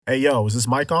Hey, yo, is this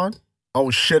mic on? Oh,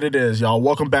 shit, it is, y'all.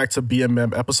 Welcome back to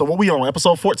BMM episode. What we on?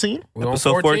 Episode 14?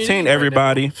 Episode 14,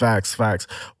 everybody. Facts.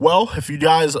 Well, if you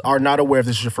guys are not aware, if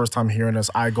this is your first time hearing us,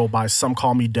 I go by Some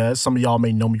Call Me Des. Some of y'all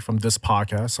may know me from this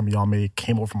podcast. Some of y'all may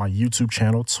came over from my YouTube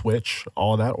channel, Twitch,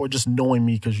 all that, or just knowing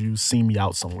me because you see me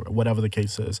out somewhere, whatever the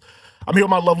case is. I'm here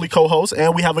with my lovely co-host,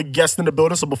 and we have a guest in the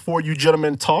building. So before you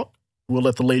gentlemen talk, we'll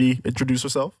let the lady introduce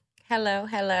herself. Hello.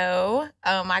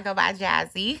 I go by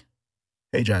Jazzy.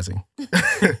 Hey, Jazzy.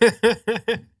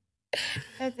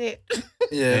 That's it.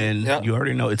 Yeah. And you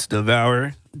already know it's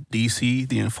Devour, DC,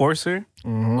 the Enforcer.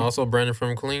 Mm-hmm. Also, Brandon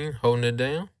from Clean, holding it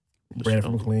down. Brandon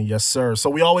from Clean, yes, sir. So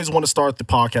we always want to start the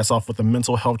podcast off with a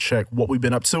mental health check, what we've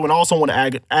been up to, and I also want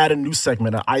to add a new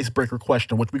segment, an icebreaker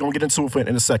question, which we're going to get into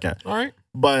in a second. All right.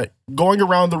 But going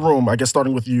around the room, I guess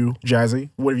starting with you,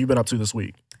 Jazzy, what have you been up to this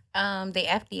week? The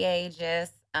FDA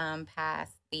just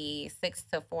passed the 6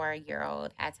 to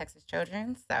 4-year-old at Texas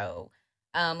Children. So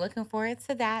looking forward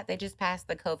to that. They just passed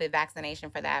the COVID vaccination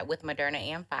for that with Moderna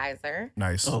and Pfizer.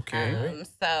 Nice. Okay.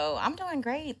 So I'm doing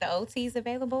great. The OT is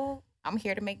available. I'm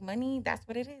here to make money. That's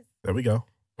what it is. There we go.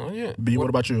 Oh, yeah. B, what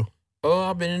about you? Oh,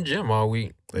 I've been in the gym all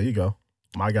week. There you go.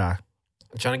 My guy.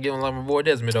 I'm trying to get on like my boy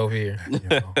Desmond over here. You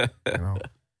know.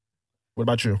 What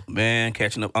about you? Man,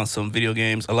 catching up on some video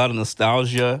games. A lot of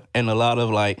nostalgia and a lot of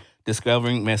like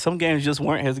discovering, man, some games just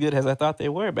weren't as good as I thought they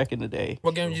were back in the day.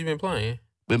 What games you been playing?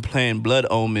 Been playing Blood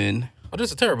Omen. Oh, this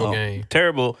is a terrible game.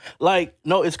 Terrible. Like,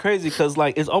 no, it's crazy because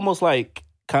like it's almost like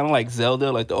kind of like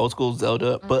Zelda, like the old school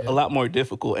Zelda, but a lot more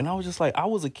difficult. And I was just like, I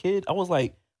was a kid. I was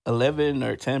like 11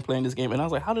 or 10 playing this game. And I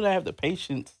was like, how did I have the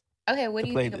patience? Okay, what do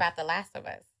you play think this. about The Last of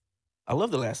Us? I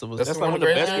love The Last of Us. That's That's one like of one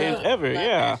of the the best greatest games ever. Love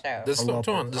Yeah. that show. The I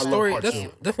love story, part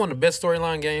two. that's one of the best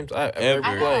storyline games I've ever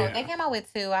I know. played. They came out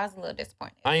with 2. I was a little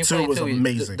disappointed. I ain't Two played was 2.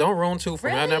 amazing. Don't ruin 2 for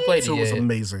me. I never Really? played Two it was yet.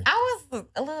 amazing. I was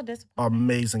a little disappointed.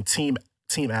 Amazing. Team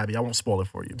Abby. I won't spoil it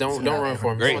for you. Don't No, run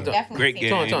for me. Great, Definitely great see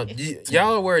game. it.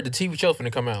 Y'all aware the TV show's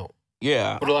finna come out?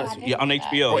 Yeah. For the last, I Yeah, on didn't know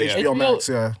HBO. Oh, Yeah. HBO Max,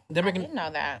 yeah. they're I making didn't know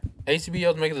that.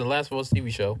 HBO's making the Last of Us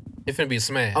TV show. It's finna be a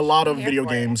smash. A lot of Here video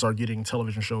for it. games are getting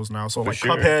television shows now. So For like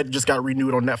sure. Cuphead just got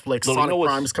renewed on Netflix. Look, you Sonic know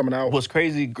what's- Prime is coming out. What's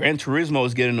crazy, Gran Turismo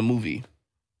is getting a movie.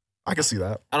 I can see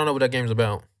that. I don't know what that game's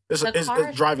about. It's The a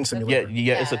car- driving the- simulator.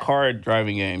 Yeah, it's a Yeah. car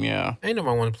driving game, yeah. Ain't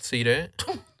nobody want to see that.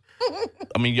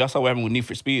 I mean, y'all saw what happened with Need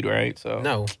for Speed, right? So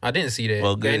No, I didn't see that.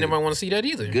 Well, Ain't good. nobody want to see that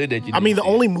either. good that you I mean, the didn't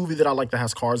see only movie that I like that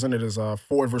has cars in it is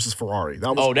Ford versus Ferrari. That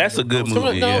was Oh, that's a good that was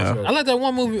movie, No, yeah. I like that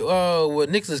one movie with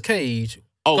Nicolas Cage.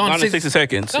 Oh, Gone in Gone in 60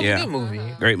 Seconds. That was a Yeah. good movie.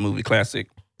 Great movie, classic.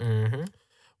 Mm-hmm.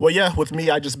 Well, yeah, with me,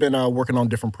 I just been working on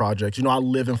different projects. You know, I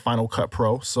live in Final Cut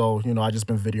Pro, so, you know, I just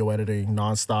been video editing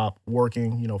nonstop,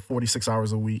 working, 46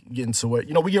 hours a week, getting to it.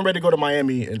 You know, we getting ready to go to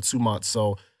Miami in 2 months,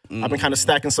 so I've been kind of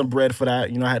stacking some bread for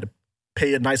that. You know, I had to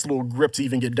pay a nice little grip to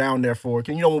even get down there for it.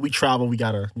 And, when we travel, we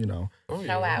got to, Oh, Show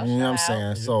yeah. out. you know what I'm show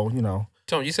out. saying? So,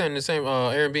 Tom, you staying in the same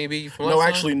Airbnb from last No, time?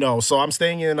 actually, no. So I'm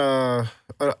staying in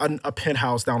a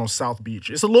penthouse down on South Beach.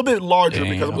 It's a little bit larger Damn.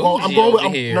 because I'm Bougie going over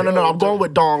with here. no. I'm going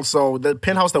with Dong. So the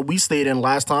penthouse that we stayed in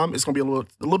last time is gonna be a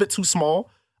little bit too small.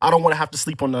 I don't want to have to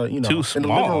sleep on the Too in the living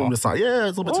small? room this time. Yeah,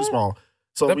 it's a little bit too What? small.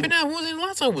 So The we- penthouse was in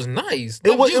last time was nice.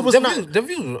 It was the not- View, the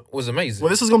view was amazing. well,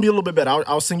 this is gonna be a little bit better.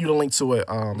 I'll send you the link to it.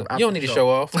 you after don't need the to show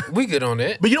off. We good on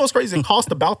that. But you know what's crazy? It cost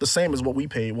about the same as what we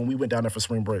paid when we went down there for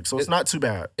spring break. So it's not too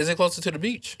bad. Is it closer to the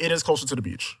beach? It is closer to the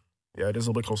beach. Yeah, it is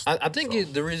a little bit closer. I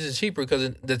think the reason it's cheaper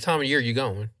because the time of year you're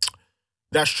going.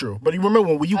 That's true. But you remember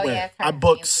when we Oh, went, yeah, it's I hard to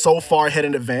booked be so included. far ahead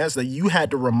in advance that you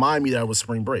had to remind me that it was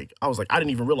spring break. I was like, I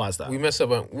didn't even realize that. We messed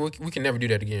up. We can never do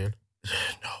that again.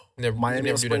 No. Never. we Miami never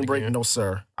on do spring that break? again. No,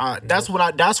 sir. That's when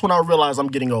I realized I'm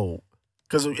getting old.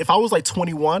 Because if I was like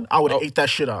 21, I would have Oh. ate that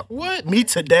shit up. What? Me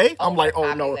today, I'm like, oh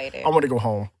no, Overpopulated. I want to go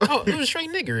home. Oh, it was straight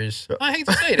niggerish. I hate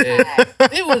to say that.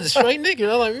 It was straight nigger.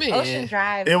 I'm like, man. Ocean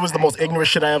Drive. It was the most nice. ignorant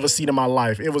shit I ever seen in my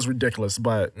life. It was ridiculous,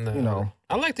 but No.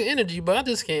 I like the energy, but I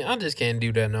just can't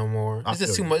do that no more. I It's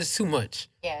just feel too you. much. It's too much.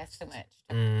 Yeah, it's too much.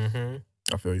 Mm-hmm.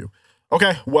 I feel you.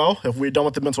 Okay, well, if we're done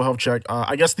with the mental health check,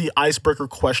 I guess the icebreaker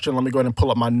question, let me go ahead and pull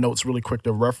up my notes really quick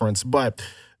to reference. But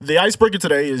the icebreaker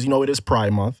today is, it is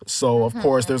Pride Month. So, of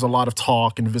course, there's a lot of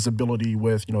talk and visibility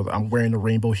with, I'm wearing the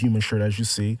rainbow human shirt, as you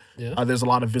see. Yeah. There's a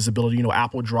lot of visibility.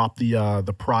 Apple dropped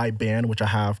the Pride band, which I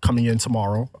have coming in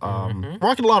tomorrow.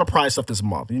 Rocking a lot of Pride stuff this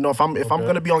month. If I'm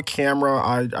going to be on camera,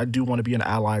 I do want to be an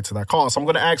ally to that cause. So I'm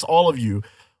going to ask all of you,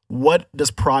 what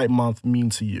does Pride Month mean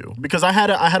to you? Because I had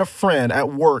a friend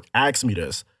at work ask me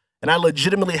this, and I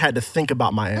legitimately had to think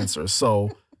about my answer.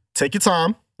 So take your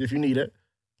time if you need it.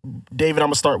 David, I'm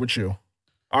gonna start with you,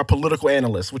 our political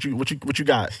analyst. What you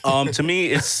got? To me,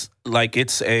 it's like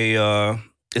it's a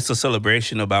it's a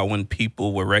celebration about when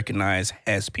people were recognized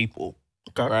as people,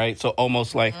 Okay. right? So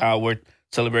almost like how we're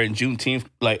celebrating Juneteenth.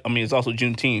 Like, I mean, it's also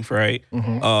Juneteenth, right?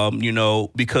 You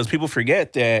know, because people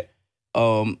forget that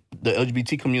the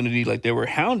LGBT community, like, they were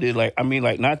hounded, like, I mean,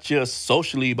 like, not just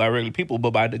socially by regular people,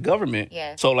 but by the government.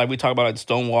 Yes. So, like, we talk about like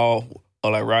Stonewall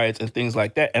or like riots and things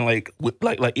like that, and like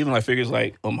like even like figures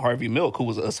like Harvey Milk, who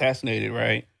was assassinated,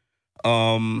 right?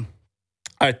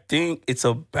 I think it's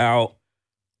about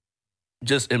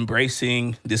just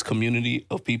embracing this community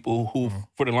of people who,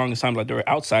 for the longest time, like, they were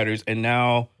outsiders, and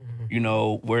now, you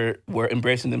know, we're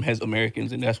embracing them as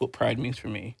Americans, and that's what pride means for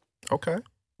me. Okay,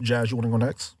 Jazz, you want to go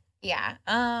next? Yeah.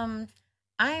 I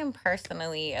am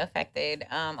personally affected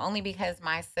only because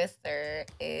my sister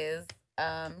is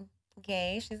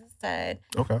gay. She's a stud.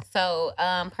 Okay. So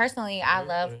personally, I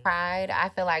love Pride. I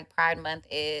feel like Pride Month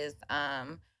is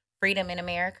freedom in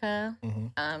America.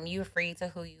 You're free to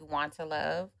who you want to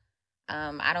love.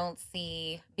 I don't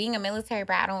see, being a military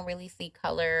brat, I don't really see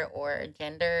color or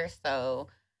gender. So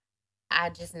I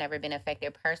just never been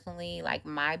affected personally, like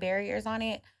my barriers on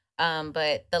it.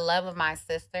 But the love of my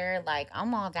sister, like,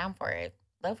 I'm all down for it.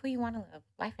 Love who you want to love.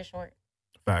 Life is short.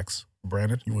 Facts.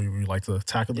 Brandon, you like to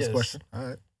tackle this Yes. question? All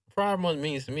right. Pride Month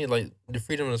means to me like the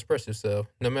freedom to express yourself.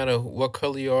 No matter what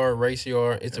color you are, race you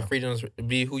are, it's a freedom to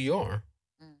be who you are.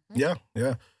 Yeah,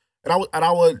 yeah. And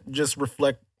I would just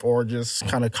reflect or just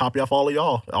kind of copy off all of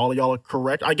y'all. All of y'all are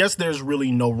correct. I guess there's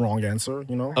really no wrong answer,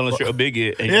 you know. Unless you're a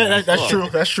bigot. And Yeah, that's true.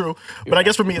 That's true. But I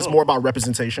guess for me, it's more about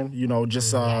representation. You know,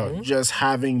 just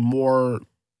having more,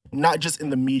 not just in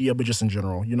the media, but just in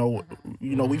general. You know,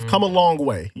 we've come a long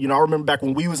way. You know, I remember back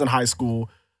when we was in high school.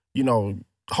 You know,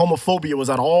 homophobia was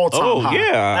at all time high.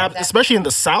 Yeah. Especially in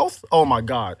the South. Oh my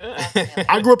God.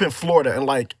 I grew up in Florida, and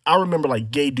like I remember like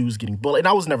gay dudes getting bullied, and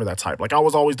I was never that type. Like I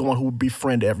was always the one who would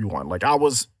befriend everyone. Like I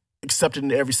was accepted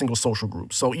in every single social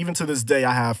group. So even to this day,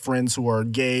 I have friends who are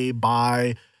gay,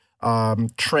 bi,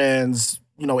 trans,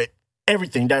 you know,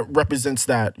 everything that represents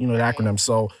that, you know, the acronym.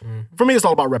 So for me, it's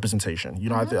all about representation. You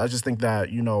know, I just think that,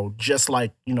 you know, just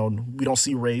like, you know, we don't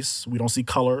see race, we don't see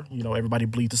color, you know, everybody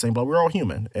bleeds the same blood. We're all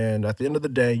human. And at the end of the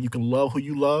day, you can love who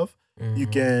you love. You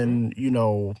can, you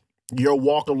know, your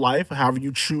walk of life, however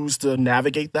you choose to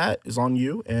navigate that is on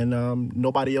you. And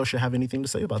nobody else should have anything to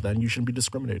say about that. And you shouldn't be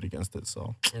discriminated against it.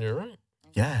 So, You're right.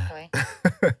 yeah.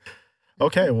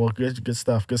 Okay, well, good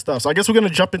stuff, good stuff. So I guess we're gonna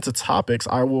jump into topics.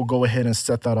 I will go ahead and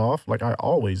set that off like I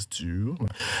always do.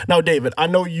 Now, David, I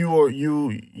know you're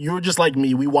just like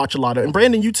me. We watch a lot of, and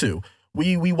Brandon, you too.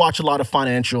 We watch a lot of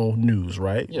financial news,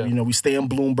 right? Yeah. You know, we stay in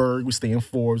Bloomberg, we stay in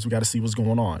Forbes. We got to see what's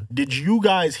going on. Did you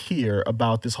guys hear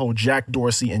about this whole Jack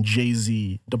Dorsey and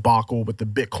Jazzy debacle with the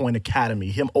Bitcoin Academy?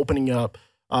 Him opening up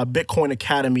Bitcoin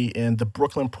Academy in the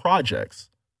Brooklyn projects.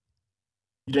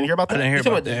 You didn't hear about that? I didn't hear You about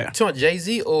talking that. about, you talking about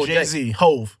Jay-Z or Jay-Z,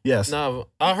 Hove, yes. No,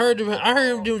 I heard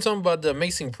him doing something about the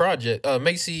Macy project.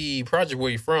 Macy project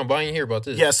where you from, but I didn't hear about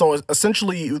this. Yeah, so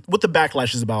essentially what the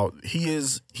backlash is about,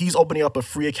 he's opening up a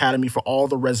free academy for all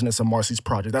the residents of Marcy's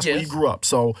project. That's where he grew up.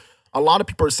 So a lot of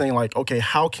people are saying like, okay,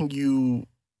 how can you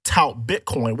tout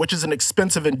Bitcoin, which is an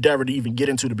expensive endeavor to even get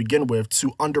into to begin with, to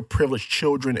underprivileged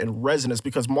children and residents,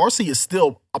 because Marcy is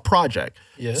still a project.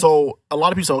 Yeah. So a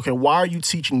lot of people say, okay, why are you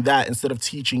teaching that instead of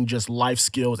teaching just life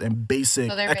skills and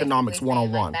basic So they're economics basically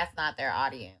saying, one-on-one? like, that's not their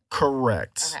audience.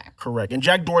 Correct. Okay. Correct. And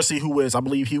Jack Dorsey, who is, I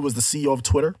believe he was the CEO of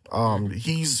Twitter,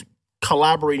 he's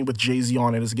collaborating with Jay-Z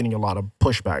on it, is getting a lot of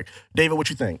pushback. David, what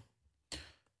you think?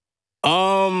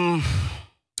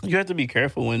 You have to be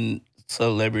careful when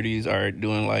celebrities are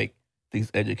doing like these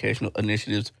educational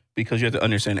initiatives, because you have to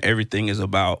understand everything is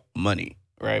about money,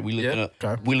 right? We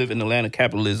live in the land of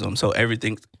capitalism, so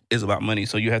everything is about money.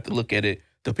 So you have to look at it.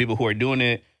 The people who are doing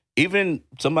it, even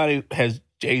somebody has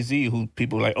Jay-Z, who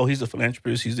people are like, oh, he's a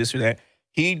philanthropist, he's this or that.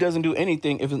 He doesn't do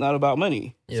anything if it's not about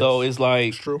money. Yes. So it's like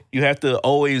It's true. you have to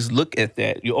always look at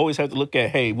that. You always have to look at,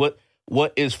 hey, what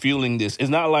is fueling this? It's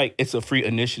not like it's a free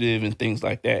initiative and things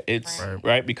like that. It's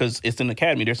right because it's an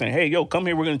academy. They're saying, hey, yo, come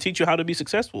here. We're going to teach you how to be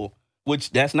successful.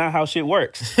 Which that's not how shit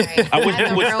works. Right. I wish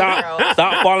you would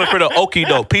stop falling for the okie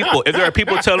doke. People, if there are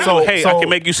people telling you, hey, I can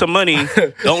make you some money,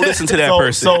 don't listen to that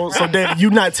person. So David, you're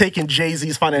not taking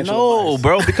Jay-Z's financial No, advice.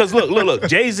 bro, because look,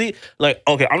 Jay-Z, like,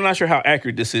 okay, I'm not sure how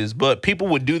accurate this is, but people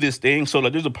would do this thing. So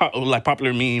like, there's a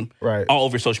popular meme all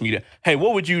over social media. Hey,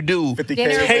 what would you do?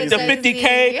 50K. Take the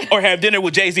 50K or have dinner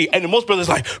with Jay-Z? And then most brothers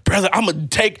like, brother, I'm gonna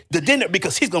take the dinner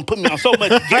because he's gonna put me on so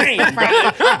much game,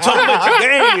 brother. So much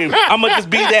game. I'm gonna just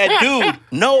be that dude. dude,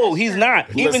 no, he's not.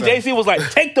 Even Listen. Jay-Z was like,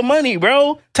 take the money,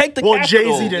 bro. Take the capital.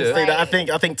 Jay-Z didn't say that.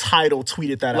 I think Tidal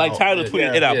tweeted that Like out. Tyler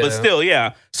tweeted it out, but Yeah. still,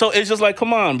 yeah. So it's just like,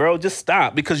 come on, bro, just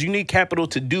stop because you need capital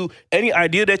to do any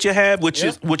idea that you have, which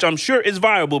I'm sure is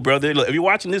viable, brother. Look, if you're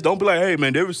watching this, don't be like, hey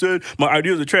man, David said my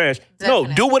ideas are trash. No,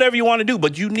 Definitely. do whatever you want to do,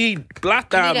 but you need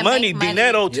plata, to money, make money.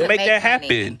 dinero to Yeah. make that Make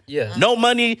money. happen. Yeah. No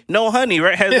money, no honey,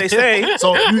 right? As they say.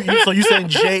 So you saying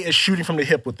Jay is shooting from the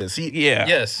hip with this? Yeah.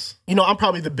 Yes. You know, I'm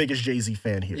probably the biggest Jay-Z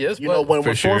fan here. Yes, you know, but- when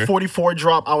For sure. 444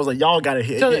 dropped, I was like, y'all got to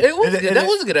hit. That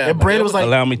was a good album. And Brandon That was was- like,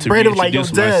 Allow me to Brandon was like, yo,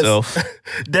 reintroduce myself.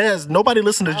 Dez, nobody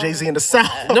listened to Jay-Z in the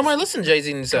South. Nobody listened to Jay-Z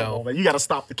in the Come South. on, man, you got to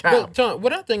stop the cap. But John,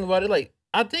 what I think about it, like,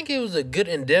 I think it was a good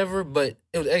endeavor, but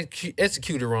it was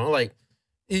executed wrong. Like,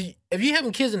 if you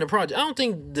having kids in the project, I don't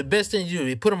think the best thing to do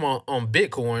is put them on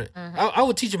Bitcoin. I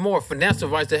would teach them more finance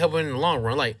advice to help them in the long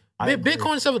run. Like, I agree.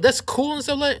 Bitcoin and stuff, that's cool and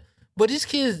stuff like. But these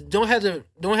kids don't have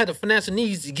the financial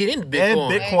needs to get into And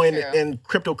Bitcoin. Bitcoin Very true. and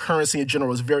cryptocurrency in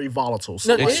general is very volatile.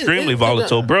 So No, like, Extremely it-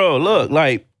 volatile, bro. Look,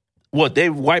 like what they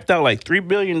wiped out like $3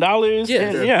 billion.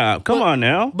 Yeah. Come on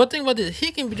now. But think about this,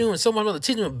 he can be doing so much other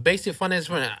teaching them basic finance,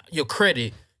 your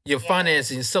credit, your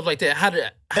finances and stuff like that. How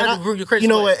to improve your credit. you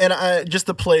know score. what? And I just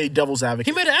to play devil's advocate.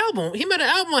 He made an album. He made an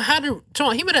album on how to.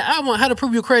 He made an album on how to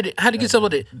prove your credit, how to get stuff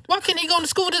like that. Why can't he go to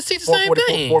school to teach the same 444,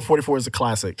 thing? 444 is a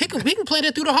classic. He can play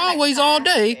that through the hallways all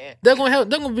day. They're gonna help.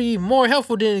 They're gonna be more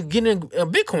helpful than getting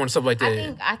Bitcoin and stuff like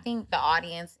that. I think the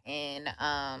audience in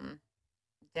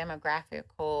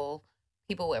demographical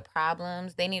people with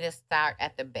problems, they need to start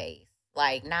at the base,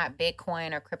 like not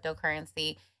Bitcoin or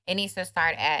cryptocurrency. It needs to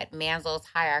start at Maslow's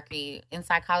hierarchy. In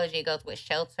psychology, it goes with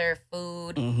shelter,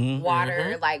 food,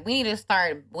 water. Like we need to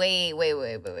start way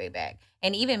back.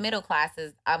 And even middle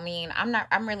classes. I mean,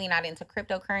 I'm really not into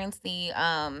cryptocurrency.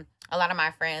 A lot of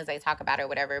my friends, they talk about it or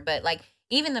whatever. But like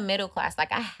even the middle class,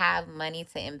 like I have money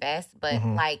to invest, but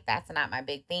like that's not my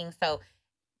big thing. So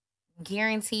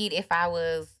guaranteed, if I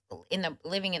was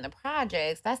living in the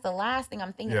projects, that's the last thing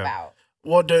I'm thinking about.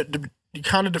 Well, you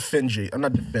kind of defend Jay. I'm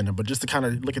not defending, but just to kind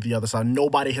of look at the other side,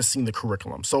 nobody has seen the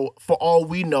curriculum. So for all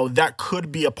we know, that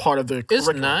could be a part of the It's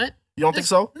curriculum. not. You don't think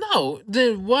so? No.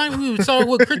 Then why we start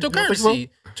with cryptocurrency?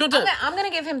 I'm gonna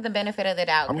give him the benefit of the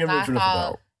doubt. I'm giving him the benefit of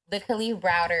the doubt. The Khalif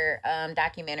Browder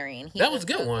documentary, and he That was a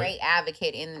good a one. great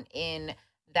advocate in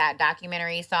that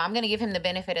documentary. So I'm gonna give him the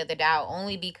benefit of the doubt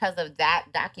only because of that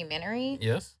documentary.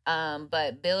 Yes.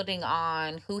 But building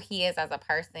on who he is as a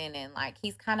person, and like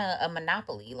he's kind of a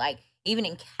monopoly. Like even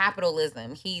in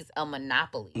capitalism, he's a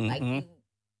monopoly. Like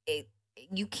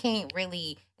you can't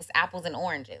really. It's apples and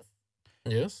oranges.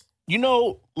 Yes. You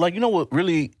know what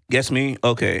really gets me?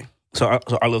 Okay, so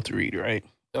I love to read, right?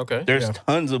 Okay. There's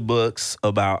tons of books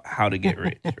about how to get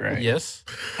rich, right? Yes.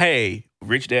 Hey,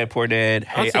 Rich Dad, Poor Dad.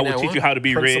 Hey, seen I will that teach one. you how to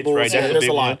be rich, Principles, right? yeah, That's a there's big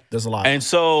a lot. one. There's a lot. And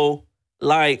so,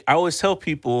 like, I always tell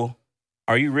people,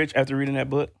 are you rich after reading that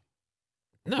book?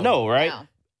 No, right? No.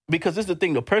 Because this is the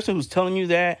thing. The person who's telling you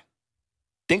that,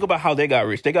 think about how they got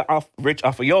rich. They got rich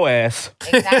off of your ass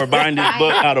Exactly. for buying this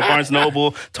book out of Barnes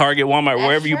Noble, Target, Walmart, That's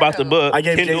wherever you bought the true. book. I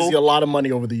gave Kindle. Jay-Z a lot of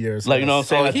money over the years. Like, you know what I'm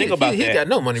saying? Like, he- think about he that. got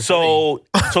no money for So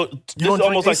this don't is drink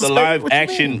almost like Ace the of Spades? live What you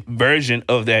action version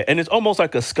of that. And it's almost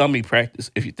like a scummy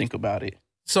practice if you think about it.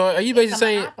 So are you It's a basically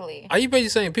saying? monopoly. Are you basically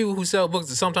saying people who sell books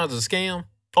are sometimes a scam?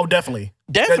 Oh, definitely.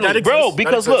 Definitely, that bro. exists. That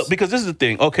Because exists. look, because this is the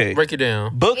thing. Okay. Break it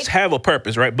down. Books have a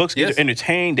purpose, right? Books Yes. either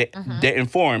entertain, that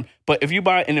inform. But if you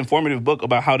buy an informative book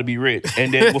about how to be rich,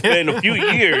 and then within a few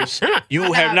years,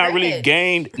 you have not really rich.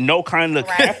 gained no kind of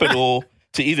Right. capital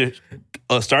to either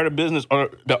start a business or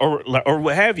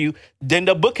what have you, then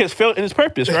the book has failed in its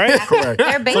purpose, right? Correct.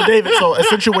 They're So, basic. David, so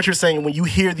essentially what you're saying, when you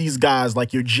hear these guys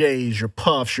like your Jays, your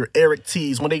Puffs, your Eric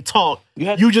T's, when they talk,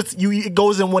 it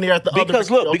goes in one ear at the other. Because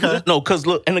look, Okay. because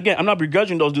look, and again, I'm not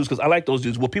begrudging those dudes because I like those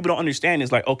dudes. What people don't understand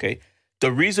is like, okay,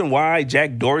 the reason why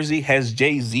Jack Dorsey has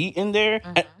Jay-Z in there,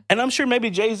 and I'm sure maybe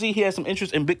Jay-Z, he has some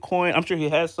interest in Bitcoin. I'm sure he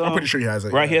has some. I'm pretty sure he has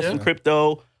it. Right, he has Yeah. some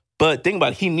crypto. But think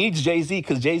about it, he needs Jay-Z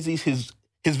because Jay-Z's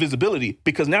his visibility.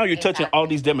 Because now you're touching all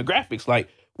these demographics like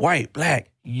white,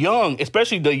 black, young,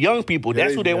 especially the young people.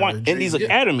 That's who they want in these Jay-Z.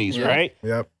 academies, Yeah. right?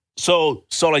 Yep. So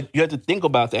like you have to think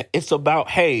about that. It's about,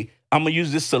 hey, I'm gonna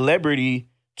use this celebrity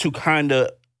to kind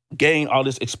of gain all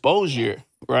this exposure,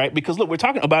 right? Because look, we're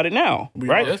talking about it now,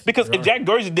 right? Yes, because we if are. Jack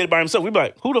Dorsey did it by himself, we'd be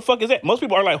like, who the fuck is that? Most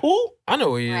people are like, who? I know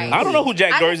who he is. Right. I don't know who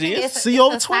Jack I just Dorsey think is. it's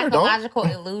CEO it's a Twitter, dog. psychological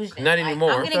illusion. Not Like,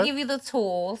 anymore. I'm gonna Okay. give you the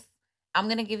tools. I'm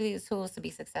gonna give you the tools to be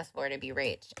successful or to be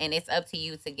rich, and it's up to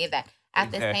you to give that. At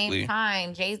the Exactly. same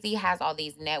time, Jay-Z has all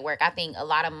these network. I think a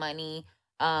lot of money,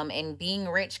 and being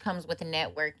rich comes with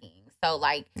networking. So,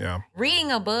 like Yeah. reading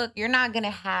a book, you're not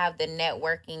gonna have the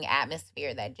networking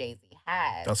atmosphere that Jay-Z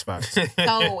has. That's facts.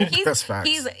 So That's facts.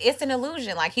 it's an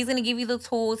illusion. Like he's gonna give you the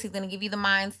tools, he's gonna give you the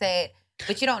mindset,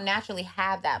 but you don't naturally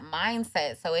have that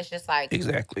mindset. So it's just like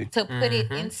Exactly. to put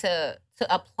it into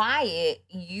to apply it,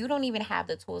 you don't even have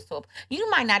the tools to. You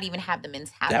might not even have the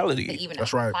mentality to even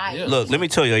That's right. apply it. Look, let me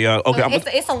tell y'all. Okay,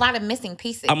 So it's a lot of missing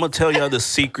pieces. I'm gonna tell y'all the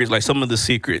secrets, like some of the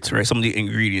secrets, right? Some of the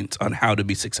ingredients on how to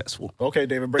be successful. Okay,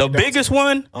 David. Break The it down. biggest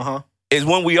one is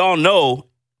one we all know.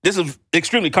 This is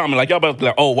extremely common. Like y'all about to be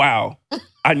like, oh wow,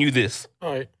 I knew this.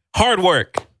 All right. Hard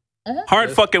work, hard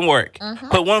fucking work.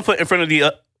 Put one foot in front of the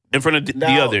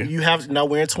the other. You have now.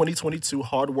 We're in 2022.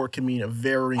 Hard work can mean a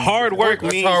very Hard work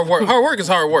means Hard work. Hard work is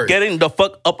hard work. getting the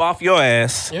fuck up off your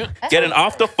ass, Yeah. getting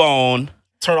off the phone.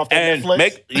 Turn off the And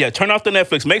Netflix. turn off the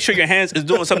Netflix. Make sure your hands is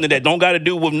doing something that don't got to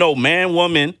do with no man,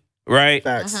 woman, right?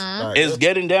 Facts. Is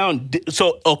getting down.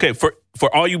 So okay, for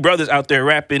all you brothers out there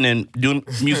rapping and doing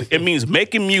music, it means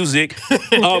making music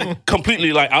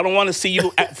completely. Like I don't want to see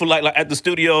you at the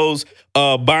studios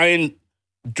buying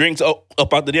drinks up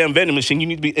out the damn vending machine. You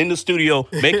need to be in the studio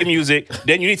making music.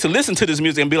 Then you need to listen to this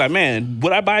music and be like, man,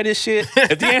 would I buy this shit?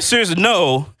 If the answer is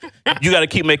no, you got to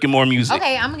keep making more music.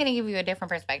 Okay, I'm gonna give you a different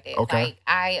perspective. Okay. Like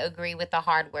I agree with the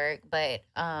hard work, but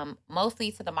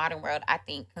mostly to the modern world, I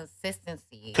think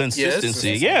consistency.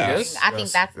 Consistency, Yes. yeah. Yes. I think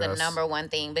that's the yes. number one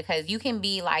thing because you can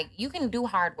do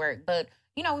hard work, but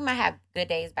we might have good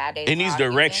days, bad days. It needs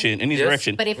hard direction. It needs Yes.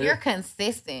 direction. But if you're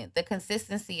consistent, the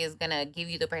consistency is gonna give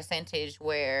you the percentage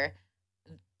where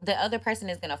the other person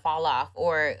is gonna fall off,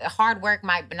 or hard work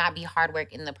might not be hard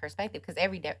work in the perspective because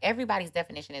everybody's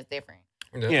definition is different.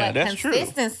 Yeah, But that's true.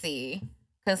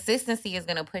 consistency is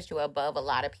gonna push you above a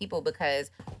lot of people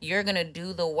because you're gonna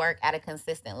do the work at a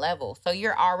consistent level. So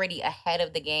you're already ahead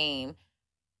of the game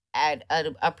at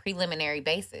a preliminary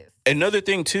basis. Another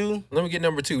thing too. Let me get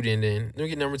number two then. Let me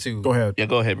get number two. Go ahead. Yeah,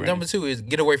 go ahead, Brandon. Number two is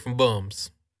get away from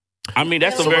bums. I mean,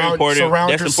 that's a very important.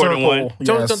 Surround That's your an important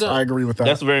circle. one. Yes, I agree with that.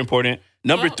 That's very important.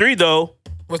 Number three, though,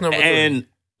 What's number three? and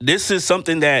this is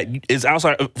something that is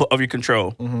outside of your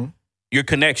control. Your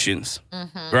connections,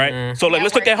 right? So, like,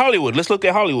 let's look at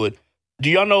Hollywood. Do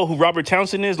y'all know who Robert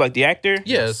Townsend is, like the actor?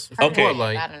 Yes. Okay.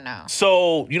 I don't know.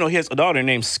 So, he has a daughter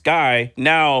named Sky.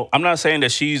 Now, I'm not saying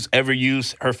that she's ever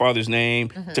used her father's name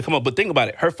to come up, but think about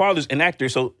it. Her father's an actor,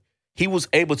 so he was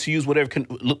able to use whatever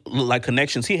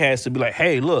connections he has to be like,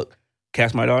 hey, look,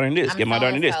 cast my daughter in this, get my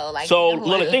daughter in this.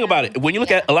 Look, think about it. When you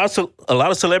look at a lot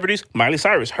of celebrities, Miley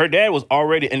Cyrus, her dad was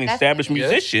already an established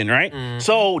musician, right?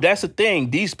 So that's the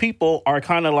thing. These people are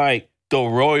kind of like the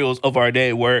royals of our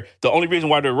day, where the only reason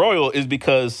why they're royal is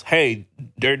because, hey,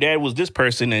 their dad was this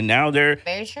person, and now they're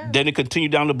Very true. then it continue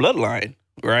down the bloodline,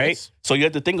 right? Yes. So you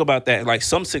have to think about that. Like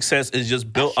some success is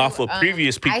just built off of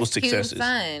previous people's Ice Cube's successes.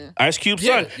 son. Ice Cube's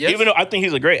Yeah, son, yes. even though I think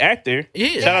he's a great actor.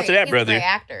 Yeah. Shout out to that He's brother. a great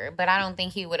actor, but I don't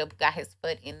think he would have got his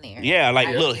foot in there. Yeah, like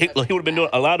I look, he think would have been doing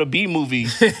a lot of B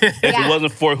movies if Yeah. it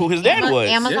wasn't for who his dad was.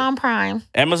 Amazon Prime,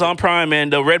 Amazon Prime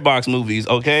and the Redbox movies,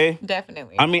 okay?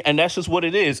 definitely. I mean, and that's just what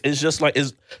it is. It's just like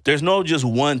there's no just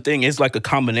one thing. It's like a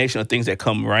combination of things that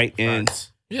come right Yes.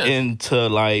 into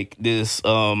like this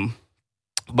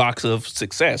box of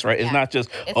success, right? It's Yeah. not just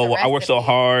It's a I work so recipe.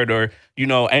 hard, or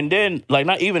and then like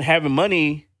not even having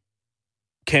money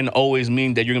can always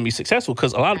mean that you're gonna be successful,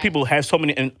 because a lot of Right. people have so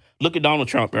many. And look at Donald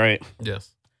Trump, right? Yes.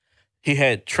 He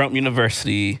had Trump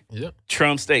University, Yep.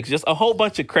 Trump Steaks, just a whole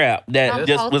bunch of crap that Trump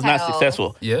just was not hotels.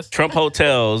 successful. Yes. Trump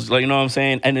hotels, like, you know what I'm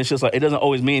saying? And it's just like, it doesn't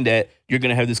always mean that you're going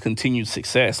to have this continued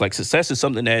success. Like, success is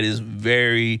something that is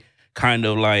very kind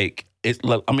of like,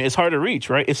 it's hard to reach,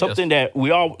 right? It's something that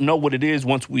we all know what it is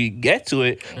once we get to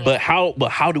it, but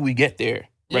how do we get there?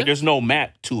 Right? Yeah. There's no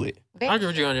map to it. I agree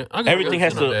with you on it.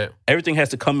 Everything has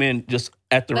to come in just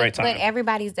at the right time. But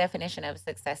everybody's definition of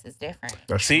success is different.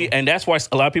 See, and that's why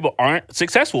a lot of people aren't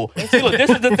successful. See, look, this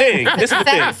is the thing.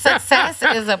 Success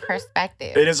is a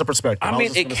perspective. It is a perspective. I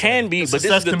mean, it can be, but this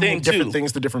is the thing too. Different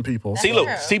things to different people. See,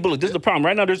 That's look, true. this is the problem.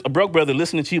 Right now, there's a broke brother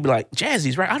listening to you be like,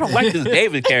 Jazzy's right. I don't like this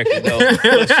David character, though.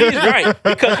 But she's right.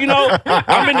 Because,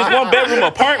 I'm in this one-bedroom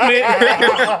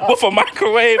apartment with a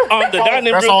microwave on the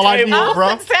dining That's room all I table. need, bro.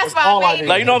 Success, That's my all I baby. need.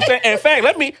 Like, you know what I'm saying? In fact,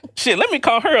 let me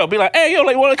call her up. Be like, hey, yo,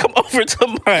 like, want to come over to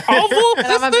my hovel? And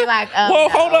I'm gonna be like, Well,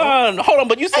 no. hold on.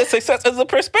 But you said success as a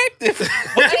perspective.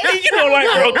 What you mean you don't like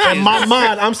broke In kids? my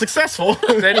mind, I'm successful.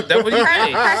 That what you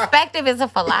say. Perspective is a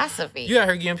philosophy. You out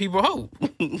here giving people hope.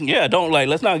 Yeah,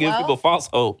 let's not give Well, people false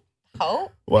hope.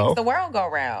 Hope Well. makes the world go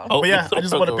round. Oh, But yeah, I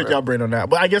just want to pick y'all brain on that.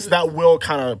 But I guess that will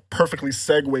kind of perfectly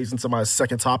segues into my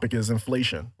second topic is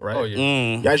inflation, right? Oh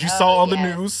yeah. Yeah, as you saw on the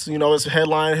yes. news, it's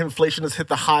headline, inflation has hit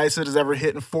the highest it has ever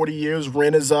hit in 40 years.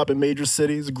 Rent is up in major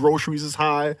cities. Groceries is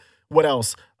high. What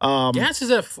else? Gas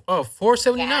is at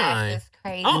 $4.79. Gas is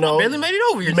crazy. Oh, You know, I barely made it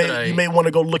over here today. You may want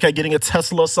to go look at getting a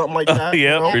Tesla or something like that.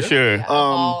 Yeah, you know? for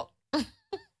sure.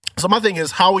 So my thing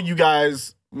is, how are you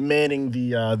guys manning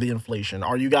the inflation?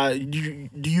 Are you guys do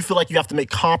you feel like you have to make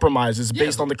compromises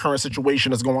based on the current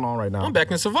situation that's going on right now? I'm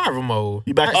back in survival mode.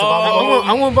 You back in survival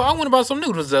mode? I went about some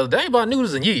noodles the other day. I ain't bought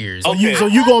noodles in years. So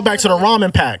you going back to the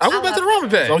ramen packs? I went back to the ramen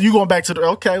pack. So you going back to the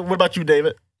okay? What about you,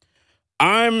 David?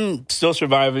 I'm still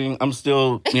surviving. I'm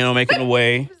still, making a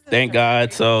way. Thank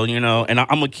God. So, and I'm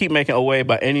gonna keep making a way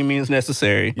by any means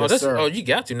necessary. Yes, sir. You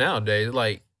got to nowadays.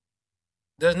 Like,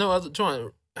 there's no other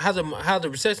choice. How the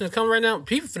recession is coming right now,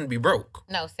 people finna be broke.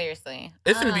 No, seriously.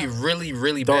 It's finna be really,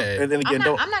 really Don't, bad. and then again,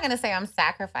 I'm not gonna say I'm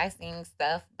sacrificing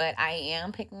stuff, but I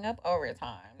am picking up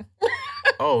overtime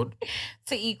Oh,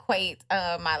 to equate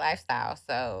my lifestyle.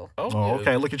 So Oh,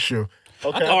 okay. Look at you.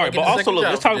 Okay. All right, but also look,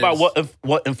 let's talk about this.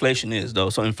 what inflation is,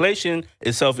 though. So inflation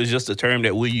itself is just a term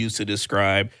that we use to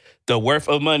describe the worth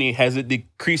of money as it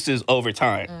decreases over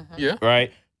time. Yeah.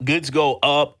 Right? Goods go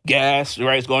up, gas,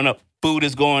 right, is going up, food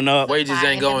is going up, Wages Supply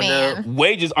ain't and going demand. up.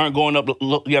 wages aren't going up.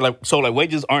 Like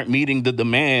wages aren't meeting the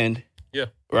demand. Yeah.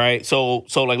 Right. So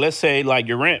like let's say like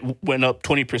your rent went up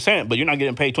 20%, but you're not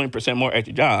getting paid 20% more at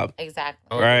your job. exactly.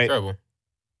 Oh, Right. Trouble.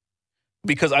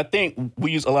 Because I think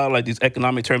we use a lot of like these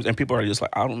economic terms and people are just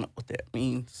like, I don't know what that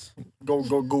means. Go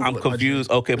Google I'm it. confused.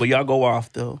 Okay, but y'all go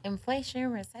off though.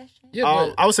 Inflation, recession. Yeah,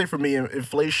 but I would say for me,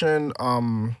 inflation.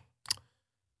 I'm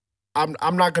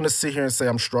not gonna sit here and say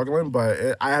I'm struggling,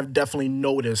 but I have definitely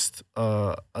noticed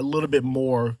a little bit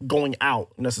more going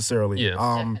out necessarily. Yes.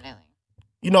 Definitely.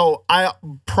 I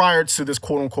prior to this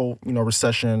quote unquote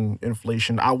recession,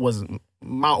 inflation,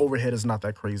 my overhead is not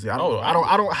that crazy. I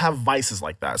don't have vices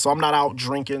like that, so I'm not out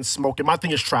drinking, smoking. My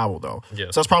thing is travel though.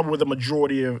 Yes. So that's probably where the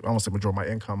majority of I won't say majority of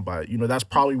my income, but that's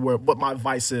probably what my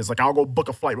vice is. Like I'll go book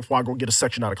a flight before I go get a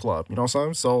section at a club. You know what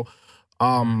I'm saying? So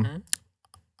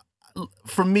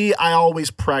for me, I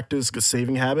always practice good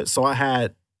saving habits. So I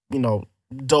had,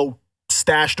 dough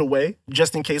stashed away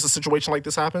just in case a situation like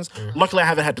this happens. Luckily, I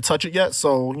haven't had to touch it yet.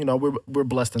 So, we're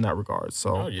blessed in that regard.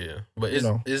 So, oh yeah, but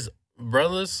it's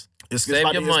brothers. it's Save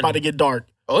about, your it's money. about to get dark.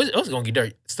 Oh, it's gonna get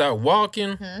dirty. Start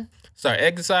walking. Start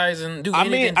exercising. Do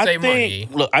anything to save money.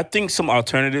 Look, I think some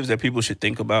alternatives that people should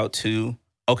think about too.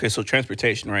 Okay, so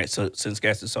transportation, right? So since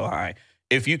gas is so high,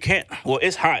 if you can't, well,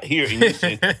 it's hot here in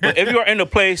Houston, but if you are in a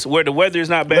place where the weather is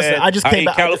not bad, Listen, I just came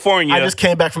back. California. I just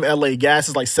came back from LA. Gas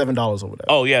is like $7 over there.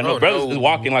 Oh yeah, no, Oh, brothers no. is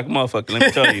walking like a motherfucker. Let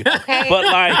me tell you. Okay. But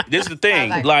like, this is the thing,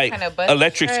 Like, like kinda bust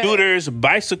electric a trip. scooters,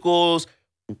 bicycles,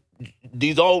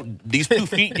 these 2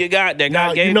 feet you got that Now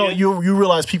God gave you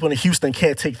realize people in Houston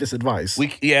can't take this advice.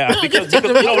 because You can take because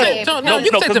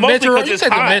the mostly metro. because You it's take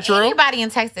the hot. metro. Anybody in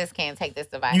Texas can take this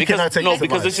device. You cannot take this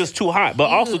because advice. it's just too hot. But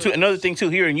also too another thing too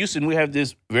here in Houston we have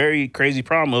this very crazy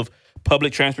problem of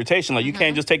public transportation. Like you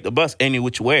can't just take the bus any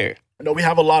which way. No, we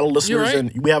have a lot of listeners, right.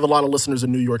 and we have a lot of listeners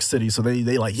in New York City. So they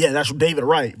like, yeah, that's David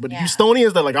right. But Yeah.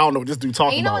 Houstonians, they're like, I don't know what this dude And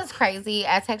talking you know about. what's crazy?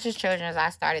 At Texas Children's,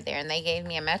 I started there, and they gave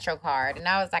me a Metro card, and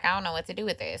I was like, I don't know what to do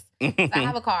with this. So I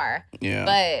have a car, Yeah.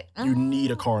 but You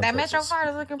need a car in that Metro Texas. card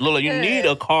is looking. Lola, pretty you good. need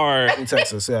a car. In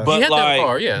Texas, yeah. But You have to have a like,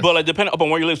 car, yes. but like depending upon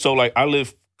where you live. So like, I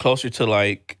live closer to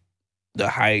like the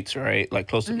Heights, right? Like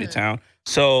close to Midtown.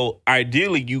 So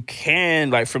ideally, you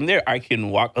can like from there. I can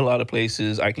walk a lot of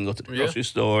places. I can go to the grocery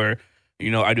store.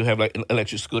 I do have like an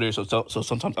electric scooter. So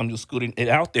sometimes I'm just scooting it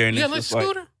out there, and Yeah, it's let's just like,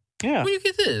 scooter. yeah. Where you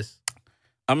get this?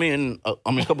 I mean, a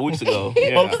couple weeks ago.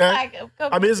 Yeah. Okay.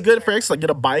 I mean, it's good for exercise. Like, get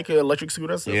a bike, an electric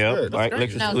scooter. That's Yeah, good. like great.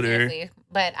 electric No, scooter. seriously.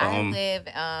 But I Um, live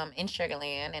in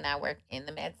Sugarland, and I work in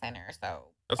the med center, so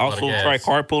That's a lot of Also, gas. try that's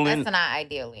carpooling not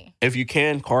ideally. if you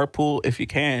can. Carpool if you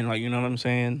can. Like, you know what I'm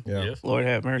saying? Yeah. Yes. Lord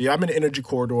have mercy. Yeah, I'm in the energy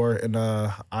corridor, and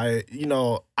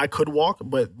I could walk,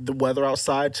 but the weather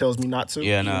outside tells me not to.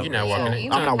 Yeah, no. You're not Yeah, walking.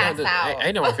 you I'm not might walking. pass out.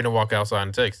 Ain't no one finna walk outside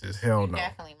in Texas. Hell You no.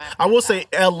 definitely might I will pass say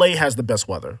out. LA has the best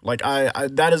weather. Like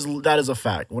that is a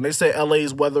fact. When they say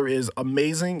LA's weather is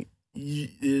amazing,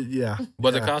 yeah,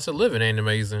 But the yeah, cost of living ain't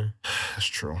amazing. that's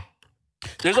true.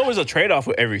 There's always a trade off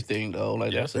with everything, though.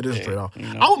 Like that's the It is a thing, trade-off. you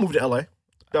know? I would move to LA.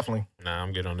 Definitely. Nah,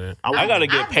 I'm good on that. I gotta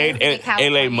get I paid visited LA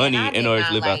California, money and I in did order to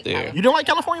not live like out there. California. You didn't like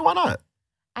California? Why not?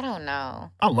 I don't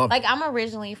know. I love Like it. I'm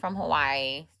originally from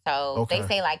Hawaii, so Okay. they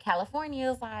say like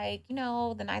California is like the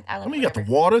ninth I island. mean, you got the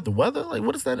whatever. water, the weather. Like,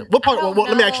 what is that? What part? I don't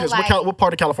Let me ask you know, this: what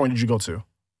part of California did you go to?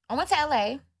 I went to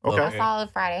LA. Okay. I saw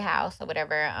the Friday House or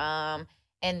whatever.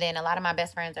 And then a lot of my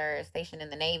best friends are stationed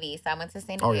in the Navy, so I went to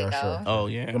San Diego. Oh, yeah, sure. Oh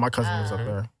yeah. Yeah, my cousin was up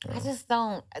there. I Yeah. just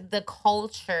don't the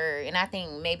culture, and I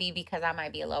think maybe because I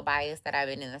might be a little biased that I've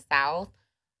been in the South,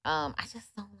 I just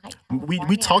don't like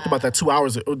We talked about that 2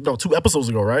 episodes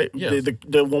ago, right? Yes.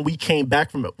 When we came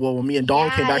back from when me and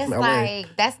Dawn came back from LA. Like,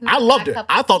 that's not I loved my it. cup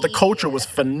I of thought the tea. culture was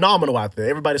phenomenal out there.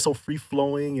 Everybody's so free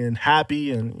flowing and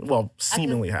happy and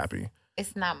seemingly happy.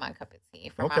 It's not my cup of tea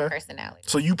for Okay. my personality.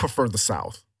 So you prefer the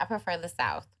South? I prefer the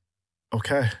South.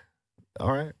 Okay,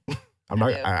 all right. do.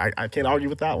 I can't argue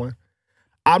with that one.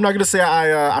 I'm not gonna say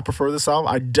I prefer the South.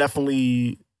 I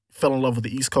definitely fell in love with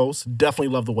the East Coast.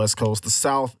 Definitely love the West Coast. The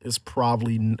South is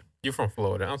probably. You're from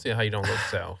Florida. I don't see how you don't love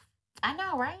the South. I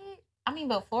know, right? I mean,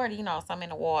 but Florida, so I'm in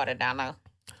the water down there.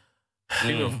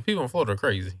 People in Florida are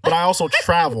crazy. But I also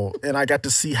travel and I got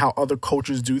to see how other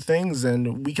cultures do things,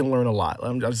 and we can learn a lot.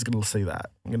 I'm just gonna say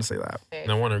that. I'm gonna say that.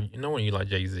 No wonder you like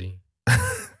Jazzy.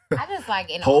 I just like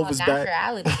in Hove all is back.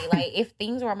 naturality. Like if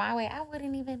things were my way, I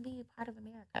wouldn't even be part of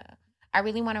America. I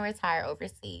really want to retire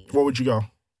overseas. Where would you go?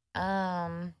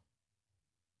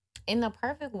 In the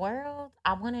perfect world,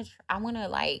 I want to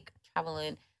like travel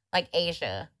in like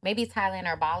Asia, maybe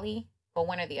Thailand or Bali, but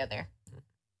one or the other.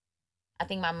 I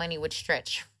think my money would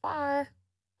stretch far.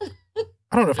 I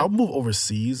don't know if I move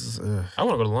overseas. I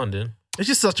want to go to London. It's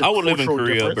just such a. I would live in cultural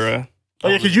Korea, difference. bro. Oh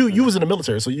yeah, because you was in the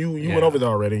military, so you went over there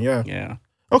already. Yeah. Yeah.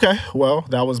 Okay. Well,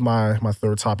 that was my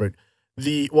third topic.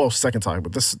 Second topic,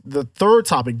 but the third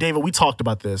topic, David. We talked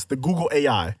about this. The Google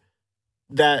AI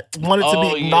that wanted to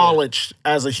be acknowledged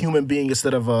as a human being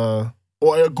instead of a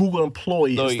Google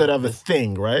employee instead of a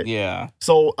thing, right? Yeah.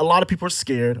 So a lot of people are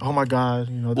scared. Oh my God,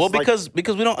 Well, because we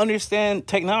don't understand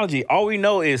technology. All we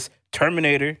know is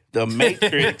Terminator, The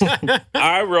Matrix,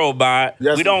 iRobot.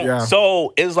 Yes, we don't. yeah.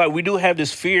 So it's like we do have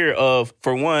this fear of,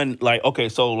 for one, like okay,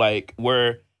 so like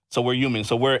we're human,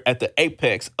 so we're at the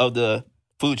apex of the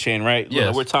food chain, right?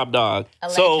 Yes. We're top dog.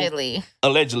 Allegedly. So,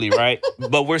 allegedly, right?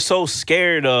 But we're so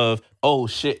scared of, oh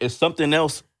shit, if something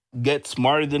else gets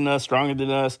smarter than us, stronger than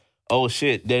us, oh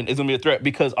shit, then it's gonna be a threat.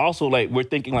 Because also like we're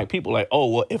thinking like people like, oh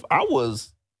well, if I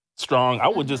was strong, I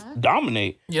would just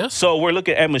dominate. Yes. So we're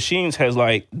looking at machines as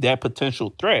like that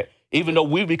potential threat. Even though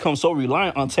we've become so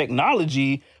reliant on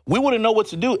technology, we wouldn't know what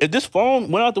to do. If this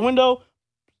phone went out the window,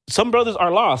 some brothers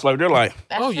are lost. Like they're like,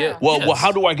 That's Oh, yeah. true. well,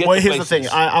 how do I get? Well, to here's the places?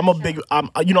 thing.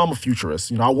 I'm a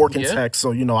futurist. I work in Yeah. tech,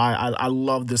 so I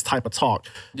love this type of talk.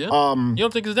 Yeah. You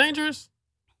don't think it's dangerous?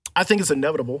 I think it's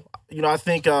inevitable. I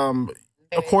think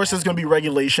of course there's going to be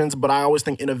regulations, but I always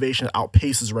think innovation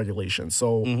outpaces regulation.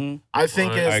 So I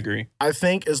think Right. I agree. I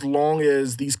think as long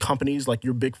as these companies like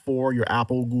your big four, your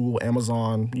Apple, Google,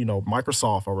 Amazon,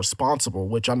 Microsoft are responsible,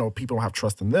 which I know people don't have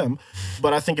trust in them,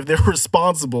 but I think if they're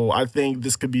responsible, I think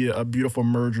this could be a beautiful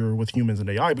merger with humans and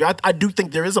AI. But I do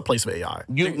think there is a place for AI.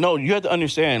 You have to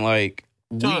understand, like,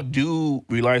 we do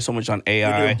rely so much on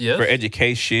AI Yes. for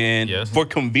education, Yes. for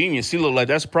convenience. See, look, like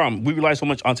that's the problem. We rely so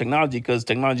much on technology because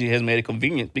technology has made it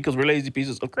convenient because we're lazy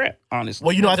pieces of crap, honestly.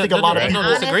 Well, I think a lot of There's no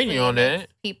people. disagreeing with you on that.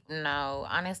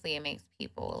 Honestly, it makes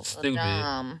people Stupid.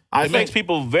 dumb. It makes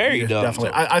people very dumb. Definitely.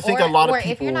 too. I think a lot of or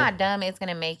people. if you're not dumb, it's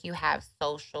gonna make you have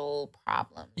social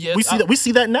problems. Yes, we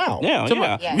see that now. Yeah, Come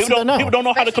yeah. on. Yeah. People don't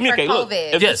know how to Especially for communicate. Look,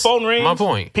 COVID. if Yes, this phone rings, my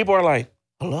point. people are like,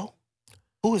 hello?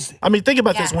 Who is it? I mean, think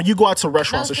about this. Yeah. When you go out to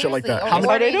restaurants and shit like that, Or how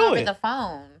many, they do over it? the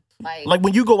phone. like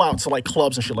when you go out to like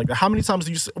clubs and shit like that, how many times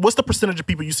do you see, what's the percentage of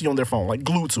people you see on their phone, like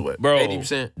glued to it? Bro,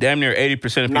 80%. damn near 80% of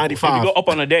people. 95. If you go up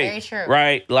on a date, Very true.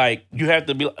 right, like you have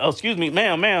to be like, oh, excuse me,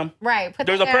 ma'am. Right. Put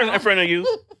There's that a person down. in front of you.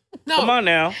 No, Come on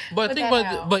now. But Put think that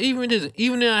about out. but even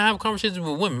then I have conversations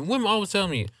with women. Women always tell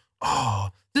me, "Oh,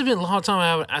 this has been a long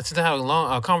time since I had a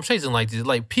long conversation like this.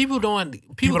 Like people don't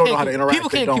don't know how to interact. People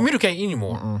They can't don't. communicate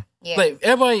anymore. Yeah. Like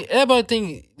everybody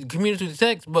think communicate through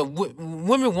text, but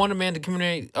women want a man to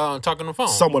communicate talking on the phone.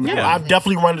 Some women. Yeah. I've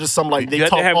definitely run into some like they You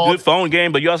have talk to have all. good phone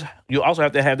game, but you also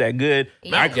have to have that good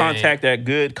eye game. contact, that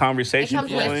good It conversation.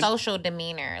 comes with flowing. social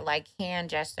demeanor, like hand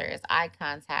gestures, eye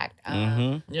contact,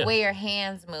 Yeah. the way your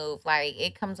hands move. Like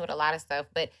it comes with a lot of stuff.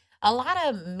 But a lot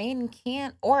of men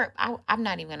can't, or I'm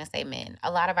not even gonna say men.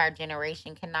 A lot of our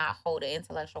generation cannot hold an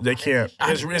intellectual. They can't.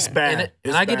 conversation. It's bad. And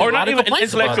It's I get bad. Or a lot not of even an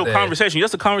complaints about intellectual that. conversation,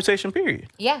 just a conversation, period.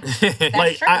 Yeah, that's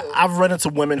like true. I've run into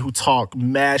women who talk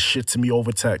mad shit to me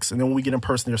over text, and then when we get in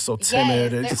person, they're so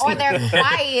timid. Yes, It's or they're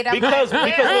quiet. I'm Because-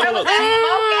 like, because where look, was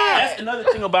that That's smoke at? another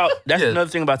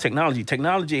thing about Yeah. technology.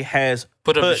 Technology has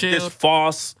Put put, up a this shield.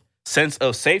 false sense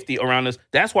of safety around us.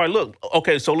 That's why, look,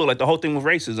 like the whole thing with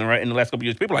racism, right? In the last couple of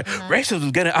years, people are like, racism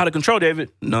is getting out of control,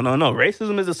 David. No.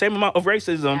 Racism is the same amount of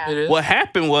racism. Yeah. What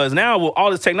happened was now with all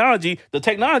this technology, the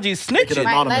technology is snitching.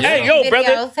 Right, Hey, yo,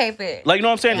 brother. Tape it. Like, you know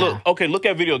what I'm saying? Yeah. Look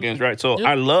at video games, right? So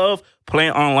I love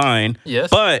playing online,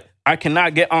 but I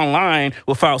cannot get online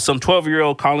without some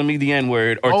 12-year-old calling me the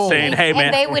N-word or saying, hey, man.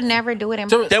 And they would never do it in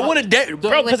person. They wouldn't,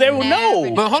 bro, because they would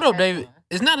know. But hold up, David.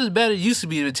 It's not as bad as it used to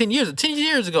be 10 years. 10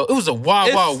 years ago, it was a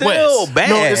wild West. Bad.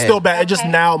 No, it's still bad. It's just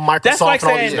now Microsoft like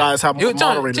and all these guys have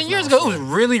moderators. 10 years ago, it was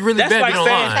really, really bad like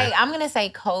online. I'm gonna say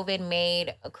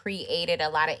COVID created a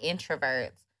lot of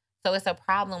introverts. So it's a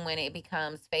problem when it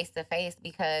becomes face to face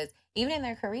because even in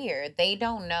their career, they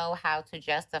don't know how to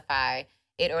justify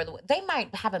it, or they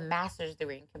might have a master's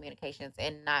degree in communications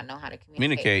and not know how to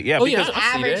communicate. Yeah,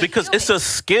 because it's a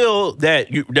skill that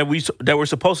we're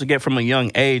supposed to get from a young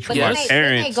age from our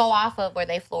parents. They go off of where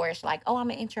they flourish, like, oh,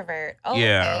 I'm an introvert. Oh,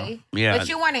 okay. But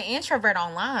you weren't an introvert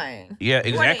online. Yeah,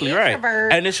 exactly right.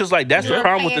 And it's just like that's the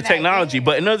problem with the technology.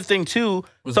 But another thing too,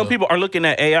 some people are looking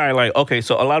at AI like, okay,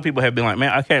 so a lot of people have been like,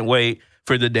 man, I can't wait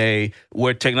for the day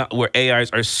where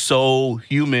AIs are so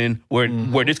human, where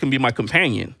this can be my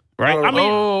companion. Right? I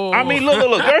mean,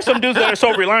 look. There are some dudes that are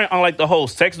so reliant on like the whole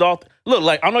sex doll. Look,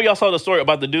 like I know y'all saw the story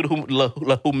about the dude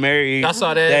who married. I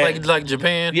saw that like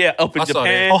Japan. Yeah, up in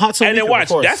Japan. Oh, Hatsune and then watch,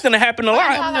 that's gonna happen a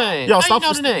lot. Yo, stop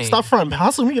fronting.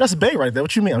 Hatsune, that's Bay right there.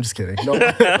 What you mean? I'm just kidding. No,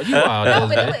 you wild.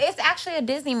 But it's actually a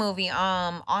Disney movie.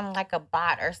 On like a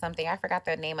bot or something. I forgot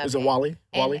the name of it. Is it Wally?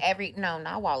 No,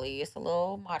 not Wally. It's a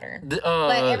little modern.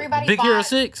 But everybody Big Hero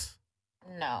 6.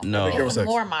 No, it's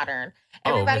more modern.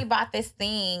 Everybody bought this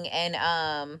thing,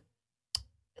 and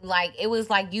like it was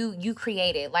like you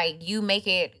create it, like you make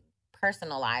it,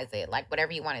 personalize it, like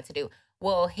whatever you want it to do.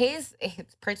 Well, his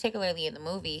particularly in the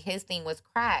movie, his thing was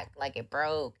cracked, like it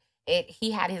broke. He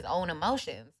had his own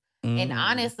emotions, and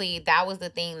honestly, that was the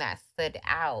thing that stood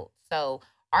out. So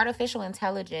artificial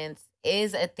intelligence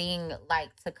is a thing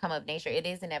like to come of nature. It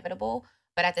is inevitable,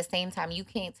 but at the same time, you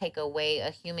can't take away a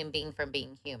human being from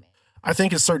being human. I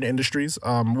think in certain industries,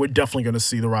 we're definitely going to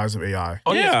see the rise of AI.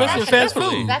 Oh yeah, especially in fast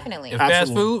food. Definitely.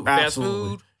 Fast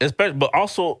food. Especially, but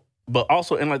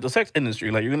also in like the sex industry,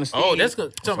 like you're going to see. Oh, that's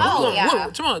good. Come on.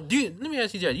 Let me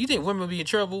ask you, Jazzy. You think women will be in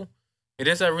trouble? If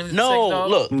that's not really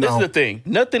this is the thing.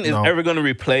 Nothing is ever going to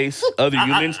replace other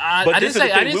humans. But this is the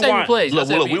thing. I didn't say replace.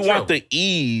 Look, we want the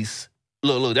ease.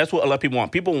 Look, that's what a lot of people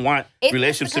want. People want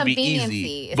relationships to be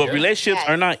easy. But relationships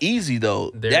are not easy, though.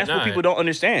 That's what people don't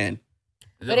understand.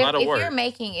 But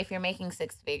if you're making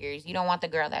six figures, you don't want the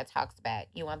girl that talks back.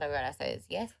 You want the girl that says,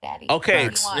 "Yes, daddy."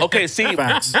 Okay, see, okay,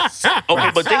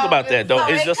 but think about that though.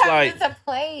 It's just like into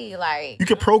play, like you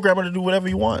can program her to do whatever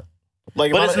you want.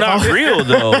 Like, but it's not real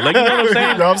though. Like, you know what I'm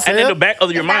saying? You know what I'm saying? And in the back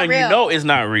of your mind, you know it's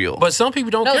not real. But some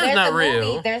people don't care it's not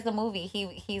real. There's a movie.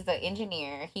 He's an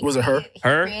engineer. Was it her? He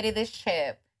created this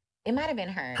chip. It might have been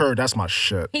her. Her, that's my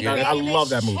shit. I love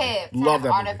that movie. Love that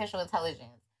movie. Artificial intelligence.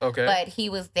 Okay. But he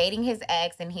was dating his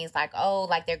ex, and he's like, oh,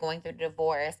 like they're going through the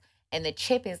divorce. And the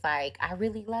chip is like, I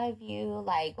really love you.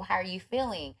 Like, how are you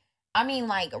feeling? I mean,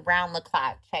 like, round the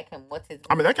clock, check him. What's his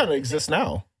I mean, that kind of exists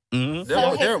now. Mm-hmm.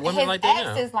 So there are women like that now.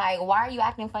 His ex is like, why are you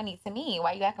acting funny to me?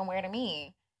 Why are you acting weird to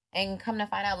me? And come to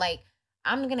find out, like,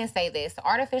 I'm going to say this.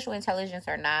 Artificial intelligence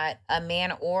or not, a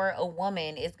man or a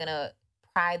woman is going to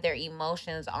pride their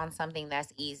emotions on something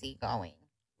that's easy-going.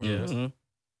 Yes. Mm-hmm.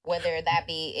 Whether that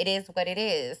be, it is what it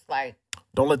is. Like,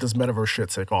 don't let this metaverse shit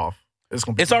take off.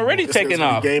 It's already taking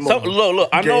off. Look,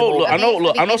 I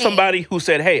know somebody who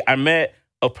said, "Hey, I met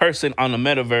a person on the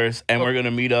metaverse, and we're gonna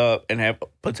meet up and have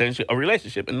potentially a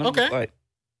relationship." And I'm just like,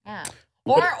 yeah.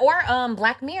 Or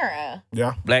Black Mirror.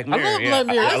 Yeah. Black Mirror. I love Black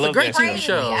Mirror. That's a great TV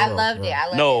show. I loved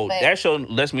it. That show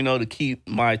lets me know to keep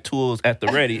my tools at the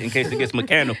ready in case it gets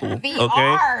mechanical.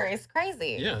 VR is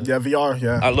crazy. Yeah, VR,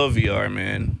 yeah. I love VR,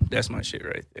 man. That's my shit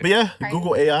right there. But yeah,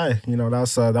 Google AI, you know,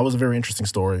 that was a very interesting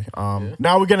story.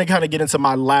 Now we're going to kind of get into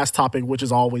my last topic, which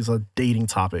is always a dating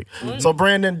topic. So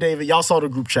Brandon, David, y'all saw the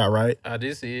group chat, right? I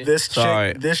did see it.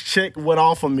 This chick went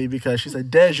off on me because she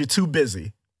said, Dez, you're too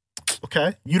busy.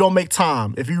 Okay? You don't make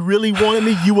time. If you really wanted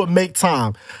me, you would make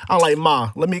time. I'm like,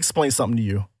 Ma, let me explain something to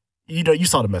you. You know, you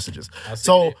saw the messages.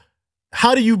 So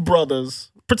how do you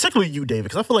brothers, particularly you, David,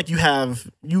 because I feel like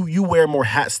you wear more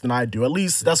hats than I do. At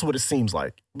least that's what it seems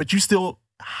like. But you still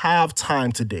have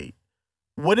time to date.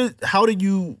 How do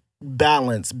you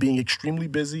balance being extremely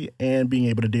busy and being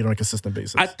able to date on a consistent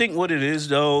basis? I think what it is,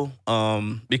 though,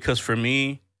 because for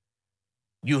me,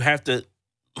 you have to,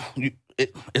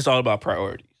 it's all about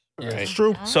priorities. Right? It's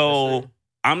true. So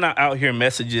I'm not out here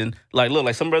messaging like, look,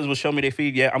 like some brothers will show me their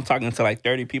feed. Yeah, I'm talking to like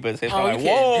 30 people at the same time. Oh, Like, you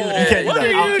can't whoa, do that. You can't do what that.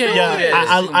 are you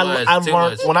doing? I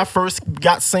learned when I first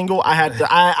got single. I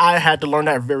had to learn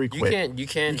that very quick. You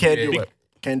can't do it.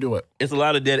 Can't do it. It's a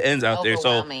lot of dead ends out there.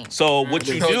 So what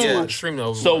you do?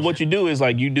 So what you do is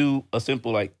like you do a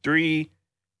simple like 3,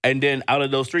 and then out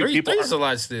of those 3 people, 3 is a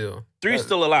lot still. 3 is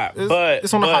still a lot, but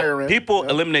it's on the higher end. People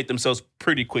eliminate themselves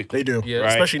pretty quickly. They do, yeah,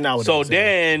 right? Especially nowadays. So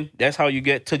then that's how you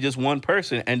get to just one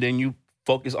person, and then you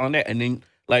focus on that. And then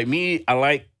like me,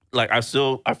 I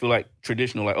feel like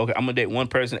traditional. Like, okay, I'm gonna date one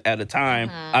person at a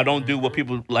time. I don't do what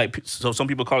people like. So some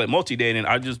people call it multi-dating.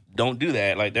 I just don't do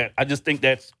that like that. I just think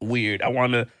that's weird. I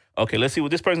want to. Okay, let's see what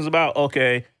this person's about.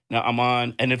 Okay, now I'm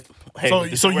on. And if so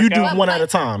you do one at a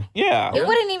time. Yeah, it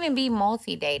wouldn't even be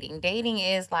multi-dating. Dating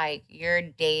is like you're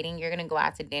dating. You're gonna go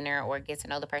out to dinner or get to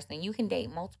know the person. You can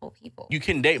date multiple people. You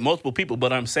can date multiple people,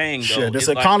 but I'm saying though, shit, this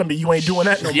economy, you ain't doing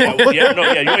that no more. you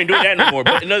ain't doing that no more.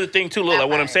 But another thing too, look, like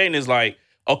what I'm saying is like.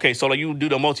 Okay, so like you do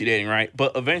the multi-dating, right?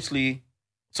 But eventually,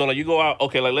 so like you go out,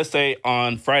 okay, like let's say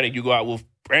on Friday you go out with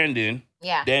Brandon.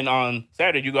 Yeah. Then on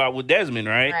Saturday you go out with Desmond,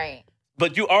 right? Right.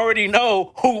 But you already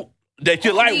know that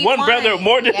you like one brother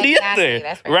more than the other,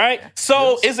 that's right?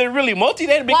 So is it really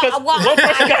multi-dating because one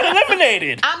person got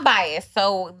eliminated? I'm biased.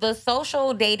 So the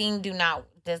social dating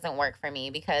doesn't work for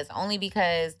me because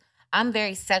I'm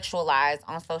very sexualized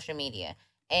on social media.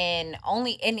 And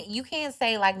you can't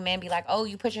say like men be like, oh,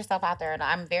 you put yourself out there. And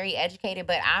I'm very educated,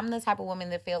 but I'm the type of woman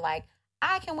that feel like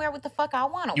I can wear what the fuck I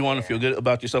want to wear. You want to feel good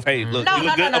about yourself? Hey, look, you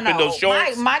look good up in those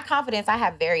shorts. My confidence, I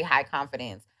have very high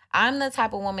confidence. I'm the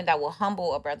type of woman that will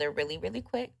humble a brother really, really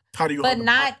quick. How do you? But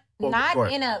not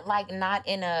in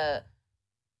a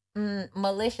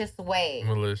malicious way.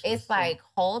 It's like,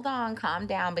 hold on, calm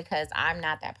down, because I'm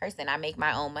not that person. I make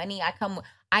my own money. I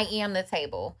am the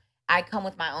table. I come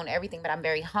with my own everything, but I'm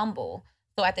very humble.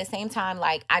 So at the same time,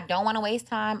 like, I don't want to waste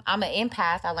time. I'm an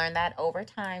empath. I learned that over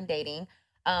time dating.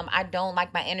 I don't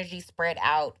like my energy spread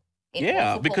out.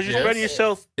 Because you're spreading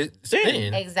yourself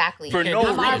thin. Exactly. For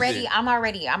no reason.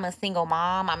 I'm a single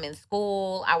mom. I'm in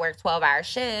school. I work 12-hour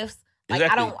shifts. Like,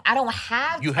 exactly. I don't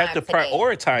have. You have to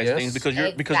prioritize things because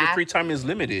your free time is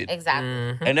limited. Exactly.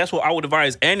 Mm-hmm. And that's what I would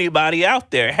advise anybody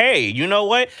out there. Hey, you know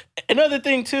what? Another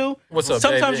thing too. What's up?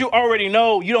 Sometimes you already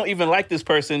know you don't even like this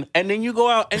person, and then you go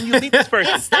out and you meet this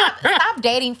person. Stop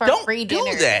dating for free dinner.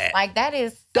 Don't do that. Like, that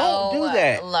is don't do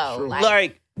that. Low.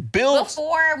 Like build.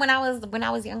 Before, when I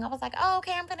was young, I was like, oh,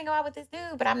 okay, I'm gonna go out with this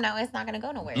dude, but it's not gonna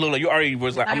go nowhere. Lola, you already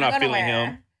was like, I'm not feeling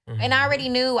him. And I already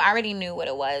knew what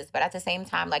it was. But at the same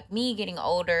time, like, me getting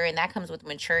older, and that comes with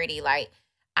maturity, like,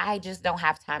 I just don't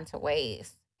have time to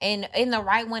waste. And the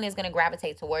right one is going to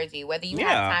gravitate towards you, whether you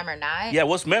have time or not. Yeah,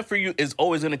 what's meant for you is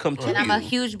always going to come to you. And I'm a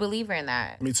huge believer in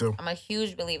that. Me too. I'm a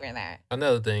huge believer in that.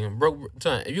 Another thing,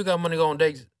 if you got money to go on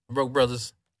dates, broke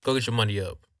brothers, go get your money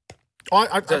up.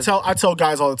 I tell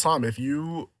guys all the time, if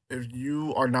you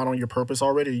are not on your purpose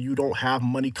already, you don't have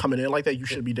money coming in like that, you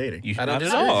should be dating. You should not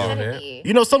at all.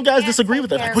 You know, some guys disagree with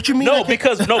that. Like, what you mean? No,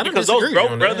 because those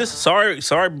broke brothers,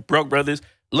 sorry, broke brothers,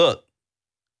 look,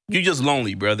 you just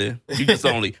lonely, brother. You just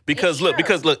lonely. Because look,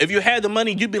 if you had the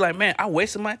money, you'd be like, man, I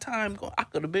wasted my time. I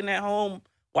could have been at home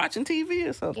watching TV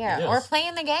or something. Yeah, or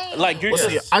playing the game. Like, you're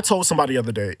I told somebody the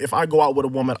other day, if I go out with a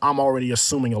woman, I'm already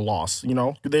assuming a loss. You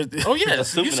know? Oh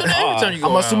yes, you say that every time you go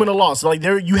I'm assuming a loss. Like,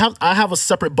 I have a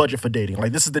separate budget for dating.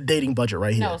 Like, this is the dating budget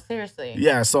right here. No, seriously.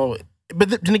 Yeah. So, but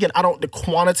then again, the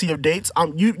quantity of dates.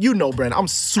 You know, Brandon, I'm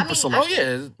super selective. Oh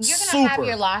yeah, you're gonna have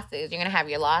your losses. You're gonna have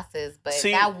your losses, but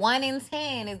that 1 in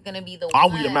 10 is gonna be the one. I'll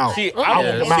weed them out.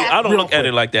 I don't look at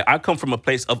it like that. I come from a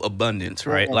place of abundance,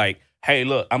 right? Like, hey,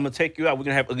 look, I'm gonna take you out. We're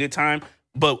gonna have a good time.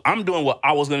 But I'm doing what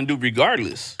I was gonna do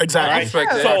regardless. Exactly.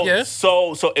 Right?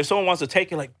 So if someone wants to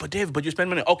take it, like, but Dave, you spend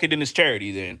money. Okay, then it's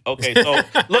charity. Then okay. So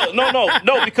look,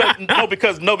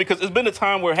 because it's been a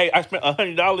time where, hey, I spent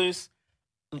 $100,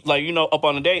 like, you know, up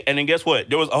on a date, and then guess what?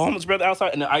 There was a homeless brother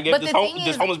outside, and then I gave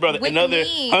this homeless brother another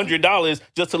 $100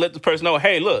 just to let the person know,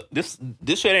 hey, look, this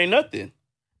shit ain't nothing.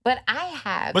 But I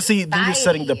have. But see, you're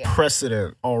setting the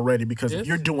precedent already, because if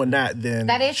you're doing that, then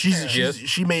that is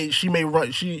she may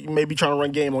be trying to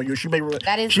run game on you. She may look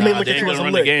at you as a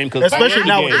lick. Especially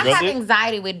now. I have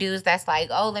anxiety with dudes that's like,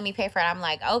 oh, let me pay for it. I'm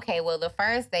like, okay, well, the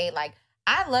first date, like,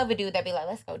 I love a dude that be like,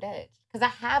 let's go Dutch. Because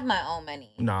I have my own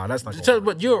money. Nah, that's not.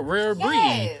 But you're a rare breed.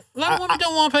 Yes. A lot of women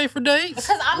don't want to pay for dates.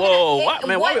 Because why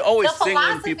we always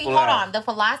singling people out? The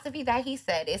philosophy that he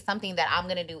said is something that I'm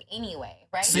going to do anyway,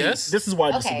 right? See, this is why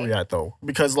I disagree at, though.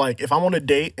 Because, like, if I'm on a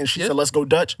date and she said, let's go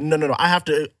Dutch, no. I have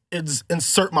to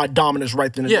insert my dominance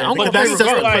right then and there. I'm going to pay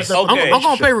regardless. I'm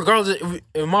going to pay regardless.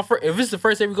 If it's the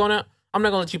first day we're going out, I'm not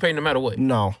gonna let you pay no matter what.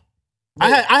 No.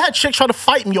 I had chicks try to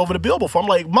fight me over the bill before. I'm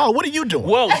like, Ma, what are you doing?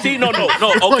 Well, see, no.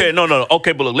 Okay, no.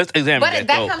 Okay, but look, let's examine But that.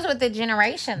 that comes with the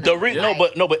generation. Though.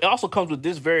 But it also comes with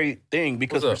this very thing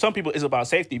because for some people it's about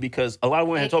safety. Because a lot of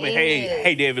women have told me,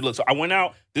 hey, David, look, so I went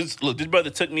out. This brother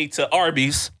took me to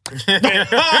Arby's, spent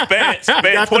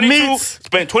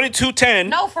 $22.10.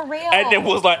 No, for real. And then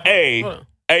was like, hey,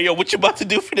 yo, what you about to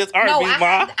do for this Arby's, No,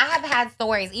 Ma? I have had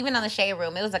stories, even on the Shade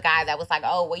Room. It was a guy that was like,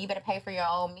 oh, well, you better pay for your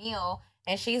own meal.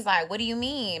 And she's like, what do you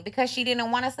mean? Because she didn't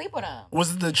want to sleep with him.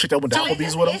 Was it the chick that went to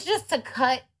Applebee's with him? It's just to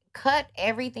cut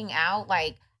everything out.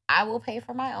 Like, I will pay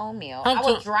for my own meal. I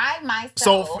will drive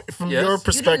myself. So from your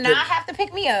perspective, you do not have to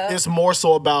pick me up. It's more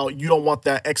so about you don't want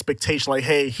that expectation like,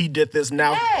 hey, he did this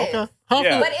now. Yes. Okay.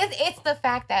 Yeah. But it's the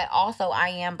fact that also I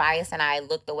am biased and I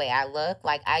look the way I look.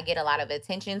 Like, I get a lot of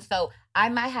attention. So I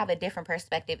might have a different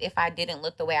perspective if I didn't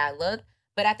look the way I looked.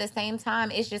 But at the same time,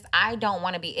 it's just I don't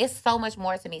want to be. It's so much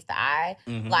more to me. So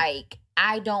like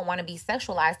I don't want to be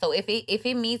sexualized. So if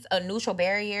it meets a neutral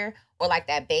barrier or like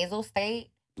that basal state,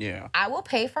 I will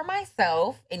pay for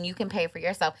myself and you can pay for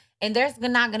yourself. And there's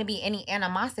not going to be any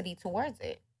animosity towards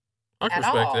it. I can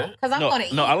respect that. Because I'm going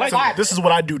to eat. I like that. This is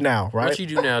what I do now, right? What you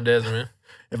do now, Desmond?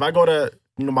 If I go to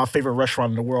my favorite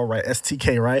restaurant in the world, right,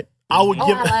 STK, right, I would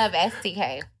give. I love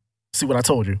STK. See what I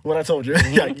told you.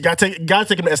 Yeah, you gotta take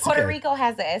him to STK. Puerto Rico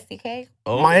has a STK.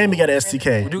 Miami got a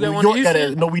STK. We do New got York one got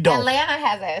a. No, we don't. Atlanta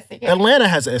has a STK. Atlanta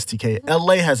has a STK.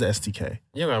 LA has a STK.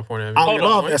 You got a point at me. I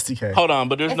love STK. Hold on,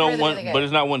 but there's It's no really, one. really good. But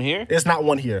there's not one here. It's not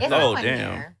one here. It's not one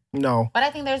damn. here. No. But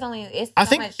I think there's only. It's I so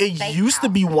think much it steakhouse. used to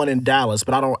be one in Dallas,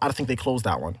 but I think they closed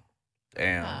that one.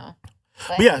 Damn. Oh.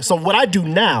 But yeah, so what I do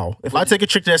now, if I take a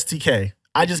chick to STK,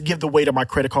 I just give the waiter my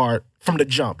credit card from the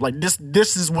jump. Like this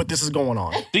is what this is going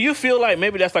on. Do you feel like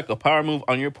maybe that's like a power move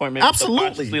on your point? Maybe Absolutely.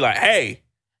 subconsciously, like, hey,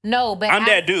 No, but I'm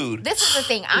that dude. This is the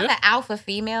thing. I'm the alpha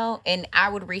female, and I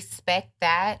would respect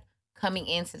that coming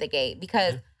into the gate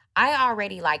because I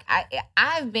already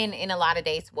I've been in a lot of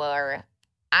dates where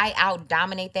I out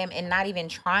dominate them and not even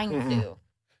trying to.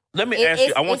 Let me ask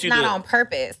you. It's not on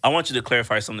purpose. I want you to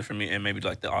clarify something for me and maybe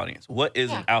like the audience. What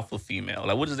is an alpha female?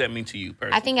 Like, what does that mean to you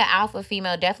personally? I think an alpha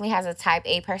female definitely has a type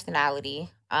A personality.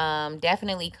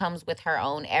 Definitely comes with her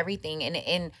own everything.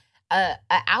 And a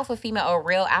alpha female, or a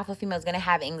real alpha female, is gonna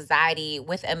have anxiety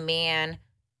with a man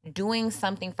doing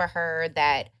something for her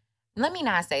that. Let me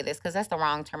not say this because that's the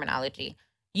wrong terminology.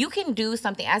 You can do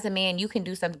something as a man. You can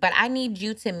do something, but I need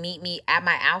you to meet me at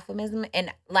my alphaism,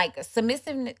 and like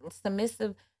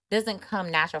submissive doesn't come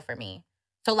natural for me.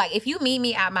 So like if you meet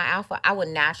me at my alpha, I would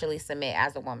naturally submit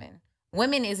as a woman.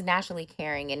 Women is naturally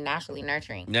caring and naturally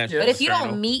nurturing. But if you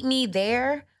don't meet me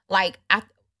there, like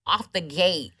off the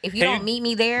gate, if you don't meet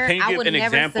me there, can you I would give an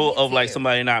never example of like you.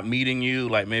 somebody not meeting you?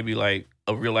 Like maybe like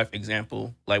a real life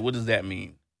example. Like what does that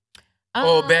mean?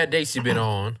 Bad dates you've been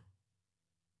on.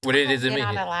 What it is, I've been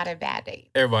on a lot of bad dates.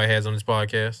 Everybody has on this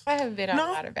podcast. I have been on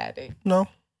a lot of bad dates. No.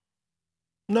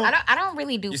 I don't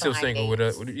really do. You still single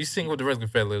dates. you single with the rest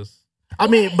of the fellas? I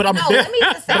mean, but let me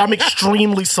just say, I'm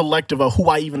extremely selective of who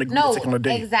I even agree to take on a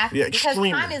date. Exactly. Yeah, because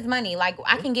extremely. time is money. Like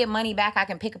I can get money back. I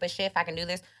can pick up a shift. I can do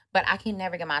this, but I can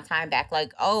never get my time back.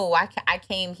 Like, I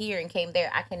came here and came there.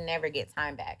 I can never get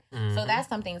time back. So that's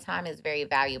something. Time is very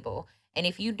valuable. And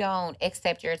if you don't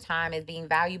accept your time as being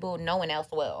valuable, no one else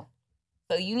will.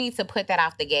 So you need to put that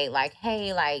off the gate. Like,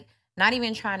 hey, like not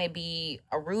even trying to be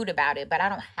rude about it, but I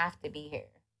don't have to be here.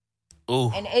 Ooh.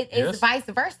 And it's vice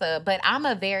versa. But I'm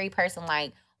a very person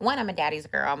like, one, I'm a daddy's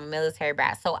girl. I'm a military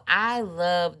brat. So I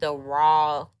love the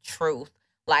raw truth.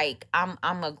 Like I'm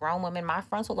a grown woman. My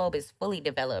frontal lobe is fully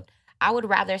developed. I would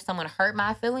rather someone hurt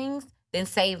my feelings than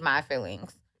save my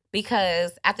feelings.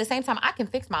 Because at the same time, I can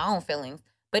fix my own feelings.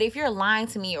 But if you're lying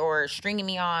to me or stringing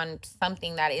me on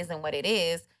something that isn't what it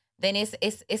is, then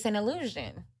it's an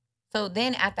illusion. So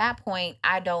then at that point,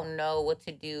 I don't know what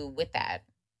to do with that.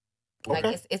 Okay.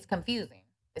 Like it's confusing.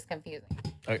 It's confusing.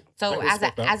 Right. So as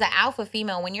an alpha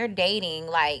female, when you're dating,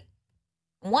 like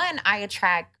one, I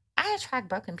attract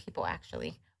broken people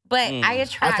actually. But I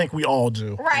think we all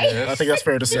do. Right. I think that's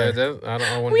fair to say. I don't want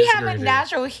to we disagree have a there.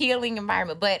 natural healing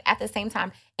environment, but at the same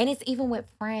time, and it's even with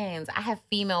friends. I have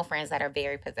female friends that are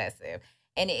very possessive.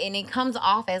 And it comes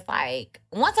off as like,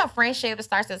 once a friendship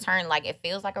starts to turn like it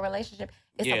feels like a relationship,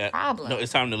 it's a problem. No,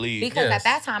 it's time to leave. Because at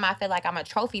that time, I feel like I'm a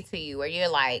trophy to you, or you're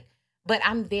like, but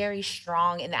I'm very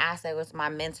strong in the aspect of my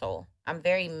mental. I'm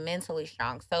very mentally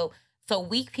strong. So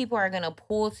weak people are going to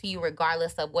pull to you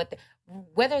regardless of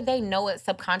whether they know it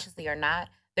subconsciously or not.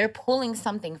 They're pulling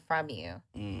something from you.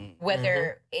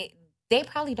 Whether they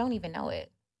probably don't even know it.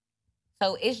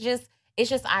 So it's It's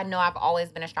just I know I've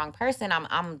always been a strong person.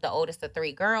 I'm the oldest of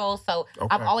 3 girls, so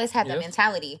I've always had that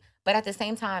mentality. But at the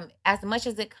same time, as much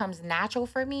as it comes natural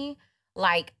for me,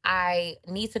 like I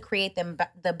need to create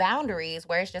the boundaries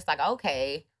where it's just like,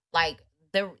 okay, like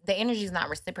the energy is not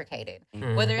reciprocated.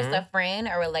 Whether it's a friend,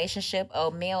 a relationship, a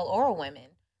male or a woman,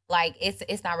 like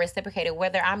it's not reciprocated.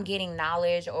 Whether I'm getting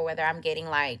knowledge or whether I'm getting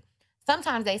like,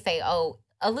 sometimes they say, oh,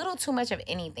 a little too much of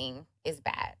anything is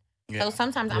bad. So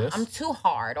sometimes I'm too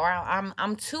hard or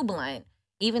I'm too blunt,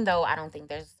 even though I don't think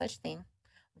there's such thing,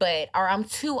 or I'm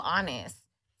too honest.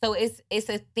 So it's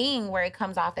a thing where it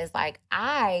comes off as like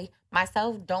I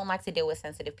myself don't like to deal with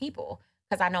sensitive people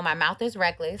because I know my mouth is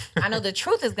reckless. I know the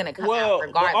truth is gonna come out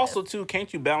regardless. But also too,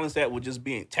 can't you balance that with just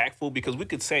being tactful? Because we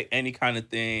could say any kind of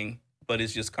thing, but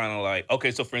it's just kind of like,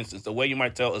 okay, so for instance, the way you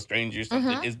might tell a stranger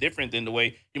something is different than the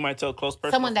way you might tell a close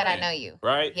person. Someone that I know you.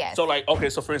 Right? Yes. So like, okay,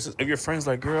 so for instance, if your friend's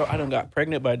like, girl, I done got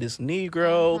pregnant by this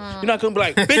Negro, you're not going to be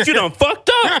like, bitch, you done fucked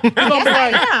up. You're going to be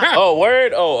like, oh,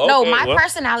 word? Oh, okay. No, my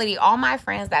personality, all my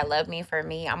friends that love me for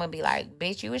me, I'm going to be like,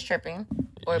 bitch, you was tripping.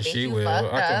 Or bitch, she you will.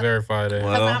 fucked I up. can verify that.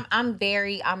 Because I'm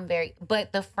very,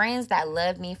 but the friends that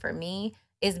love me for me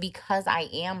is because I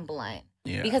am blunt.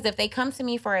 Yeah. Because if they come to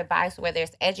me for advice, whether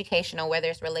it's educational, whether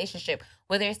it's relationship,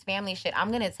 whether it's family shit,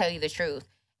 I'm going to tell you the truth.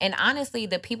 And honestly,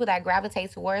 the people that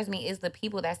gravitate towards me is the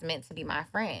people that's meant to be my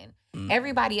friend.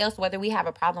 Everybody else, whether we have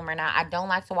a problem or not, I don't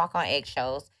like to walk on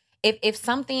eggshells. If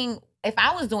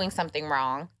I was doing something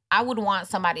wrong, I would want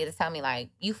somebody to tell me like,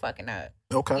 you fucking up.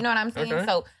 Okay. You know what I'm saying? Okay.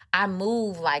 So I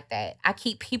move like that. I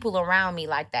keep people around me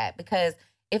like that because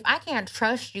if I can't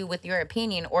trust you with your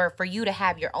opinion or for you to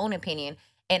have your own opinion,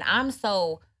 and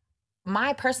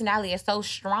my personality is so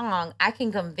strong, I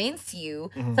can convince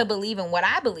you to believe in what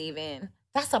I believe in.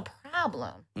 That's a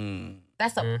problem.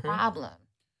 That's a problem.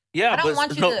 Yeah, but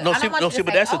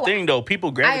that's the thing though.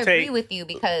 People gravitate. I agree with you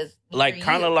because like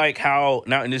kind of like how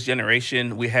now in this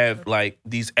generation we have like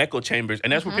these echo chambers,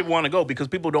 and that's where people want to go because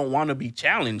people don't want to be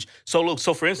challenged. So look,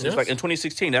 for instance, like in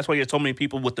 2016, that's why you have so many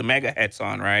people with the MAGA hats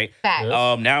on, right?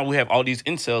 Now we have all these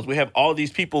incels. We have all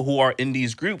these people who are in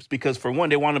these groups because for one,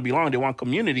 they want to belong, they want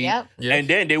community, and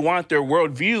then they want their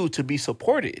worldview to be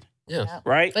supported. Yeah.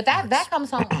 Right. But that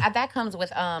comes with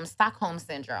Stockholm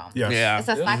syndrome. Yeah. It's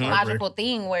a psychological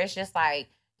thing where it's just like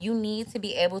you need to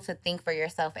be able to think for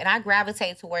yourself. And I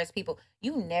gravitate towards people.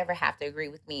 You never have to agree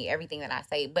with me, everything that I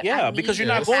say. But because you're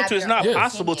not going to. It's not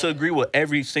possible to agree with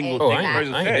every single thing. I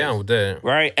ain't down with that.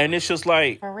 Right. And it's just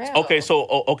like, okay,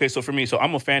 so for me, so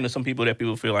I'm a fan of some people that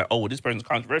people feel like, oh, well, this person's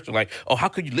controversial. Like, oh, how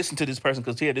could you listen to this person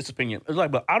because he had this opinion? It's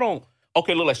like, but I don't.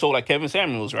 Okay, look like Kevin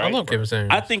Samuels, right? I love Kevin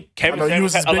Samuels. I think Kevin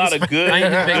Samuels has a lot of good, I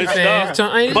ain't a big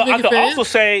fan. But I could also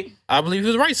say I believe he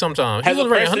was right sometimes. He was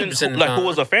right 100% like who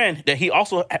was a fan that he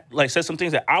also like said some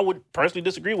things that I would personally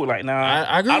disagree with. Like,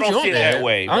 I don't see it that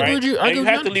way. I agree with you. You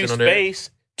have to leave space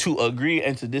to agree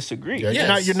and to disagree.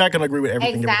 Yeah, you're not going to agree with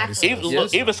everything everybody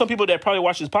says. Even some people that probably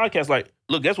watch this podcast, like,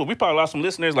 look, guess what? We probably lost some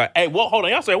listeners. Like, hey, well, hold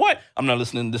on, y'all say what? I'm not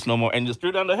listening to this no more, and just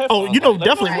threw down the headphones. Oh,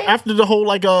 definitely after the whole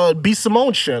like B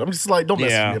Simone shit, I'm just like, don't mess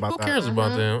with me about that. Who cares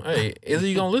about them? Hey, is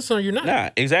he gonna listen or you're not? Nah,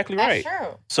 exactly right. That's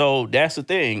true. So that's the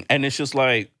thing, and it's just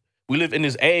like we live in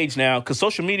this age now because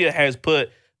social media has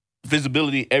put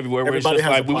visibility everywhere. Where Everybody it's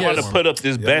just like we want to put up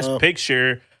this best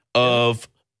picture of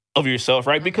yourself,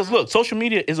 right? Because look, social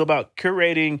media is about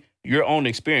curating your own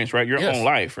experience, right? Your own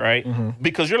life, right?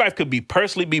 Because your life could be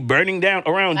personally be burning down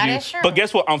around you. But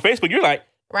guess what? On Facebook, you're like,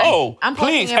 oh, I'm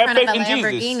please in have front faith of a in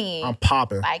Lamborghini. Jesus. I'm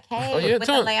popping. Like, hey, with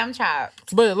the lamb chop.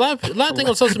 But a lot of things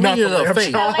on social media are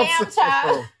fake. The lamb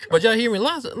chop. But y'all hear me? A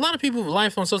lot of people's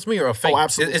life on social media are fake. Oh,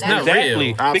 absolutely. It's not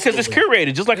real. Because it's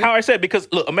curated, just like how I said. Because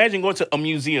look, imagine going to a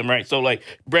museum, right? So like,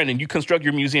 Brandon, you construct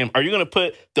your museum. Are you going to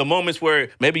put the moments where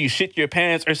maybe you shit your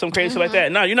pants or some crazy like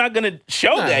that? No, you're not going to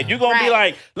show that. You're going to be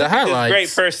like, look at this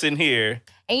great person here.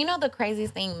 And you know the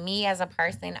craziest thing, me as a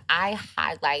person, I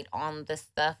highlight on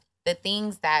the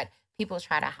things that people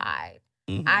try to hide.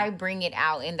 I bring it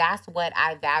out, and that's what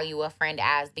I value a friend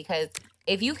as, because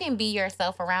if you can be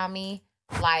yourself around me,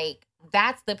 like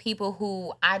that's the people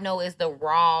who I know is the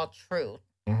raw truth.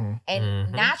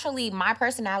 And naturally, my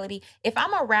personality, if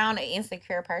I'm around an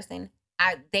insecure person,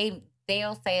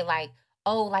 they'll say like,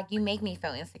 oh, like you make me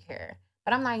feel insecure.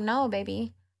 But I'm like, no,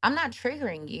 baby, I'm not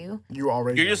triggering you.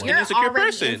 You're just an insecure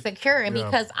person. Insecure, and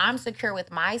because I'm secure with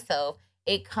myself,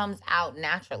 it comes out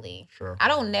naturally. Sure. I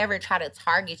don't never try to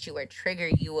target you or trigger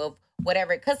you of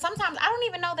whatever, because sometimes I don't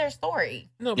even know their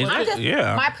story. No, but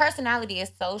my personality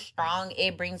is so strong,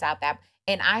 it brings out that,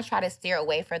 and I try to steer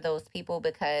away from those people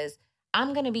because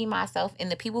I'm gonna be myself,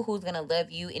 and the people who's gonna love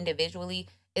you individually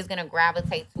is gonna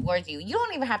gravitate towards you. You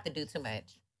don't even have to do too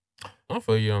much. I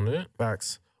feel you on that.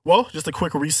 Facts. Well, just a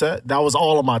quick reset. That was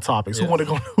all of my topics. Yes.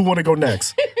 Who want to go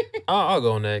next? I'll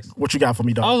go next. What you got for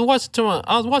me, dog? I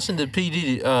was watching the P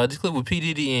Diddy, this clip with P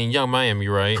Diddy and Young Miami,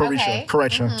 right? Okay.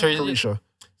 Correction. Mm-hmm. Carisha.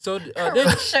 So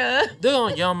Carisha. they're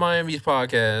on Young Miami's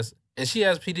podcast, and she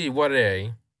asked P Diddy what are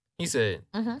they. He said,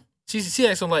 she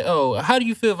asked him like, "Oh, how do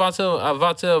you feel if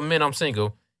I tell men I'm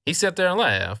single?" He sat there and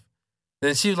laughed.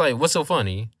 Then she was like, "What's so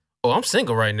funny?" "Oh, I'm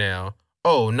single right now."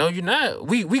 "Oh, no, you're not.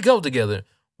 We go together."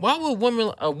 Why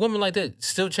would a woman like that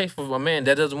still chase for a man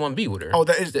that doesn't want to be with her? Oh,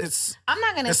 it's. I'm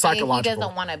not gonna say he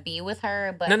doesn't want to be with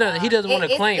her, but no, he doesn't want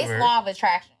to claim her. It's law of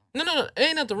attraction. No,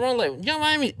 ain't nothing wrong. Like Young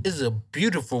Miami is a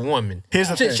beautiful woman. Here's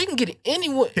the thing. She can get any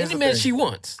man she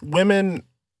wants. Women,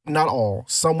 not all.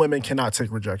 Some women cannot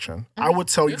take rejection. I would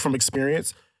tell you from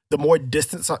experience. The more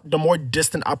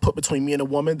distant I put between me and a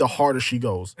woman, the harder she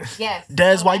goes. Yes.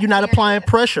 Des, why you not applying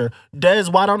pressure? Des,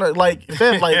 why don't I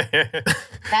fam,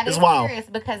 that is wild. serious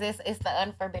because it's the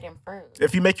unforbidden fruit.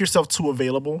 If you make yourself too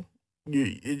available,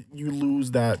 you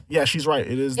lose that. Yeah, she's right.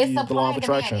 It is the law of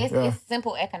attraction. It's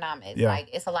simple economics. Yeah. Like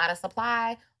it's a lot of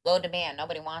supply, low demand.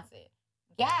 Nobody wants it.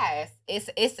 Yes,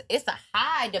 it's a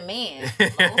high demand,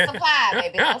 low supply,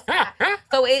 baby, low supply.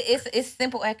 So it's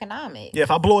simple economics. Yeah,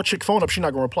 if I blow a chick phone up, she's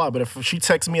not gonna reply. But if she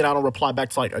texts me and I don't reply back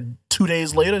to like 2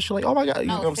 days later, she's like, "Oh my god," you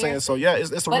know what I'm saying? So yeah, it's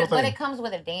a real thing. But it comes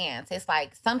with a dance. It's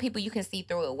like some people you can see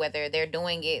through it, whether they're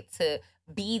doing it to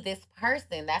be this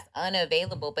person that's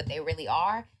unavailable, but they really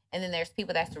are. And then there's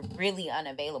people that's really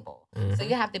unavailable. Mm-hmm. So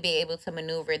you have to be able to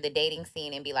maneuver the dating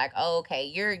scene and be like, "Oh, okay,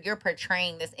 you're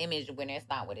portraying this image when it's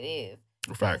not what it is."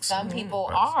 Facts. And some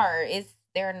people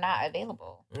they're not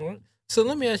available. Right. So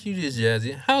let me ask you this,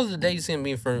 Jazzy. How's the dating scene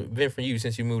been for you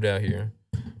since you moved out here?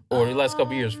 Or the last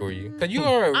couple years for you? Because you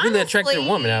are a really attractive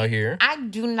woman out here. I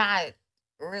do not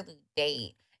really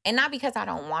date. And not because I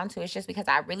don't want to. It's just because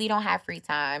I really don't have free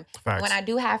time. Facts. When I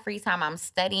do have free time, I'm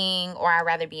studying or I'd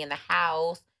rather be in the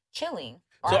house chilling.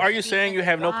 So are you saying you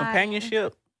have no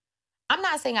companionship? I'm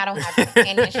not saying I don't have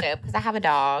companionship because I have a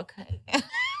dog.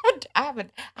 I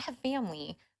have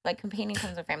family. Like companionship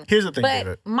comes with family. Here's the thing, but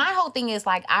David. My whole thing is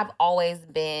like I've always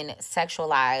been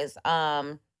sexualized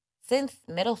since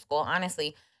middle school,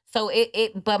 honestly. So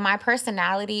but my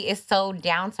personality is so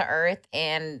down to earth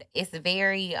and it's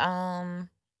very I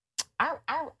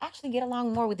actually get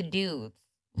along more with the dudes.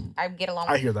 I get along.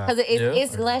 I hear that because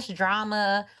it's less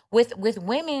drama with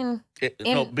women.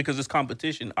 No, because it's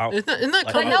competition. It's not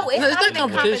even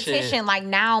competition. Like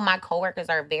now, my coworkers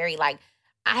are very like.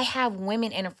 I have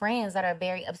women and friends that are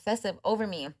very obsessive over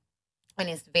me, and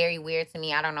it's very weird to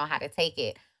me. I don't know how to take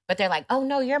it, but they're like, "Oh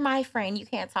no, you're my friend. You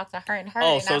can't talk to her and her."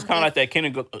 Oh, and so it's kind of like that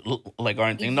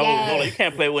kindergarten thing. No, you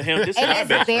can't play with him. This is my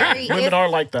best friend. Women are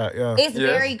like that. Yeah, it's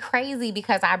very crazy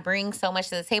because I bring so much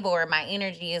to the table, or my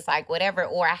energy is like whatever,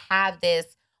 or I have this.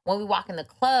 When we walk in the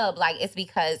club, like it's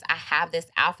because I have this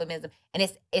alphabism, and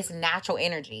it's natural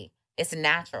energy. It's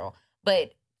natural,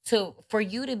 but. For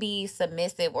you to be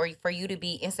submissive or for you to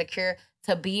be insecure,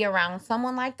 to be around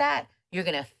someone like that, you're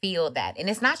going to feel that. And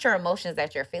it's not your emotions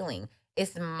that you're feeling.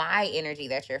 It's my energy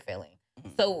that you're feeling.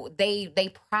 So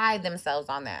they pride themselves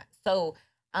on that. So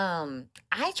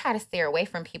I try to steer away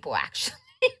from people, actually.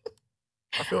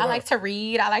 I like to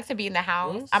read. I like to be in the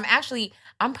house. Yes.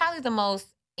 I'm probably the most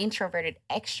introverted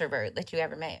extrovert that you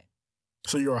ever met.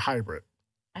 So you're a hybrid.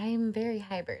 I am very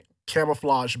hybrid.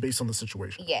 Camouflage based on the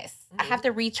situation. Yes. I have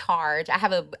to recharge. I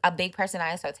have a big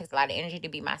personality, so it takes a lot of energy to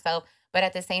be myself. But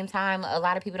at the same time, a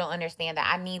lot of people don't understand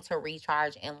that I need to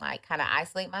recharge and like kind of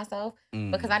isolate myself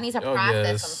because I need to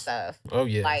process some stuff. Oh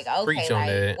yeah. Like, okay,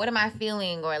 like what am I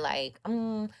feeling? Or like,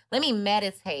 let me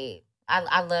meditate.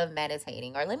 I love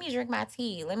meditating. Or let me drink my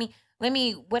tea. Let me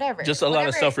whatever. Just a lot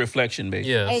of self-reflection,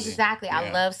 basically. Yeah. Exactly. Yeah.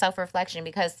 I love self-reflection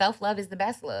because self-love is the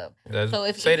best love. So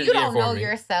if you don't know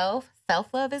yourself,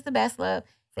 self-love is the best love.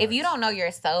 Facts. If you don't know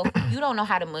yourself, you don't know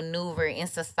how to maneuver in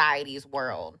society's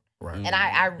world. Right. And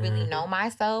I really know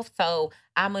myself. So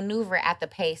I maneuver at the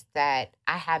pace that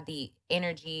I have the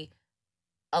energy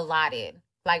allotted.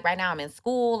 Like right now I'm in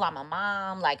school, I'm a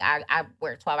mom, like I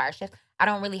work 12-hour shifts. I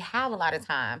don't really have a lot of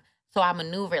time. So I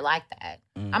maneuver like that.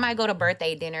 I might go to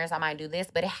birthday dinners. I might do this,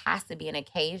 but it has to be an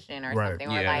occasion or something.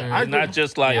 Or like, not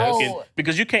just like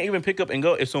because you can't even pick up and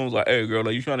go if someone's like, "Hey, girl,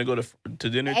 like you trying to go to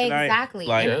dinner tonight?" Exactly.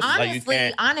 Like,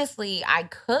 and honestly, I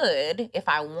could if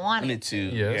I wanted to.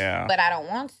 Yeah. But I don't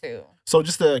want to. So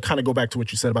just to kind of go back to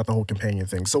what you said about the whole companion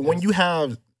thing. So when you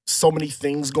have so many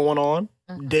things going on,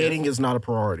 dating is not a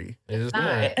priority. It's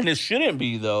not. And it shouldn't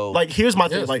be though. Like here's my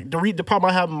thing. Like the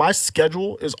problem I have, my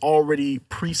schedule is already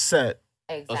preset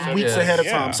Exactly. weeks Yeah. ahead of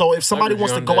time. So if somebody agree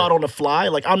wants to on go that. out on the fly,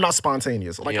 like I'm not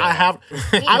spontaneous. Like Yeah. I have,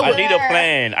 I need a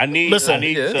plan. I need. Listen, I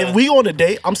need yeah. to- if we on a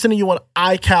date, I'm sending you an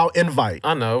iCal invite.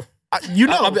 I know. You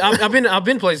know, I've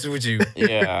been places with you.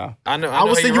 yeah. I know. I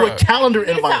will send you a calendar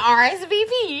It's invite. an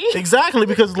RSVP. Exactly,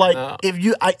 because like No.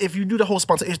 if you do the whole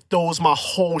spontaneous, it throws my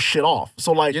whole shit off.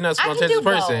 So like You're not a I can spontaneous do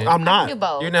both. person. I'm not. I can do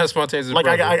both. You're not a spontaneous like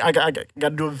person. I got to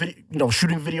do a video,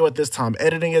 shooting video at this time,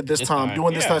 editing at this It's time, fine.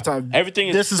 doing this Yeah. time. Everything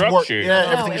is this structured. work. Yeah, No,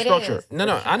 everything is it structured. is.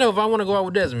 No, I know if I want to go out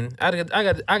with Desmond, I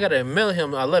got to mail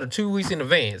him a letter 2 weeks in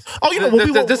advance. Oh, you know what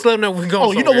we just let him know we're going.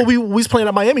 Oh, you know somewhere. when we was playing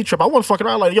at Miami trip, I wasn't fucking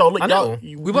around like, yo, look, I know.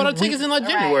 y'all, We bought our tickets in like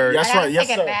Right. January. That's I gotta right. Yes,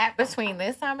 take sir. a nap between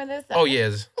this time and this time. Oh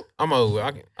yes, I'm old.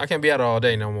 I can't be out all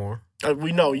day no more.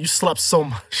 We know you slept so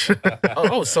much. I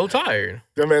was so tired.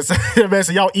 that man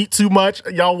said, y'all eat too much,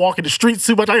 y'all walk in the streets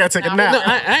too much. I gotta take a No, nap. No,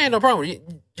 I ain't no problem.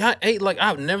 Y'all ate like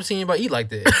I've never seen anybody eat like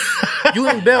that. You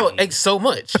and Bell ate so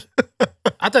much.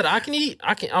 I thought I can eat.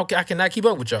 I cannot keep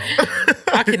up with y'all.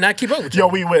 I cannot keep up with Yo,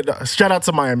 y'all. we went. Shout out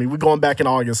to Miami. We're going back in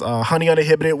August. Honey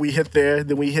Uninhibited. We hit there.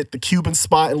 Then we hit the Cuban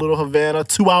spot in Little Havana.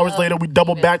 2 hours later, we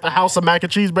double Cuban back the spot. House of Mac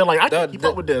and Cheese. But like, I can't keep The-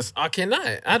 up with this. I cannot.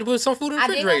 I had to put some food in the I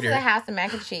did go to refrigerator. the House of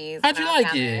Mac and Cheese. How'd when you I was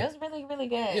like down there. it? It was really, really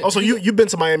good. Yeah. Oh, so you've been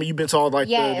to Miami? You've been to all like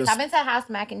Yes, the I've been to House of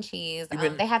Mac and Cheese. You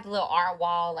been- They have the little art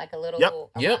wall, like a little Yep. around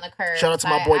Yep. the curve. Shout out to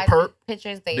my So boy I Perk. took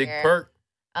pictures there. Big perk.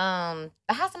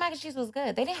 The House of Mac and Cheese was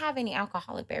good. They didn't have any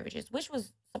alcoholic beverages, which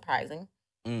was surprising.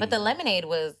 But the lemonade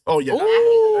was Oh yeah, Ooh,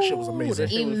 that shit was that amazing.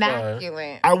 shit was fire.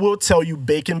 immaculate. I will tell you,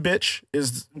 Bacon Bitch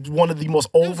is one of the most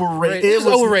overrated. It was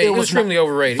overrated. It was not- extremely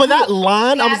overrated. For that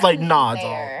line, I was like, Yeah, nah,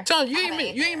 there. dog. John,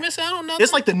 you ain't missing out on nothing.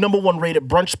 It's like the #1 rated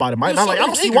brunch spot in Miami. I'm like, I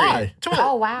don't see why.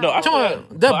 Oh wow. No, I Come feel, on,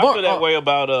 that but I bar- feel that way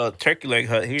about Turkey Leg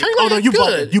Hut here. Turkey Oh leg no, is you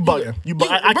good. bugging. You bugging. You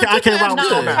bugging. I Bro, can't Turkey round leg's with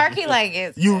good. you, man. Turkey leg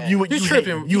is You good. you You you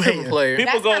tripping? hate- You tripping, hating. player?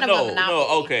 People That's go kind of a no. monopoly.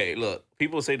 Okay, look.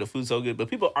 People say the food's so good, but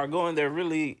people are going there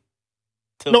really.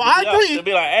 No, I agree. To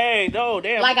be like, hey, no,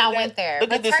 damn. Like look I at went that. there. Look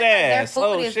But at this Turkey, their ass. food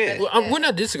Oh is shit. really Well, we're not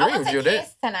I disagreeing went with you to on that.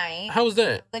 Kiss tonight. How was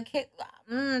that? The kid,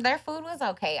 their food was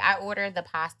okay. I ordered the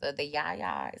pasta, the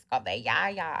yaya. It's called the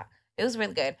yaya. It was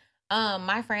really good.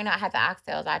 My friend, I had the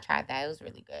oxtails. I tried that. It was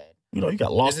really good. You know, you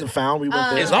got lost Is it- and found. We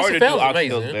went there. It's Lost hard to and do Found's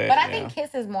oxtails amazing. bad, But I yeah. think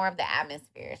Kiss is more of the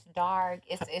atmosphere. It's dark.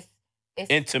 It's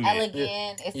Intimate.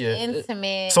 elegant. It's Yeah.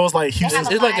 intimate. So it's like They Houston's.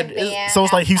 have a it's like a- live it's- band So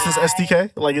it's like Houston's outside.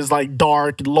 STK. Like it's like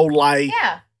dark, low light.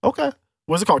 Yeah, Okay.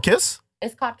 What's it called? Kiss.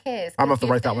 it's called Kiss. I'm gonna have to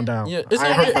Kiss write that one Houston. down. Yeah, it's I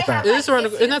ain't like- heard They about have that. It's around.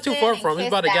 Kiss It's not too far Houston from. It's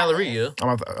and by the Kiss Galleria. Dallas. I'm gonna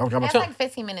have to- That's Tell- like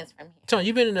 15 minutes from here. John,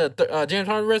 you been in the James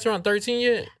Harden restaurant 13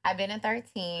 yet? I've been in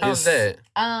 13. How's that?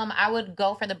 I would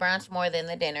go for the brunch more than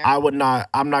the dinner. I would not.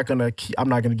 I'm not gonna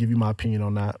give you my opinion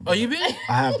on that. Oh, you been?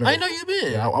 I have been. I know you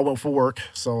been. Yeah, I went for work.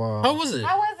 So How was it?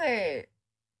 How was it?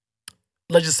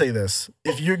 let's just say this: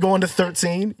 if you're going to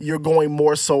 13, you're going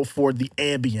more so for the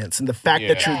ambience and the fact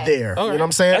that Yeah. you're there. Okay. You know what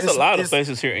I'm saying? That's It's- a lot of it's-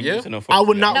 places here in Yeah. Houston. I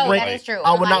would not No, rank- that is true.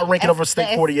 I would not rank it over the Steak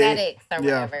 48. aesthetics or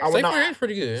Yeah, whatever. I would Steak not- 48 is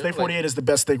pretty good. Steak 48 is the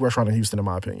best steak restaurant in Houston, in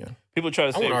my opinion. People try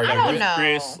to say wouldn't like argue. I don't Ruth know.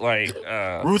 Chris,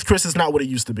 like Ruth Chris is not what it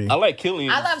used to be. I like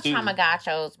Killian. I love too.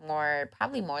 Chamagachos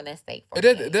probably more than steak.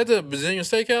 Is that the Brazilian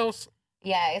steakhouse?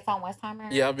 Yeah, it's on Westheimer.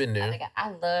 Yeah, I've been I, there. think I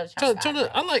love Tell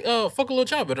Chamagachos. I like Fuck a Little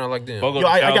Chop better. I like them. Fogo Yo,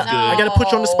 I de Chao got is good. to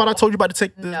put you on the spot. I told you about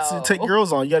to No. take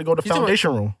girls on. You got to go to the You talking about-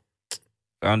 foundation room.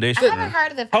 Foundation. I haven't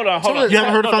heard of the Hold on. You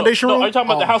haven't heard of Foundation no, Room? Are you talking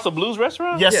about the Oh. House of Blues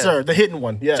restaurant? Yes, Yeah. sir. The hidden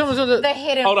one. Yes. Tell me the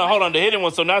hidden. Hold on. The hidden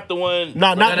one. So not the one.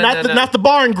 Not No, the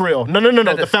bar and grill. No. No,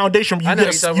 The foundation. I know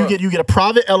what you're talking You get a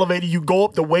private elevator. You go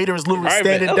up. The waiter is literally Private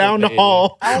standing down the elevator.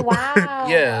 hall. Oh wow.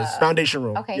 Yes. Foundation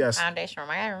room. Okay. Yes. Foundation room.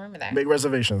 I gotta remember that. Make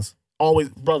reservations. Always,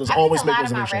 brothers. I Always think a make lot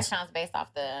of my reservations. restaurants based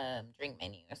off the drink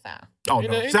menu. So Oh You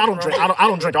no. know, See, I don't drink. I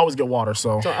don't drink. I always get water.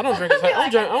 So I don't drink. I I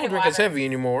don't drink as heavy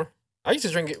anymore. I used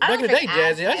to drink it I back in don't the day, drink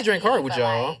as Jazzy. I used to drink heavy, hard with but,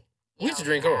 y'all. like, We used to you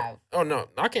drink know, hard. Oh no,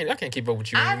 I can't keep up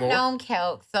with you I've anymore. known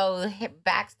Kelk. So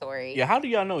backstory. Yeah. How do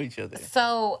y'all know each other?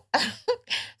 So,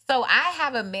 so I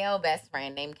have a male best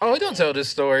friend named. Oh, don't tell this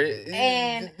story.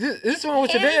 And This one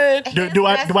with your his- dad. his do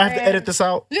I best have to friend- edit this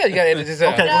out? Yeah, you gotta edit this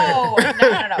out. Okay. No.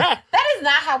 That is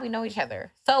not how we know each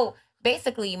other. So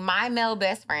basically, my male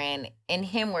best friend and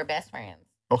him were best friends.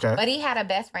 Okay. But he had a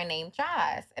best friend named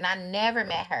Joss, and I never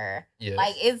met her. Yes.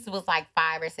 Like it was like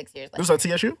 5 or 6 years This later. was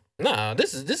at TSU. Nah,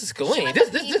 this is She Killeen. went This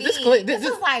to this TV. this Killeen. This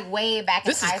was like way back.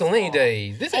 This in is high Killeen school.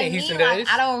 days. This ain't And me, Houston like,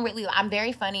 days. I'm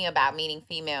very funny about meeting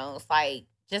females, like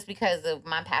just because of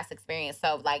my past experience.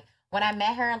 So like when I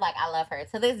met her, like I love her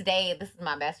to this day. This is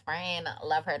my best friend. I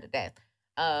love her to death.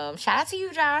 Shout out to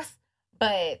you, Joss.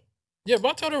 But Yeah, but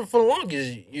I told her for the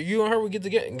longest, you and her would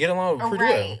get along pretty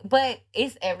right, but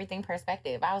it's everything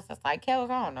perspective. I was just like, Kel,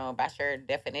 I don't know about your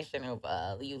definition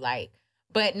of you like.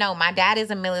 But no, my dad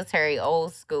is a military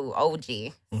old school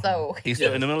OG. So He's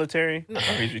still in the military? No,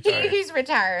 he's retired. he's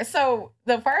retired. So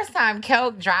the first time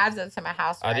Kelk drives up to my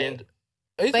house, right? I didn't.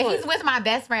 But he's with my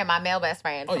best friend, my male best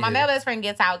friend. So my male best friend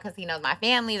gets out because he knows my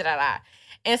family,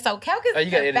 And so Kelk is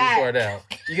you gotta edit this part out.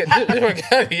 You got this one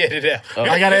gotta be edited out.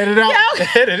 I gotta edit it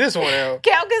out. Edit this one out.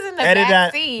 Kelk is in the Edit back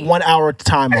that seat. 1 hour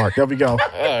time mark. There we go. All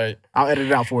right. I'll edit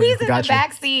it out for you. He's in the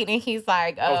back seat and he's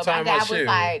like, my time dad my was shoe.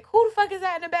 like, who the fuck is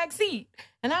that in the back seat?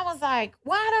 And I was like,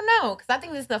 well, I don't know. Because I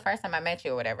think this is the first time I met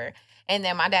you or whatever. And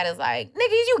then my dad is like,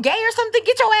 nigga, is you gay or something?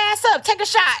 Get your ass up. Take a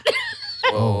shot.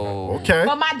 Oh, okay.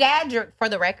 But my dad, for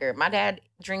the record, my dad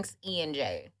drinks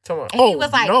E&J. Come on. And he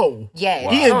was like, no. yes.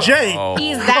 Wow. E&J. Oh.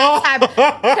 He's that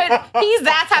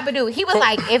type of dude. He was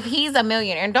like, if he's a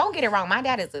millionaire, and don't get it wrong, my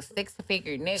dad is a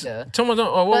 6-figure nigga. Someone's on.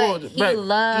 Oh, whoa, But whoa, he back.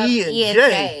 loves E&J.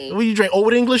 E&J. Will you drink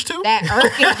Old English too? That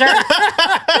Erkin jerk.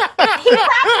 He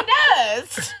probably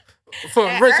does. For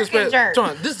that retrospect, Erkin jerk. come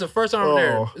on, this is the first time I'm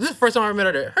there. Oh. This is the first time I met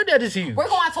her there. Her dad is huge. We're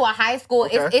going to a high school.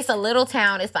 Okay. It's a little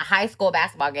town. It's a high school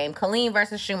basketball game. Colleen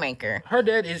versus Shoemaker. Her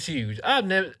dad is huge. I've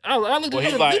never. I looked Well, at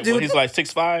he's like, this dude. he's like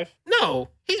 6'5"? No,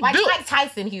 he's Like built. Mike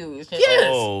Tyson huge. Yes.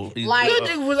 Oh, he's Like- That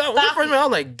dude was out. When I first met, I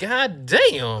was like, God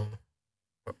damn.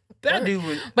 That dude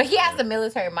was. But he has the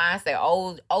military mindset.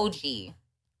 Old OG. You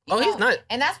Oh, he's know? not.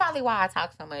 And that's probably why I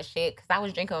talk so much shit. Because I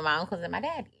was drinking with my uncles and my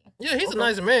daddy. Yeah, he's a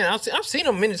nice man. I've seen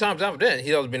him many times after that.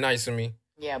 He's always been nice to me.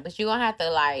 Yeah, but you gonna have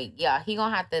to he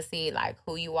gonna have to see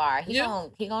who you are. He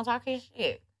gonna talk his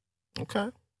shit. Okay.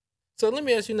 So let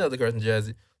me ask you another question,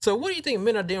 Jazzy. So what do you think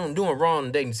men are doing wrong in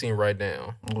the dating scene right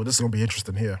now? Well, this is gonna be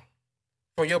interesting here.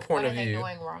 From your point What of are they view.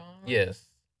 doing wrong? Yes.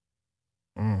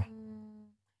 Mm.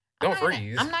 Don't I'm not gonna-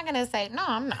 freeze. I'm not gonna say no.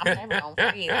 I'm never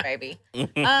gonna freeze, baby.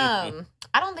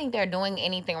 I don't think they're doing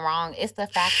anything wrong. It's the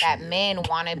fact that men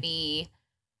want to be.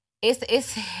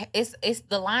 It's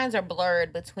the lines are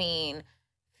blurred between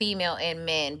female and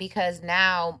men because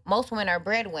now most women are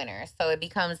breadwinners. So it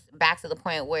becomes back to the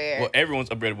point where Well, everyone's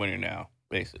a breadwinner now,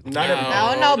 basically. Not No.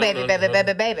 everybody. no, no, baby, no, baby, no.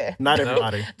 baby, baby. Not No.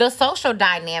 everybody. The social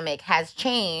dynamic has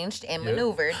changed and Yeah.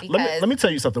 maneuvered because Let me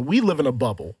tell you something. We live in a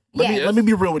bubble. Yes. Let me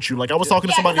be real with you. Like I was talking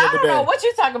to yeah, somebody 'cause the I other don't know day. what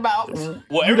you talking about.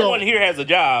 Well, You everyone don't- here has a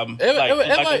job,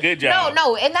 like a good job.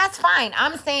 No, and that's fine.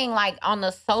 I'm saying like on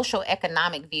the social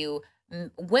economic view,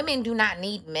 women do not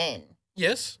need men.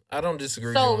 Yes, I don't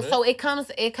disagree. So with you on so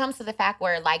it comes to the fact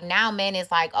where like now men is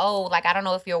like, oh, like I don't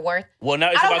know if you're worth. Well,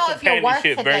 now it's I don't about know if you're worth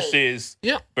companionship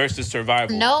today. versus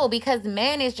survival. No, because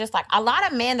men is just like a lot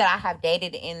of men that I have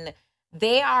dated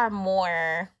they are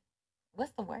more.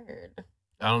 What's the word? that.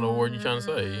 I don't know what you're trying to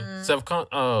say.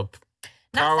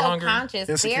 Not Power hungry? self-conscious.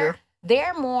 Insecure?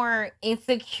 They're more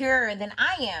insecure than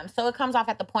I am. So it comes off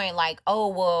at the point like, oh,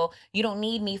 well, you don't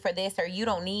need me for this or you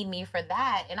don't need me for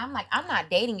that. And I'm like, I'm not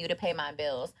dating you to pay my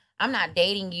bills. I'm not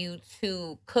dating you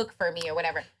to cook for me or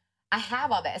whatever. I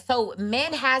have all that. So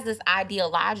men has this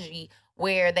ideology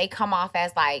where they come off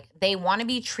as like they want to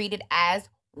be treated as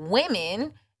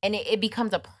women and it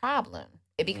becomes a problem.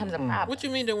 It becomes a problem. What you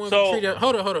mean they want to So- be treated?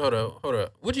 Hold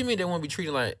up. What do you mean they want to be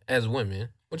treated like as women?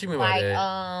 What you mean by Like,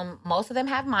 that? most of them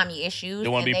have mommy issues. They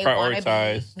wanna and be wanna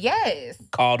prioritized. Yes.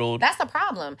 Coddled. That's the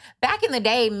problem. Back in the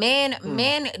day, men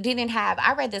didn't have.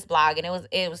 I read this blog and it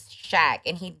was Shaq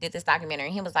and he did this documentary.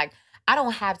 And he was like, I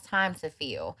don't have time to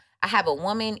feel. I have a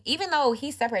woman, even though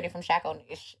he's separated from Shaq on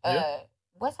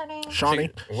what's her name? Shawnee.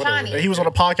 Shawnee. He was on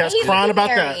a podcast He's crying about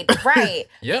married, that. right?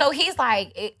 Yeah. So he's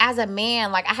like, as a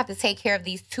man, like I have to take care of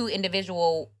these two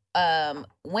individual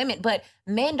women, but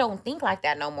men don't think like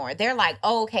that no more. They're like,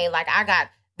 oh, okay, like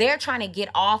they're trying to get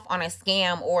off on a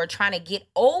scam or trying to get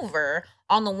over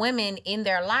on the women in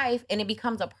their life, and it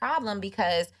becomes a problem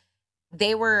because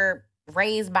they were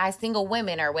raised by single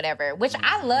women or whatever, which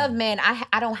I love men.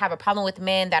 I don't have a problem with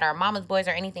men that are mama's boys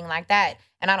or anything like that,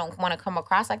 and I don't want to come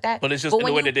across like that. But it's just in the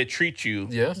when way you- that they treat you.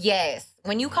 Yes. Yes.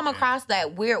 When you come across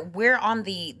that we're on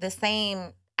the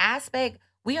same aspect,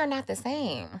 we are not the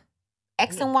same.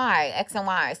 X and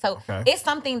Y. So Okay. it's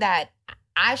something that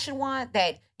I should want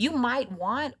that you might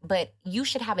want, but you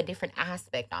should have a different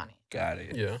aspect on it. Got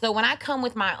it. Yeah. So when I come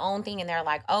with my own thing and they're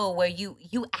like, oh, well, you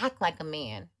act like a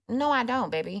man. No, I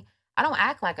don't, baby. I don't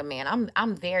act like a man. I'm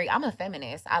a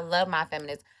feminist. I love my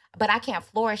feminist, but I can't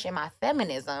flourish in my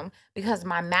feminism because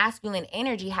my masculine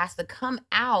energy has to come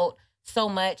out so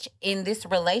much in this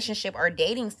relationship or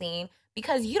dating scene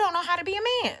because you don't know how to be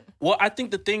a man. Well, I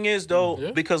think the thing is though,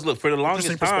 Yeah. because look, for the longest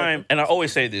Interesting perspective. time, and I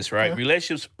always say this, right? Yeah.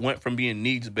 Relationships went from being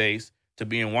needs based to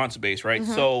being wants based, right?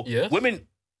 Mhm. So Yes. women,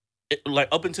 like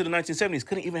up into the 1970s,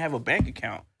 couldn't even have a bank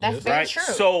account, That's Yes. very right?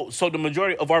 true. So the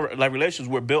majority of our like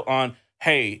relationships were built on,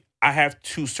 hey, I have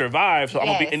to survive, so I'm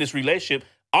gonna be Yes. in this relationship.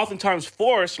 oftentimes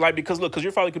forced, like, because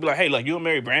your father could be like, hey, like, you'll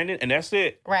marry Brandon and that's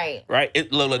it. Right. Right?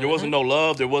 There wasn't no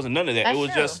love, there wasn't none of that. That's It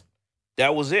was true. just,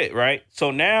 that was it, right?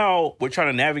 So now we're trying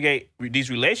to navigate these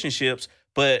relationships,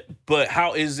 but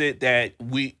how is it that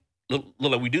we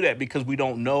we do that because we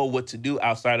don't know what to do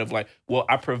outside of like, well,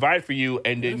 I provide for you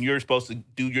and then you're supposed to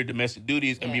do your domestic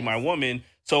duties and be my woman.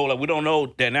 So like we don't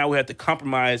know that now we have to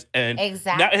compromise and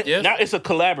now it's a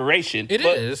collaboration. It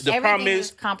is. The problem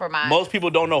is compromise. Most people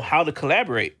don't know how to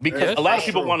collaborate because a lot of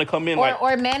people want to come in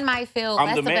or men might feel I'm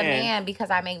less the of a man. man because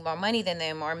I make more money than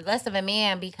them, or less of a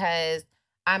man because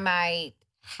I might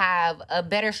have a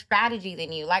better strategy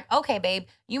than you. Like, okay, babe,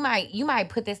 you might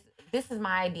put this is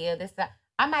my idea,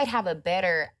 I might have a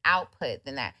better output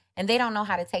than that. And they don't know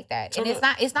how to take that. And it's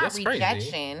not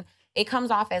rejection. Crazy. It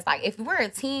comes off as like, if we're a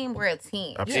team, we're a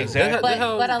team. Exactly. But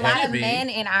a lot of men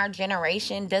in our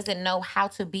generation doesn't know how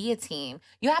to be a team.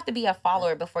 You have to be a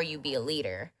follower before you be a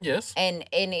leader. Yes. And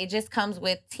it just comes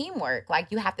with teamwork.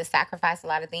 Like you have to sacrifice a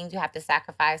lot of things. You have to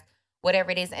sacrifice whatever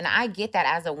it is. And I get that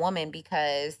as a woman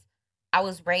because I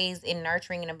was raised in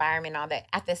nurturing an environment and all that.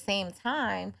 At the same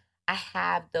time, I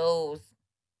have those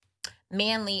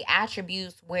manly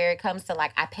attributes where it comes to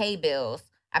like, I pay bills,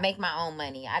 I make my own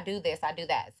money, I do this, I do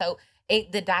that. So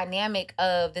the dynamic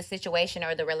of the situation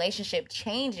or the relationship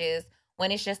changes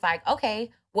when it's just like,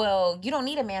 okay, well, you don't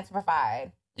need a man to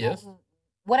provide. Yes.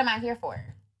 What am I here for?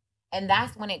 And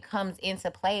that's when it comes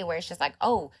into play where it's just like,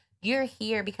 oh, you're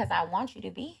here because I want you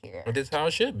to be here. But that's how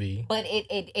it should be. But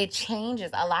it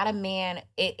changes. A lot of men,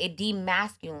 it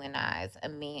demasculinizes a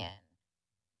man.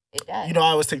 It does. You know,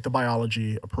 I always take the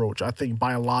biology approach. I think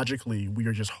biologically, we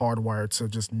are just hardwired to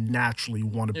just naturally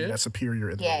want to be that superior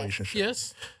in the relationship.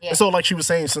 Yes. And so, like she was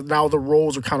saying, so now the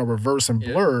roles are kind of reversed and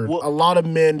blurred. Well, a lot of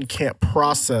men can't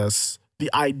process the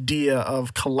idea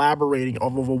of collaborating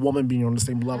of a woman being on the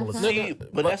same level as them.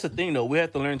 But that's the thing, though. We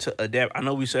have to learn to adapt. I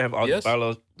know we still have all these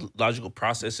biological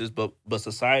processes, but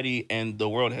society and the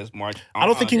world has marched. I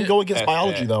don't think you can go against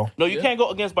biology, though. No, you can't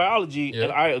go against biology,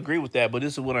 and I agree with that. But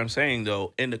this is what I'm saying,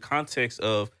 though, in the context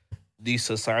of these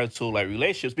societal like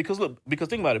relationships. Because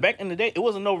think about it. Back in the day, it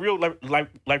wasn't no real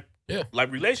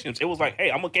like relationships. It was like,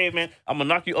 hey, I'm a caveman. I'm gonna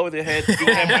knock you over the head. You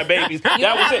can have my babies. That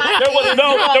was it. There was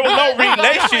no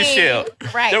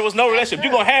relationship. Right. There was no relationship.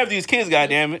 You're gonna have these kids,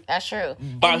 goddammit. That's true.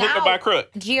 By hook or by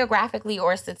crook. Geographically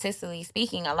or statistically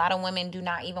speaking, a lot of women do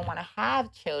not even want to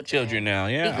have children. Children now,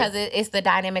 yeah. Because it's the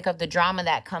dynamic of the drama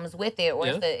that comes with it, or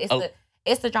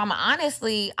it's the drama.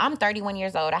 Honestly, I'm 31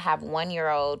 years old. I have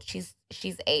 1-year-old. She's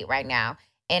 8 right now.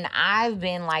 And I've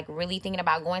been like really thinking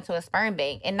about going to a sperm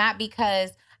bank. And not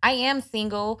because I am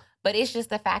single, but it's just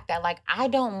the fact that like I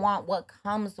don't want what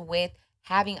comes with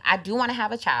having. I do want to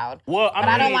have a child. Well,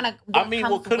 I don't want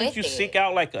to. Couldn't you seek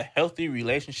out like a healthy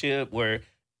relationship where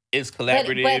it's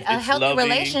collaborative? But a it's healthy loving?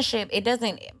 relationship, it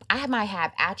doesn't. I might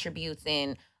have attributes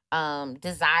and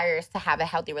desires to have a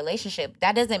healthy relationship.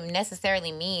 That doesn't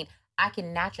necessarily mean I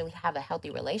can naturally have a healthy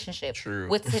relationship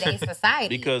with today's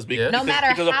society. because no matter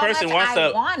because how a person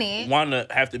much wants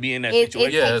to have to be in that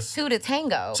situation. It takes two to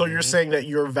tango. So you're saying that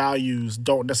your values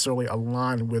don't necessarily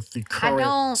align with the current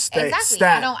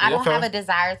I don't have a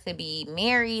desire to be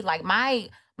married. Like my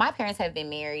parents have been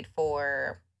married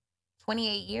for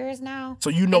 28 years now. So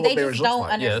you know what marriage looks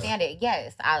like. They just don't understand it.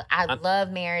 Yes, I love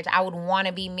marriage. I would want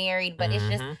to be married, but it's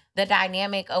just the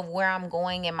dynamic of where I'm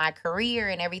going in my career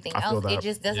and everything else. It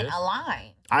just doesn't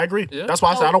align. I agree. That's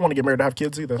why I said I don't want to get married to have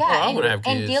kids either. Yeah, I would have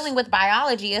kids. And dealing with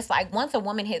biology, it's like once a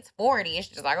woman hits 40, it's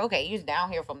just like, okay, you're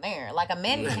down here from there. Like a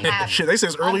man can have... Shit, they say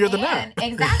it's earlier than that.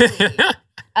 Exactly.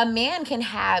 A man can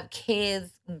have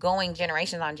kids going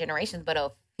generations on generations, but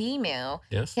a female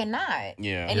cannot.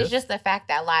 Yeah. And it's just the fact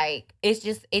that like it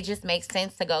just makes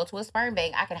sense to go to a sperm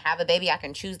bank. I can have a baby, I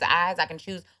can choose the eyes, I can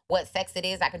choose what sex it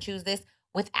is, I can choose this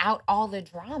without all the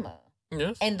drama.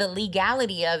 Yes. And the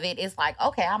legality of it is like,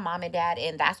 okay, I'm mom and dad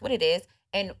and that's what it is.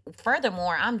 And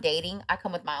furthermore, I'm dating. I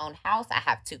come with my own house. I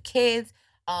have 2 kids.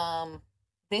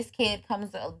 This kid comes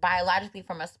biologically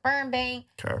from a sperm bank.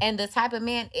 Okay. And the type of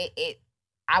man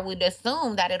I would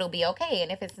assume that it'll be okay.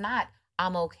 And if it's not,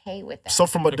 I'm okay with that. So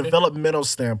from a developmental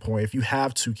standpoint, if you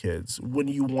have 2 kids,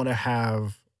 wouldn't you want to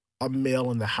have a male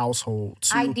in the household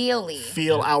to ideally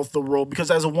feel out the role?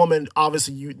 Because as a woman,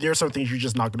 obviously, there are some things you're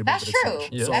just not going to be able to true.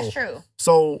 teach. That's true.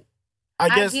 So I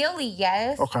guess ideally,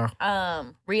 yes. Okay.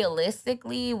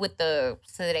 Realistically, with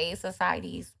today's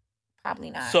societies, probably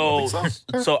not. So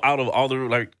out of all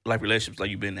the like relationships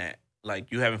like you've been at,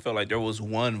 like you haven't felt like there was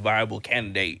one viable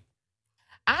candidate.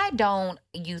 I don't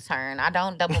U-turn. I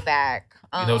don't double back.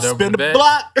 Spin the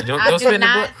block. I do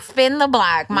not spin the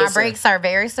block. My brakes are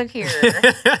very secure.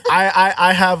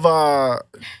 I have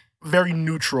very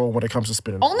neutral when it comes to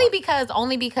spinning. Only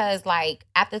because like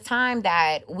at the time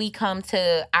that we come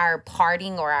to our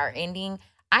parting or our ending,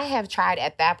 I have tried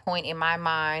at that point in my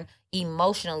mind,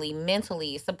 emotionally,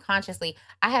 mentally, subconsciously,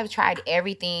 I have tried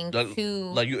everything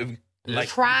to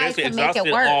try to make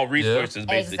it work. All resources,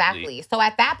 basically. Exactly. So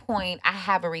at that point, I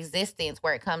have a resistance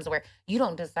where it comes where you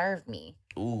don't deserve me.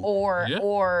 Ooh.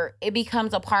 Or it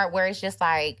becomes a part where it's just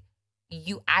like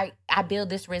I build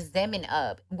this resentment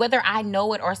up. Whether I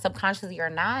know it or subconsciously or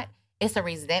not, it's a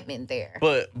resentment there.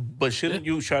 But shouldn't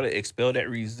you try to expel that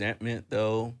resentment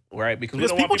though, right? Because we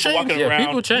don't people want people change. walking around.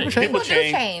 People change. People do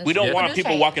change. We don't People want do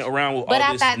people change. walking around with But all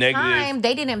at this that negative. time,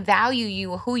 they didn't value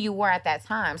you who you were at that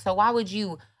time. So why would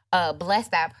you bless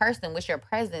that person with your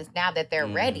presence now that they're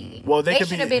ready? Well, they could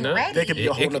should be- have been no, ready. They could be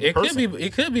a whole nother person.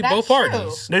 It could be That's both true.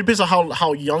 parties. It depends on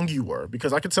how young you were,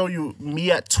 because I can tell you,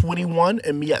 me at 21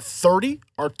 and me at 30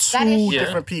 are two That is true.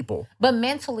 different people. But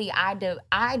mentally,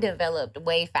 I developed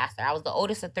way faster. I was the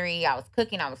oldest of three. I was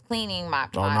cooking. I was cleaning. No,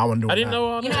 now I knew I didn't know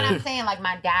all You know that. what I'm saying? Like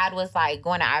my dad was like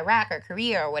going to Iraq or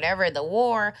Korea or whatever, the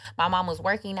war. My mom was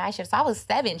working night shifts. So I was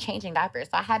 7 changing diapers.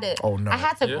 So I had to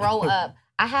Yeah. grow up.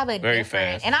 I have a Very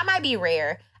different, fast. and I might be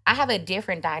rare. I have a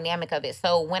different dynamic of it.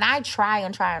 So when I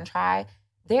try,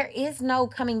 there is no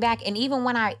coming back. And even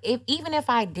when even if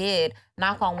I did,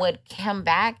 knock on wood, come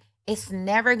back, it's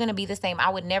never gonna be the same. I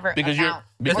would never Because account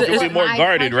you'll for be more my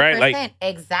guarded, right? 100%. Like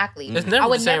exactly. It's never I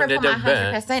would the same never that put my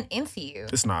they're bad. 100% into you.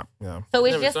 It's not. Yeah. So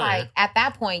it's Never just saying. like at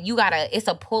that point it's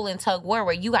a pull and tug war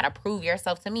where you gotta prove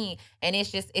yourself to me, and it's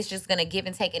just gonna give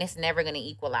and take, and it's never gonna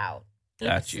equal out.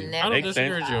 Got It's you. never I don't gonna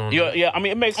disagree equal with you out. on Yeah, that. yeah. I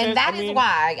mean, it makes sense. And that is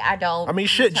why I don't. I mean,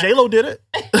 shit, J-Lo did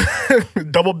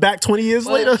it. Double back 20 years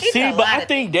Well, later. she- See, a but lot I of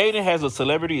think dating as a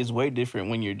celebrity is way different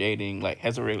when you're dating like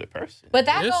as a regular person. But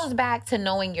that Yes. goes back to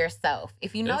knowing yourself.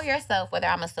 If you know Yes. yourself, whether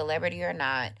I'm a celebrity or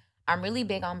not, I'm really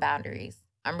big on boundaries.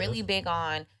 I'm really big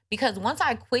on, because once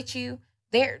I quit you,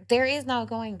 there is no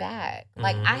going back.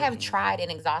 Like I have tried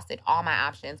and exhausted all my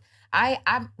options.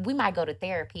 We might go to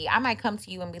therapy. I might come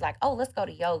to you and be like, "Oh, let's go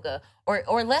to yoga, or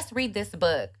let's read this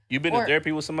book." You've been Or- in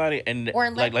therapy with somebody and or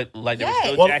like they were yes.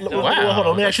 still Well, jacked up. well, hold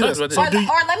on. Let me ask you this. That's So what do Or, you,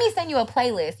 or let me send you a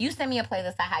playlist. You send me a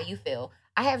playlist of how you feel.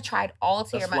 I have tried all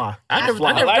to That's your fly. mind. I never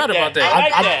fly. thought like about that. that. I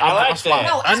like that. I like that's fly. that.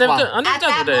 No, I never Fly. thought At that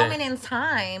about that. moment in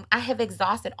time, I have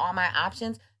exhausted all my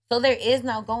options, so there is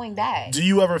no going back. Do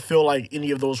you ever feel like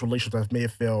any of those relationships that may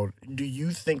have failed, do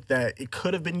you think that it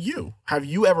could have been you? Have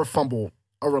you ever fumbled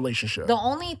a relationship? The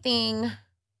only thing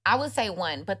I would say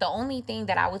one, but the only thing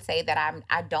that I would say that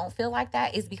I don't feel like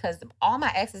that is because all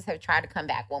my exes have tried to come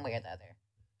back one way or the other.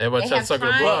 Everybody They try to have suck her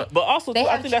tried- blood. But also, They too,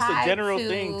 I have think that's a tried general to-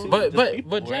 thing too. But just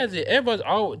people, right? Jazzy,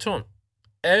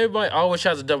 everybody always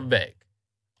tries to double back.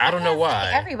 I don't know can't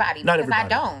say why. everybody, Not because I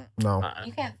everybody. don't. No.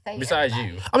 You can't say Besides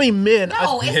everybody. you. I mean, men.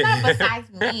 No, it's not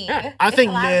besides me. I It's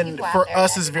think a lot of men people out for there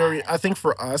us that is do very. that. I think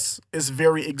for us it's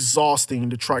very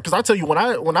exhausting to try. Because I tell you,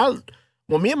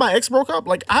 when me and my ex broke up,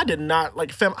 like I did not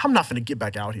like. Fam, I'm not finna get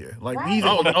back out here. Like we even.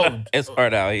 Oh, It's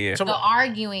hard out here. The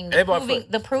arguing, Everybody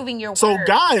the proving your So worth,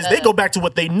 guys, they go back to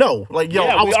what they know. Like yo,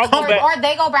 Yeah, I we was all go comfortable. back- or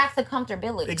they go back to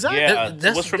comfortability. Exactly. Yeah,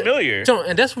 That's- what's familiar. So,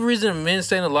 and that's the reason men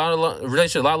stay in a lot of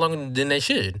relationship a lot longer than they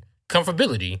should.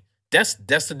 Comfortability. That's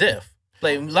the death.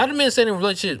 Like a lot of men stay in a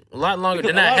relationship a lot longer.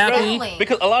 They're not happy. settling.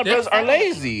 Because a lot of They're brothers are settling.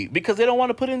 lazy because they don't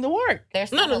want to put in the work. They're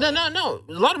No. settling.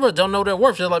 A lot of us don't know their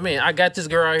worth. They're like, man, I got this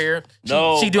girl out here.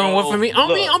 She doing bro. what for me? I'm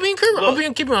being current. I'm Look,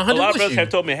 being keeping A 100 lot of with brothers you. have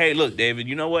told me, "Hey, look, David,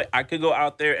 you know what? I could go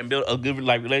out there and build a good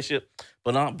like relationship,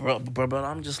 but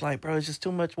I'm just like, bro, it's just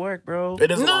too much work, bro. It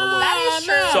is a lot of work. That is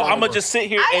true. So I'm gonna just sit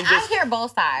here and I just hear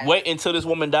both sides. wait until this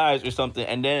woman dies or something,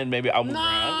 and then maybe I'll move around."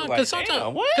 Nah, I'm because like,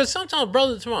 damn, what? sometimes a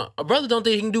brother don't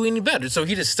think he can do any better, so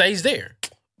he just stays there.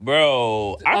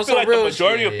 Bro, I On feel some like the real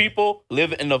majority of shit. people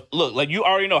live in the look. Like you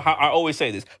already know how I always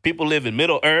say this. People live in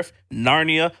Middle Earth,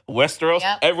 Narnia, Westeros,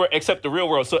 Yep. everywhere except the real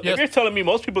world. So Yes. if you're telling me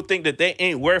most people think that they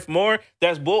ain't worth more,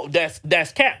 that's bull. That's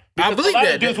cap. Because believe a lot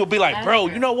that. of dudes will be like, That's bro,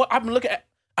 true. you know what? I've been looking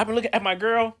at my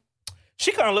girl.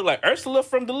 She kind of look like Ursula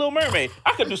from The Little Mermaid.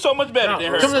 I could do so much better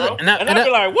than her, Come bro. on, And and I'd be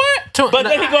like, what? But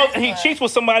then he goes and he Ursula. cheats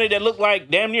with somebody that looked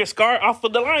like damn near Scar off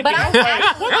of the Lion But King. I'm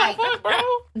actually What like the fuck,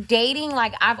 bro? dating.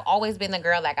 Like I've always been the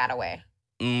girl that got away.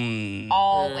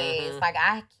 Always. Mhm. Like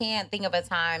I can't think of a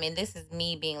time, and this is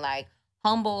me being like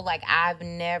humble. Like I've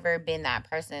never been that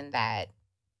person that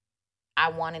I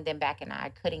wanted them back and I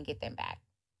couldn't get them back.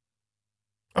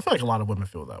 I feel like a lot of women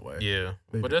feel that way. Yeah,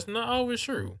 but that's not always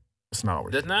true. It's not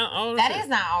always. That's not all. That is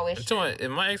not always I'm true. talking about,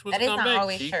 if my ex was That to is come not back,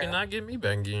 always she true. cannot get me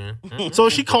back again. Mm-mm. So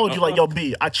if she called you like, yo,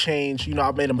 B, I changed. You know,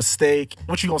 I made a mistake.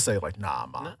 What you gonna say? Like, nah,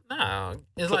 ma. Nah,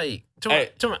 it's like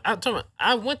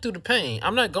I went through the pain.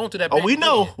 I'm not going through that Oh, pain. we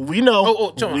know. again. We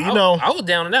know. We we know. I was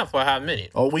down in that for a hot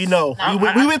minute. Oh, we know. No,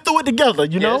 we went through it together,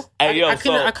 you know? Hey, yo,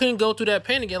 I couldn't go through that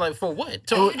pain again. Like, for what?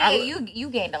 So, You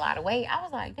gained a lot of weight. I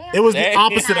was like, damn. It was the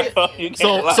opposite of You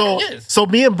can't lie. so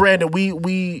me and Brandon,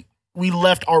 we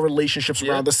left our relationships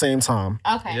around the same time.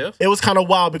 Okay. yes. It was kind of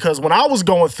wild because when I was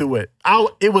going through it,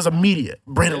 it was immediate.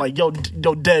 Brandon like, yo,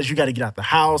 Des, you got to get out the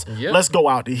house. Yep. Let's go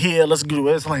out to here. Let's do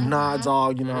it. It's like, nah,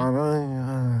 dog, you know.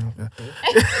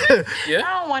 Yeah.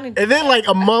 I don't want to. And then like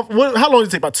a month, how long did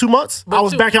it take? About 2 months? But I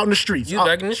was back out in the streets. You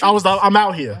back in the streets? I'm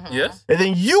out here. Yes. And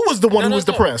then you was the one who was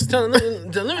depressed. Let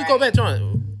me go back to it.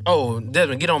 Oh,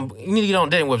 Desmond, get on. You need to get on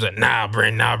dating website. Nah,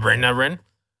 Brandon.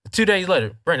 2 days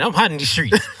later, Brandon, I'm hot in these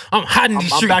streets. I'm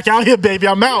back out here, baby.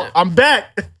 I'm out. Yeah. I'm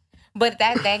back. But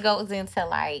that goes into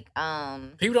like,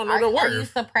 people don't know their are you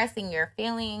worth. suppressing your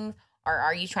feelings or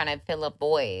are you trying to fill a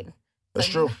void? That's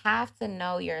so true. You have to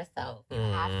know yourself. You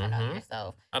have to know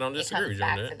yourself. I don't disagree with you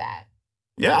on back to that. that.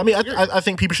 Yeah, I mean, I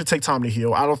think people should take time to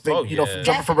heal. I don't think,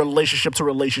 jumping from relationship to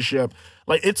relationship,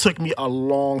 like, it took me a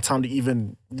long time to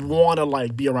even want to,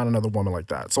 like, be around another woman like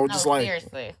that. So, just like,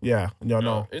 seriously. yeah,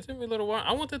 no. It took me a little while.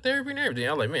 I went to therapy and everything.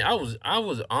 I was like, man, I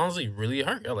was honestly really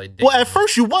hurt. I was like, damn. Well, at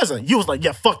first you wasn't. You was like,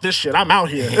 yeah, fuck this shit. I'm out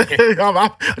here.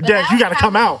 Dad, you got to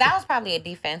come out. That was probably a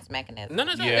defense mechanism. No,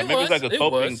 Yeah, maybe it's like a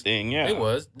coping thing. Yeah, it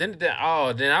was. Then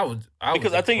I was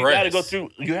because I think you had to go through.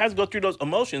 You had to go through those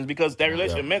emotions because that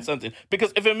relationship meant something.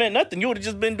 Because if it meant nothing, you would have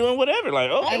just been doing whatever.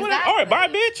 Like, okay, whatever. All right, bye,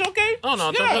 bitch. Okay. Oh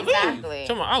no, Exactly.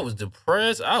 I was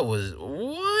depressed. I was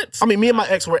what? I mean, me and my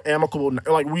ex were amicable.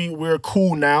 Like, we're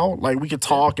cool now. Like, we could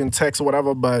talk and text or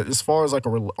whatever. But as far as like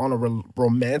on a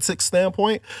romantic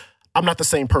standpoint, I'm not the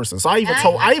same person. So I even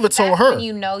told her. When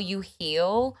you know you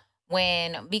heal,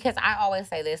 because I always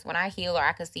say this, when I heal or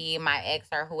I could see my ex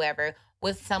or whoever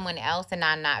with someone else and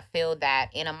I not feel that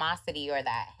animosity or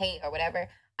that hate or whatever,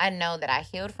 I know that I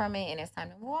healed from it and it's time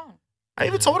to move on. I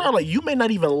even told her, like, you may not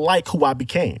even like who I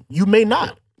became. You may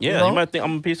not. Yeah, you might think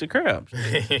I'm a piece of crap.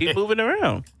 Keep moving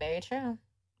around. Very true.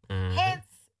 Hence,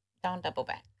 don't double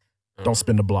back. Don't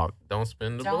spin the block. Don't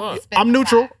spin the block. I'm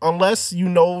neutral unless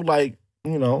like,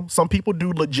 some people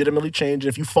do legitimately change.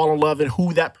 If you fall in love in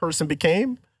who that person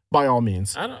became, by all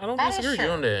means. I don't disagree with you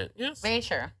on that. Yes. Very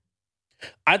true.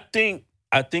 I think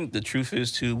the truth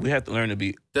is too, we have to learn to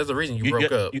be. There's a reason you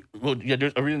broke up.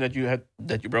 There's a reason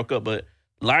that you broke up, but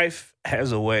life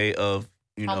has a way of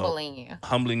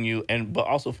humbling you, but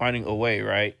also finding a way,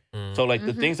 right? So like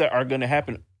the things that are going to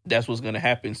happen, that's what's going to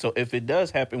happen. So if it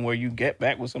does happen where you get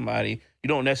back with somebody, you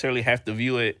don't necessarily have to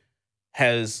view it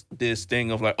as this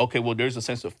thing of like, okay, well, there's a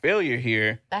sense of failure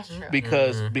here. That's true.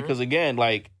 Because again,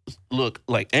 like, look,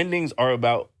 like endings are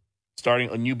about starting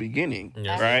a new beginning,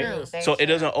 right? True. So it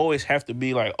doesn't always have to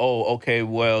be like, oh, okay,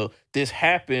 well, this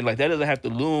happened. Like that doesn't have to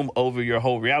loom over your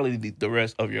whole reality the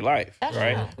rest of your life, That's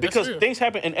right? true. Because things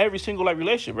happen in every single like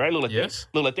relationship, right? Look, like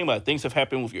think about it. Things have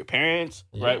happened with your parents,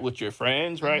 right? With your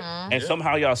friends, right? And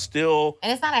somehow y'all still.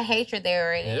 And it's not a hatred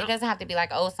there. It doesn't have to be like,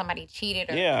 oh, somebody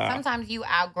cheated. Or sometimes you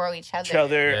outgrow each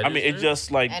other. I mean, it's just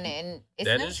like, and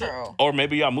it's neutral. Or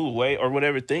maybe y'all move away, or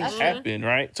whatever things happen,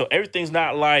 right? So everything's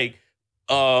not like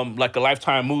a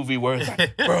Lifetime movie where it's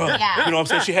like, bro, you know what I'm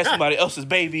saying? She has somebody else's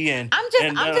baby, and I'm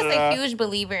just a huge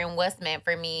believer in what's meant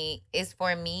for me is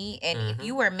for me, and if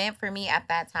you were meant for me at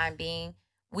that time being,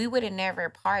 we would have never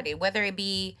parted. Whether it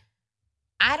be,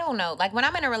 I don't know, like when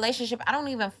I'm in a relationship, I don't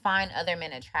even find other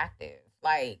men attractive.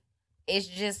 Like it's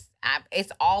just,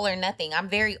 it's all or nothing. I'm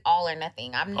very all or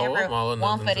nothing. I'm never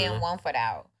one foot in, 1 foot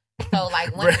out. So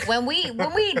like when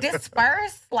we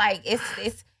disperse, like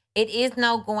it is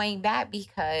no going back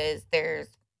because I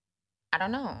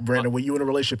don't know. Brandon, when you in a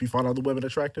relationship, you find other women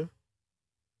attractive?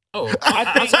 Oh,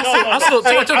 I'll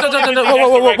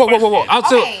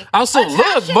still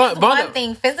look, but one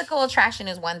thing. Physical attraction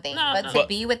is one thing, but to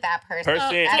be with that person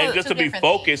and just to be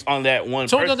focused on that one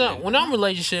person. When I'm in a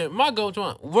relationship, my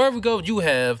go-to, wherever we go, you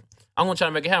have, I'm gonna try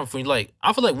to make it happen for you. Like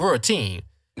I feel like we're a team.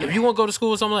 If you want to go to school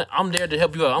or something, like, I'm there to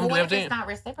help you out. I'm doing everything. It's not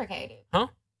reciprocated, huh?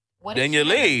 What then if you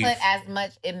leave. Put as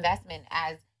much investment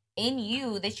as in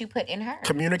you that you put in her.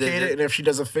 Communicate it, and if she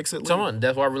doesn't fix it,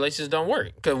 that's why relationships don't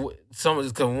work. Because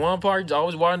one party's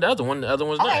always wanting the other one, the other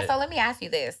one's not. Okay, so let me ask you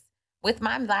this. With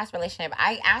my last relationship,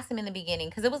 I asked him in the beginning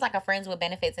because it was like a friends with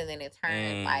benefits, and then it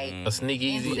turned like a sneak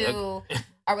easy into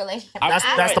a relationship.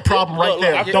 That's the problem right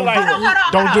there. Hold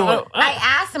on. Don't do it. I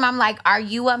asked him, I'm like, are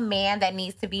you a man that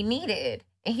needs to be needed?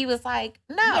 And he was like,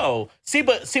 no. No. See,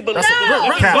 but listen. No.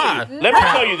 Let me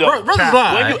tell you though.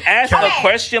 When you ask a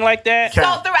question like that. So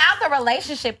throughout the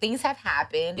relationship, things have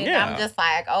happened. And I'm just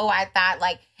like, oh, I thought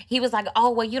like, he was like,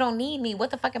 oh, well, you don't need me. What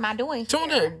the fuck am I doing here?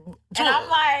 And I'm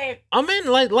like. I mean,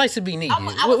 likes to be needed. I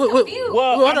was confused.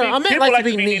 Well, I meant like to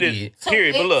be needed.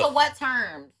 Period. But look. So what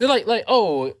terms? They're like,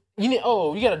 oh. You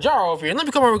got a jar over here. Let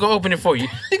me come over and go open it for you.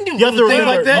 You have to remember,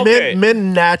 like that.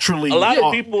 Men naturally. A lot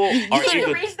of people are Can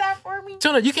you reach that for me?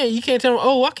 Tona, you can't tell them,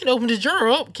 oh, I can open this jar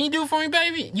up. Can you do it for me,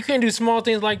 baby? You can't do small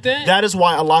things like that. That is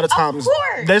why a lot of times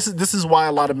course. this is why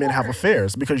a lot of men have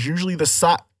affairs, because usually the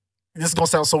side. This is gonna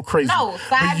sound so crazy. No,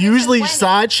 but usually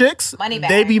side chicks,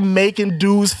 they be making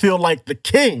dudes feel like the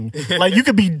king. Like you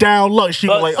could be down low. She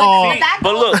be like, oh. That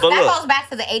goes back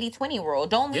to the 80-20 rule.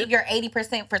 Don't leave your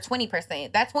 80% for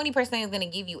 20%. That 20% is gonna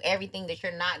give you everything that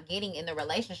you're not getting in the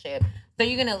relationship. So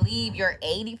you're gonna leave your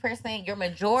 80%, your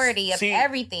majority of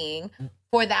everything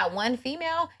for that one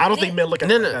female. I don't think men look at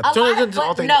that.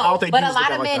 But a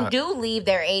lot of men do leave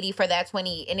their 80 for that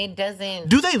 20, and it doesn't.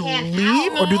 Do they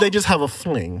leave or do they just have a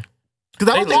fling?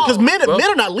 Because men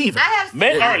are not leaving.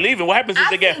 Men aren't leaving. What happens is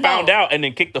they get found out and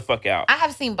then kick the fuck out. I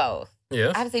have seen both.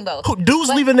 Yeah, I have seen both. Dudes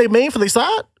leaving their main for their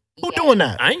side? Who doing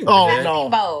that? I have seen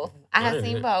both. I have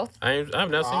seen both. I've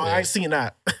not seen that. I ain't seen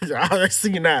that. I ain't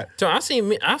seen that. So I've seen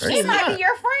He might be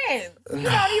your friend. You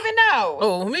don't even know.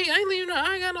 Oh, me? I ain't leaving.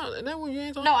 I ain't got no. That what you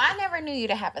ain't talking. No, I never knew you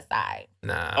to have a side.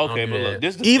 Nah. Okay, but look,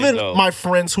 this is even my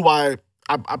friends who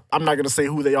I'm not gonna say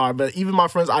who they are, but even my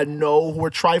friends I know who are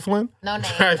trifling. No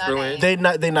name. They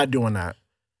not doing that.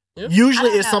 Yep.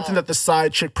 Usually it's something that the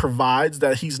side chick provides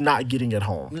that he's not getting at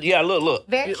home. Yeah, look.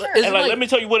 Very true. And let me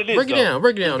tell you what it is. Break it down.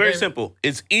 It's very simple.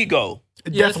 It's ego.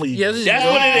 Definitely. Yes, that's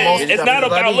what it is. It's not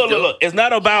about look. It's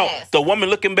not about the woman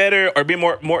looking better or being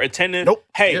more attentive. Nope.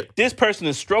 Hey, this person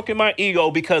is stroking my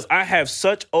ego because I have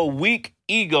such a weak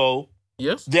ego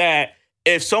that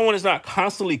if someone is not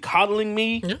constantly coddling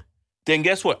me, then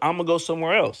guess what? I'm gonna go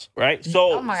somewhere else, right?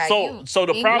 So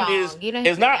the problem is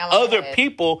it's not other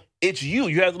people, it's you.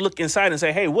 You have to look inside and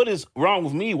say, hey, what is wrong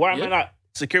with me? Why am I not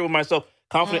secure with myself,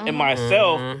 confident in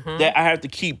myself that I have to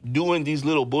keep doing these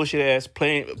little bullshit ass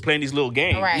playing these little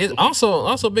games? Right. It's also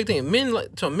a big thing. Men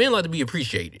like to be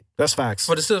appreciated. That's facts.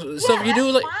 For the stuff you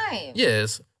do, like fine.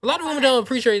 yes. A lot of women don't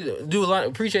appreciate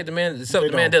the man, the stuff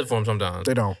the man does for them sometimes.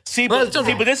 They don't. See, but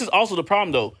this is also the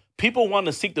problem though. People want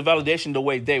to seek the validation the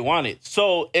way they want it.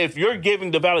 So if you're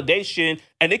giving the validation,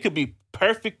 and it could be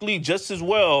perfectly just as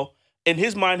well, in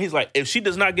his mind, he's like, if she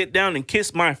does not get down and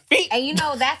kiss my feet, and you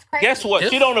know that's crazy. Guess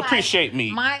what? She don't appreciate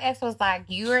me. My ex was like,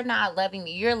 you're not loving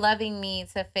me. You're loving me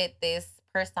to fit this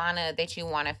persona that you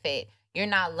want to fit. You're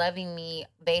not loving me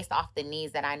based off the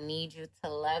needs that I need you to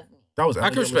love me. I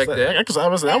can respect that.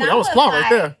 That was flaw right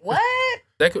there. What?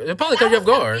 It probably caught you off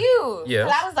guard. Yeah.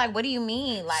 I was like, what do you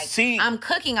mean? Like, I'm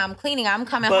cooking, I'm cleaning, I'm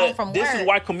coming home from work. This is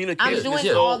why communication is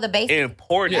all the basic,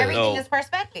 important. Everything is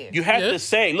perspective. You have to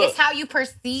say, look. It's how you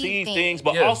perceive things.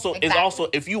 But also, it's also,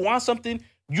 if you want something,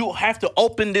 you have to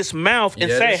open this mouth and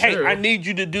say, hey, I need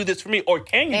you to do this for me. Or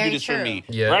can you do this for me?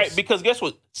 Yes. Right? Because guess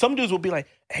what? Some dudes will be like,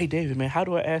 hey, David, man, how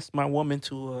do I ask my woman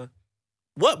to,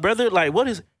 what, brother? Like, what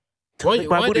is...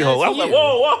 my booty hole. I was like,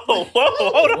 whoa,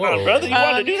 hold on, brother. You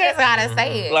want to do that? You just gotta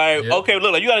say it. Like, okay,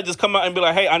 look, like you gotta just come out and be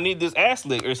like, hey, I need this ass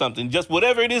lick or something. Just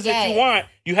whatever it is that you want,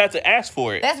 you have to ask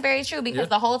for it. That's very true because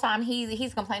the whole time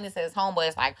he's complaining to his homeboy,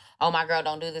 it's like, oh, my girl,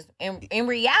 don't do this. In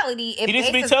reality, it needs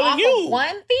to be bases telling off you of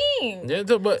one thing. Yeah,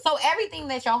 but so everything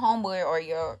that your homeboy or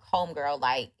your homegirl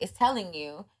like is telling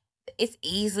you, it's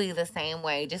easily the same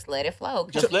way. Just let it flow.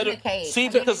 Just let it. See,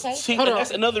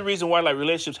 that's another reason why like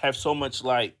relationships have so much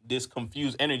like this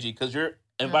confused energy because you're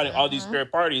inviting all these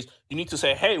third parties. You need to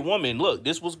say, "Hey, woman, look,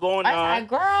 this was going on." Like,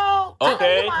 girl,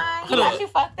 okay, you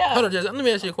fucked up. Hold on, Jazzy. Let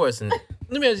me ask you a question.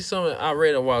 Let me ask you something I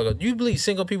read a while ago. Do you believe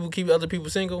single people keep other people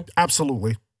single?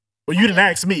 Absolutely. Well, you didn't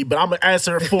ask me, but I'm gonna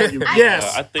answer it for you.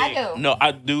 Yes,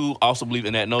 I do also believe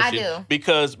in that notion. I do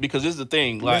because this is the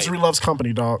thing. Like, misery loves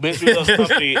company, dog. Misery loves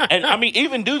company, and I mean,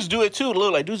 even dudes do it too.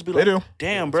 Look, like dudes be like, they do.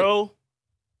 Damn, bro,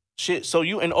 shit. So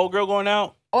you and old girl going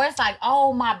out? Or it's like,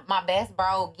 oh, my best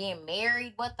bro getting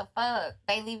married. What the fuck?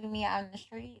 They leaving me out in the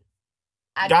street.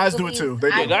 Guys do it too.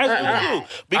 They do. Guys do it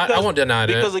too. Because, I won't deny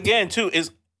that. Because again, too,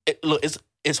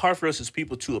 it's hard for us as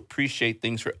people to appreciate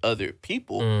things for other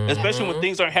people, especially when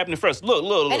things aren't happening for us.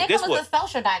 Look. And it comes with a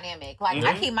social dynamic. Like,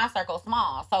 I keep my circle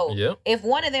small. So, if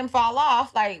one of them fall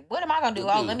off, like, what am I going to do?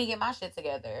 Oh, let me get my shit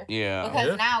together. Yeah.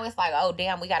 Because now it's like, oh,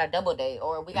 damn, we got a double date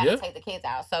or we got to take the kids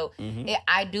out. So,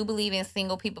 I do believe in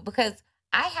single people because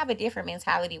I have a different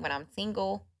mentality when I'm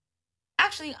single.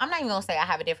 Actually, I'm not even going to say I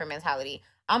have a different mentality.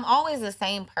 I'm always the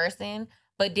same person,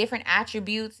 but different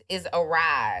attributes is a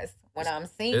rise when I'm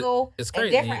single. It's and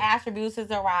crazy. different attributes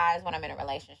is a rise when I'm in a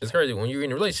relationship. It's crazy when you're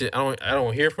in a relationship. I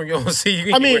don't hear from you. I don't see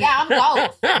you. I mean, anywhere. Yeah, I'm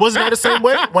ghost. Wasn't that the same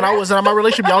way when I was in my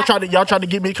relationship? Y'all tried to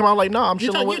get me to come out like, nah, I'm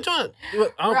chilling with.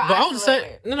 But I'm the same.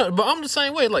 But I'm the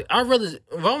same way. Like if I'm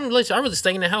in a relationship, I'd rather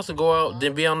stay in the house and go out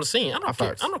than be on the scene. I don't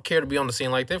care. I don't care to be on the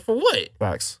scene like that for what?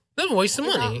 Facts. That's a waste of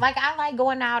money. Like I like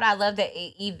going out. I love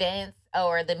the events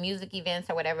or the music events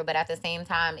or whatever. But at the same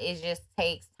time, it just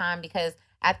takes time because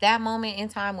at that moment in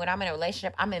time when I'm in a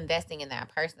relationship, I'm investing in that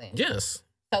person. Yes.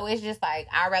 So it's just like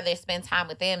I'd rather spend time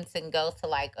with them to go to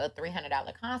like a $300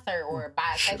 concert or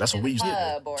buy a section That's what in we the used to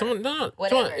club or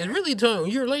whatever. It's really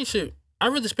when you're in a relationship,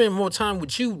 I'd rather spend more time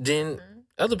with you than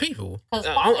other people. Because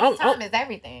quality time is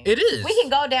everything. It is. We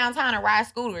can go downtown and ride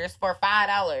scooters for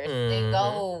 $5 and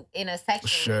go in a section.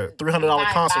 Shit, $300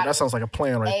 concert. That sounds like a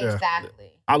plan right there. Exactly.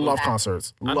 I love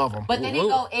concerts. Love them. But then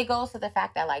it goes to the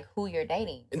fact that like who you're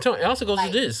dating. And it also goes to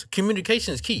this: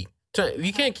 communication is key.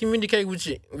 You can't communicate with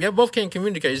you. You both can't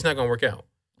communicate. It's not gonna work out.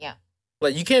 Yeah.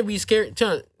 Like you can't be scared.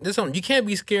 You can't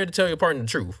be scared to tell your partner the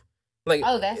truth. Like,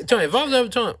 that's if I was ever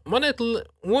telling my next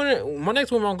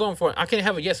woman I'm going for, I can't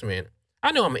have a yes man.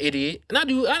 I know I'm an idiot, and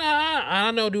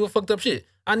I know I do a fucked up shit.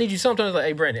 I need you sometimes like,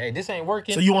 hey Brandon, hey, this ain't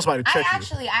working. So you want somebody to check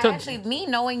you? I actually, me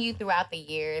knowing you throughout the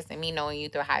years and me knowing you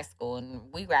through high school, and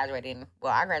we graduated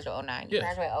I graduated 09. You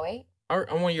graduated 08?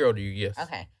 I'm 1 year older than you, yes.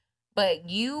 Okay. But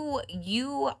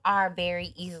you are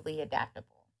very easily adaptable.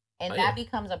 And that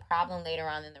becomes a problem later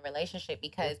on in the relationship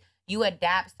because you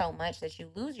adapt so much that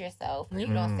you lose yourself and you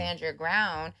don't stand your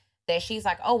ground that she's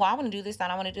like, oh, well, I want to do this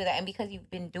and I want to do that. And because you've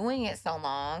been doing it so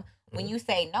long, when you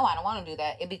say, no, I don't want to do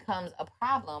that, it becomes a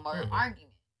problem or an argument.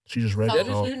 She just read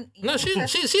so it. No,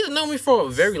 she's known me for a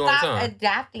very long time. Stop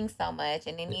adapting so much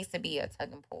and it needs to be a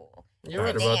tug and pull. You're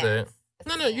right about that.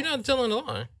 No, you're not telling a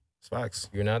lie. It's facts.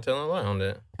 You're not telling a lie on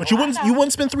that. But you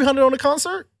wouldn't spend $300 on a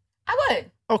concert? I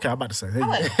would. Okay, I'm about to say. I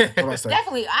would.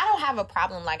 Definitely. I don't have a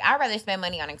problem. Like, I'd rather spend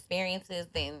money on experiences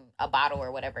than a bottle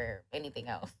or whatever, anything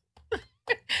else.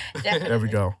 There we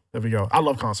go. I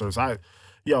love concerts. I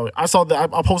saw that.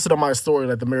 I posted on my story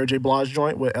like the Mary J. Blige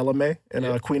joint with LMA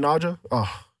and Queen Naja.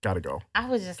 Oh, gotta go. I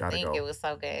was just thinking it was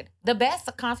so good. The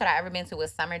best concert I ever been to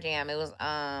was Summer Jam. It was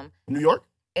New York?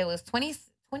 It was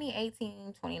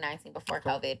 2018, 2019, before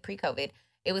COVID, pre-COVID.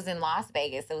 It was in Las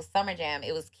Vegas. It was Summer Jam.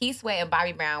 It was Keith Sweat and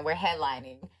Bobby Brown were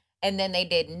headlining. And then they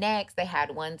did Next. They had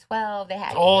 112. They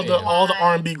had all the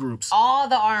R&B groups. All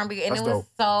the R&B. And That's it was dope.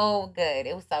 so good.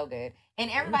 It was so good.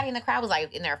 And everybody in the crowd was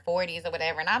like in their 40s or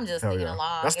whatever. And I'm just singing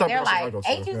along. That's and they're stuff like,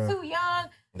 ain't you too young?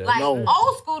 Like, No.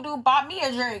 old school dude bought me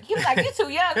a drink. He was like, you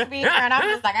too young to be here. And I'm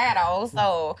just like, I got an old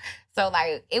soul. So,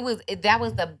 like, that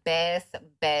was the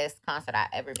best concert I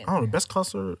ever been to. Oh, the best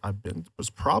concert I've been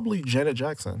was probably Janet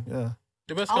Jackson. Yeah.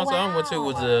 The best concert I went to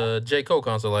was a J. Cole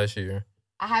concert last year.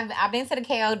 I've been to the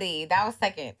KOD. That was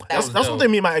second. That's one thing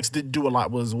me and my ex did do a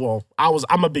lot was,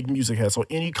 I'm a big music head. So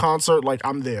any concert, like,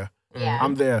 I'm there. Yeah.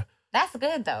 I'm there. That's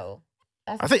good, though.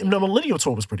 I think the Millennial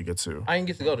Tour was pretty good, too. I didn't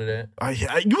get to go to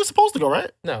that. You were supposed to go,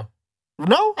 right? No.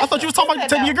 No? I thought you were talking about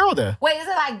taking your girl there. Wait, is it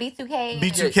like B2K?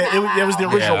 B2K. It was the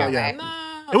original one, yeah.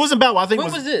 It wasn't bad. I think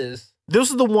when was this? This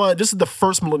is the one. This is the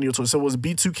first Millennial Tour. So it was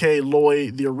B2K,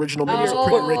 Lloyd, the original Pretty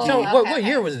Ricky. What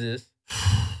year was this?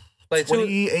 Like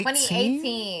 2018?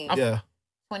 2018. Yeah.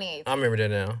 2018. I remember that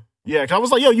now. Yeah, cause I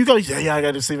was like, yo, you go. Yeah, I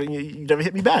got to see it. You never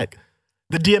hit me back.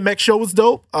 The DMX show was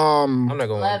dope. I'm not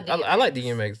going to lie. I like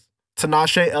DMX.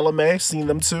 Tinashe, LMA, seen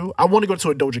them too. I want to go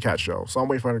to a Doja Cat show, so I'm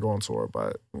waiting for her to go on tour,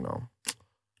 but,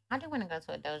 I do want to go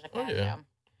to a Doja Cat show.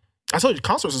 I told you,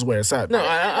 concerts is where it's at. No,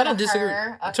 I don't disagree.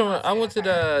 I went to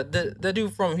the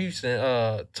dude from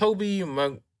Houston, Toby.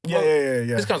 Yeah.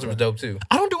 His concert was dope too.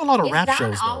 I don't do a lot of rap Don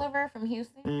shows. Oliver from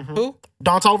Houston. Mm-hmm. Who?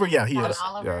 Don Toliver. Yeah, he is.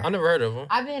 Oliver. Yeah. I never heard of him.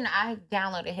 I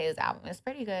downloaded his album. It's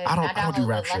pretty good. I don't do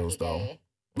rap shows though.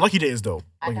 Lucky Day is dope.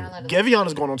 I downloaded. Giveon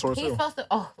is going on tour too. He's supposed to.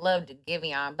 Loved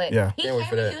Giveon, but he came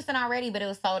to Houston already, but it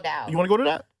was sold out. You want to go to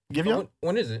that? Giveon?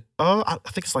 When is it? I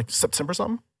think it's like September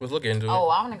something. Let's look into it. Oh,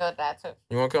 I want to go to that too.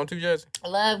 You want to come too, Jazzy? I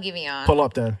love Giveon. Pull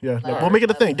up then. Yeah, we'll make it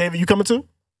a thing. David, you coming too?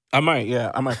 I might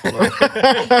pull up.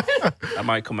 I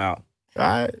might come out. All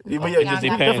right. But it just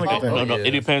depends.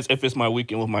 It depends if it's my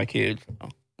weekend with my kids.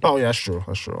 Oh yeah, that's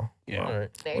true. Yeah. All right.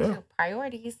 Very true.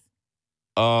 Priorities.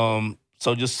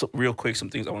 So just real quick, some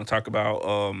things I want to talk about.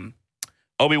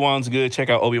 Obi-Wan's good. Check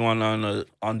out Obi-Wan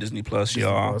on Disney Plus,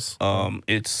 y'all.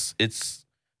 It's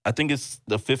I think it's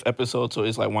the 5th episode, so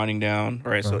it's like winding down,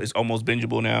 right? So it's almost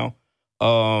bingeable now.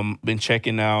 Been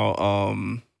checking out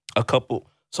a couple.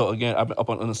 So again, I've been up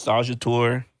on a nostalgia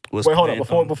tour. Wait, hold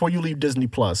on. Before you leave Disney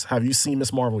Plus, have you seen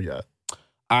Miss Marvel yet?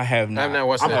 I have not. I have not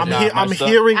watched it. I'm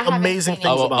hearing amazing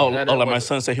things about it. Like my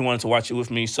son said he wanted to watch it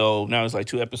with me, so now it's like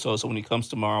 2 episodes. So when he comes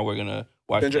tomorrow, we're gonna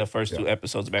watch the first 2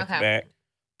 episodes back to back.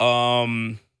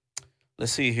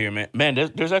 Let's see here, man.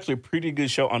 There's actually a pretty good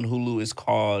show on Hulu. It's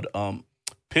called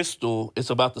Pistol. It's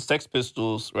about the Sex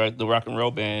Pistols, right? The rock and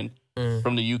roll band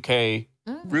from the UK.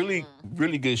 Really,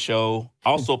 really good show.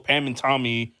 Also, Pam and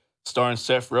Tommy, starring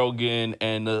Seth Rogen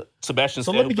and Sebastian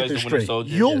So Stan, let me who get plays this the Winter straight.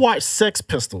 Soldier. You'll watch Sex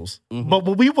Pistols, but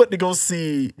when we went to go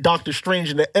see Doctor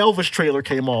Strange and the Elvis trailer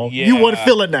came on, you weren't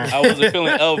feeling that. I wasn't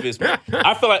feeling Elvis, man.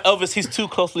 I feel like Elvis, he's too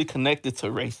closely connected to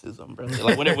racism, bro.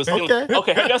 Like when it was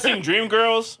okay, have y'all seen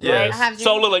Dreamgirls? Yes. Right?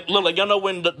 So look like y'all know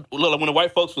when the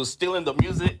white folks was stealing the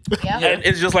music, and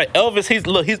it's just like Elvis.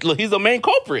 He's the main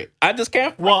culprit. I just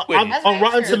can't. Well, on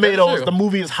Rotten Tomatoes, the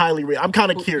movie is highly rated. I'm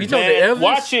kind of curious. Man,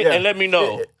 watch it and let me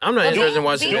know. I'm not interested in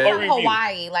watching Being that. from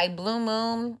Hawaii, like Blue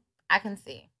Moon, I can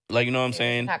see. Like, you know what I'm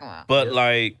saying? What you're talking about. But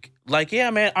like, yeah,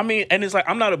 man. I mean, and it's like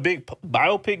I'm not a big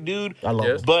biopic dude. I love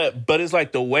it. But it's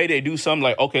like the way they do something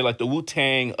like, okay, like the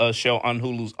Wu-Tang show on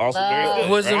Hulu's also very good. It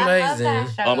was right? amazing.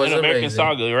 It was American amazing.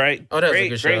 Saga, right? Oh, that's a great,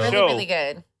 good show. great Really, show. really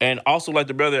good. And also like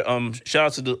the brother,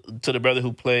 shout out to the brother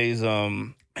who plays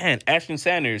Ashton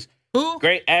Sanders. Who?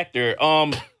 Great actor.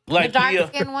 Like the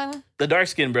dark skin one. The dark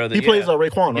skinned brother. He plays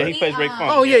Raekwon, Yeah, right? he plays Raekwon.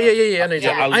 Oh yeah. I know.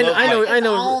 Yeah, I know. His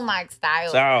own like style.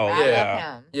 Style, I yeah. love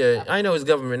him. Yeah, I know his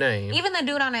government name. Even the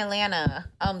dude on Atlanta,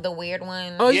 the weird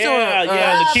one. Oh, you Yeah,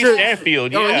 talking Lakeith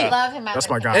Stanfield. Oh, I Yeah. love him. That's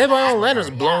my guy. Everybody on Atlanta's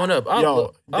blowing up. I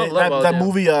Yo, love all that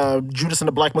movie, Judas and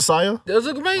the Black Messiah, It was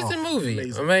an amazing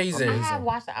movie. Amazing. I have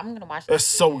watched it. I'm gonna watch it. it's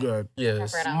so good.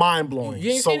 Yes. Mind blowing.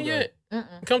 You ain't So seen it good.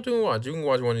 yet? Come through and watch. You can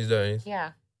watch one of these days.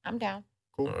 Yeah, I'm down.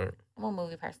 All right. I'm a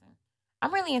movie person.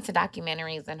 I'm really into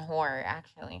documentaries and horror,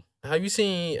 actually. Have you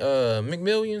seen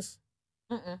McMillions?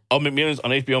 Oh, McMillions on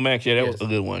HBO Max. Yeah, that was Yes. a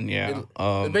good one. Yeah.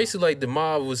 It's basically like the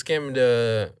mob was scamming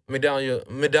the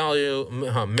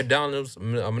McDonald's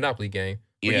Monopoly game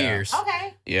for years.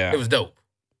 Okay. Yeah. It was dope.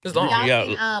 It's long. Y'all Yeah.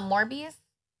 seen Morbius?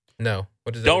 No.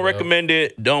 What is that? Don't recommend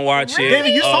it. Don't watch it. David,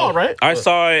 you saw it, right? I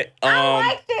saw it. I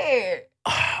liked it.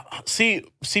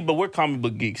 See, but we're comic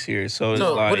book geeks here, so it's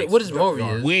No, like what is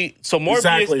Morbius? Morbius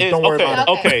Exactly. is Don't worry about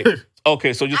okay.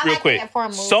 Okay, so just I real like quick, that for a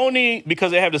movie. Sony,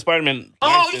 because they have the Spider-Man. Oh,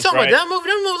 you license, talking right? about that movie?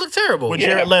 That movie looked terrible. With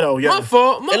Jared Leto, yeah. My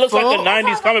fault. It looks like a '90s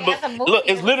sounds comic like book. as a movie, Look,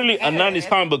 it's it literally looks a good. '90s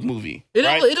comic book movie. It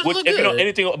right? doesn't look If you know good.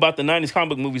 anything about the '90s comic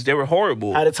book movies, they were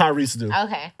horrible. How did Tyrese do?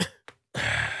 Okay.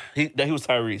 He was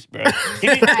Tyrese, bro. He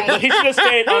should have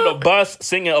stayed on the bus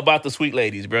singing about the sweet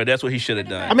ladies, bro. That's what he should have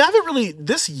done. I mean, I haven't really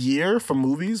this year for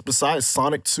movies besides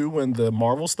Sonic 2 and the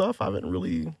Marvel stuff. I haven't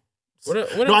really.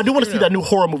 No, I do want to see that new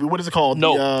horror movie. What is it called?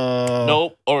 No,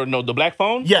 The The Black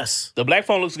Phone. Yes, The Black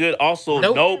Phone looks good. Also,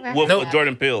 Nope. with Nope.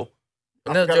 Jordan Peele.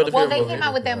 Another Jordan Well, Peele they movie. came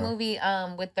out with that movie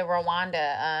with the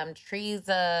Rwanda, Trees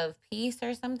of Peace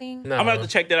or something. No, I'm gonna have to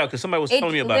check that out because somebody was It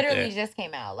telling me about literally that. just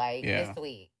came out like Yeah. this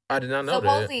week. I did not know that.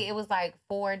 Supposedly it was like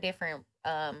 4 different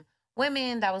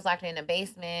women that was locked in a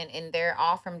basement, and they're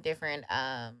all from different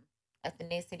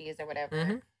ethnicities or whatever.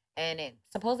 Mhm. And it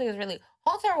supposedly was really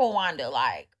Hotel Rwanda,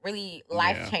 like really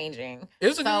life changing. It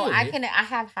was a good So movie. I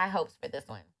have high hopes for this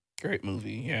one. Great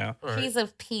movie, yeah, All right. Trees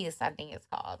of Peace, I think it's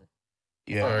called.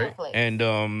 yeah. All right. Netflix.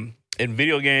 And in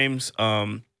video games,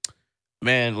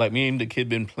 man, like me and the kid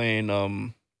been playing,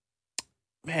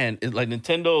 man, it's like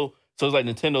Nintendo. So it's like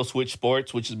Nintendo Switch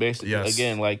Sports, which is basically Yes.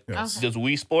 again like Yes. just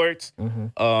Wii Sports.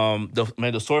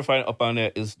 The sword fight up on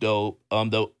that is dope.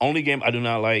 The only game I do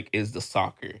not like is the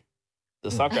soccer. The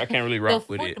soccer I can't really rock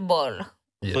the with it. football.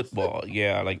 Yes. Football,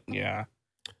 yeah.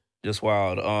 Just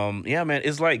wild. Yeah, man.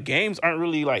 It's like games aren't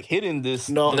really like hitting this.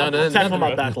 no, No, I'm no, tackling no, my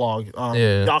no. backlog.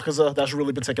 Yeah. Yakuza, that's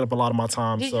really been taking up a lot of my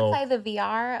time. Did so you play the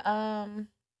VR?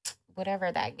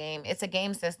 Whatever that game. It's a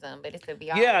game system, but it's a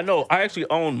VR. Yeah, no. I actually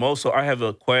own most. So I have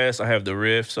a Quest. I have the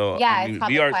Rift. So Yeah, I mean, it's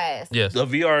called VR. the Quest. Yes. The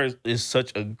VR is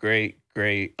such a great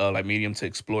like medium to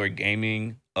explore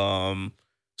gaming.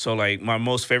 So like my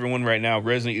most favorite one right now,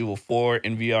 Resident Evil 4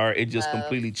 in VR. It just Love.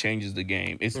 completely changes the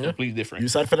game. It's Yeah. completely different. you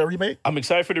excited for that remake? I'm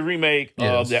excited for the remake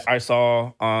Yes. that I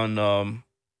saw on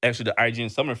actually the IGN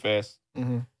Summerfest.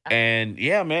 Mm-hmm. And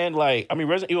yeah, man, like I mean,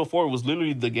 Resident Evil 4 was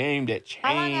literally the game that changed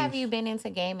How long have you been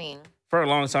into gaming? for a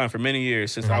long time, for many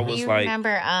years since I Do was you like,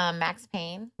 remember Max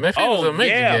Payne? Max Payne was Oh, an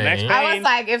amazing yeah, game. Max Payne. I was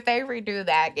like, if they redo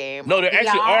that game, no, they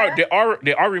actually VR,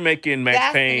 they are remaking Max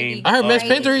That's gonna Payne. be I heard Max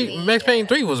Payne 3. crazy. Max Payne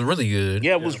 3 was really good.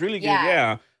 Yeah, it was really good.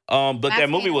 Yeah. But Max that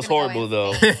movie Payne's was gonna go horrible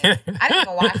though. insane. I didn't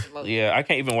even watch the movie. Yeah, I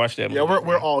can't even watch that movie. Yeah,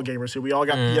 we're all gamers here. We all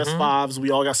got Mhm. PS5s. We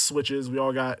all got Switches. We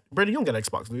all got. Brandon, you don't got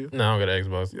Xbox, do you? No, I don't got an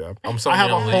Xbox. Yeah. I'm so I have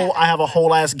young. I have a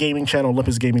whole ass gaming channel,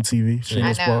 Olympus Gaming TV. I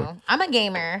Shameless know. plug. I'm a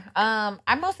gamer.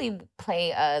 I mostly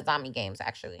play zombie games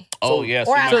actually. Oh yeah,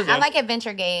 Or see, I like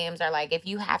adventure games, or like if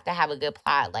you have to have a good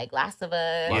plot, like Last of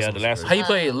Us. yeah, the last How you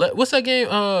play? What's that game?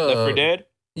 Left 4 Dead.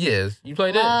 Yes, you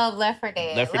played that. Love Left 4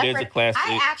 Dead. Left 4 Dead's a classic.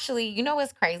 I actually, you know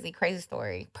what's crazy? Crazy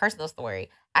story, personal story.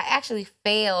 I actually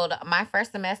failed my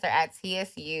first semester at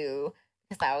TSU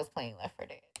because I was playing Left 4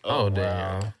 Dead. Oh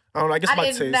damn. I don't know. I guess my I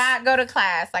taste. did not go to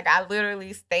class. Like I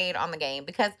literally stayed on the game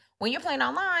because when you're playing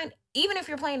online, even if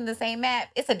you're playing the same map,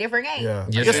 it's a different game. Yeah.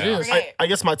 Yes, I guess, it is. I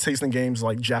guess my taste in games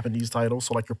like Japanese titles,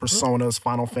 so like your Personas,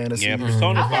 Final Fantasy, Yeah,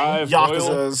 Persona Okay. 5, Royal.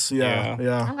 Yakuza's, yeah.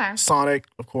 Okay. Sonic,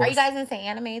 of course. Are you guys into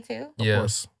anime too? Of Yeah.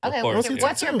 course. Okay. course.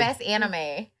 What's your Too. best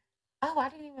anime? Oh, I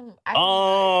didn't even.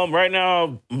 Right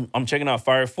now I'm checking out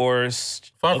Fire Force.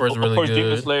 Fire Force is Of really course, good.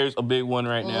 Demon Slayer's a big one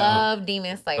right now. Love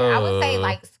Demon Slayer. I would say Uh.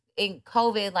 like in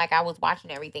COVID, like I was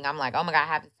watching everything. I'm like, oh my god, I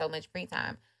have so much free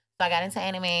time. So I got into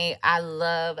anime. I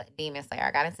love Demon Slayer.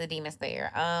 I got into Demon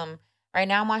Slayer. Right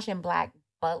now I'm watching Black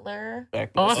Butler.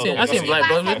 Oh, I seen If you Black guys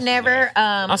Butler. have never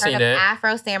heard seen of that.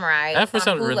 Afro Samurai. Afro it's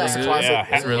on sounded really Hulu. good. Classic.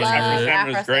 Yeah, It's really good. Afro Love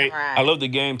Samurai is great. Samurai. I love the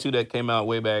game too that came out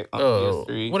way back on Oh,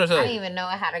 PS3. what is I that? didn't even know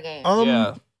it had a game.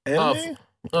 Yeah, Anime?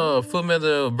 Full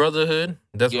Metal Brotherhood.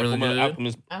 That's yeah, really Fullmetal good.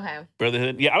 Alchemist Okay.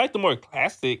 Brotherhood. Yeah, I like the more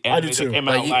classic I do anime too. that came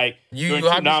Like out you- like Yu during Yu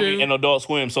Hakusho? Toonami and Adult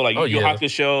Swim. So like Oh, Yu Yu yeah.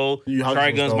 Hakusho, Yu Yu Hakusho's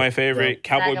Trigun's dope. my favorite.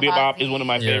 Cowboy Dragon Ball Bebop is one of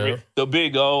my Z. favorite. The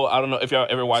Big O. I don't know if y'all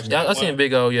ever watched Yeah, that. I seen one.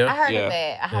 Big O. I Yeah. heard Yeah. of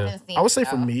it. I haven't seen I would it, say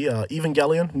for though. me,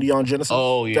 Evangelion, Neon Genesis.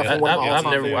 Oh, yeah. Definitely one of my I've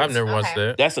all-time never favorites. watched Okay.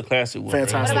 that. That's a classic one.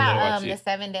 Fantastic. What I about watch the it.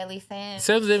 7 Deadly Sins?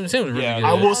 Seven was really Yeah. good.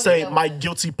 I will say Okay. my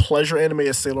guilty pleasure anime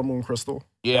is Sailor Moon Crystal.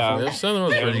 Yeah. Yeah, Seven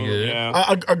was pretty good.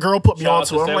 Yeah. A girl put me Shout out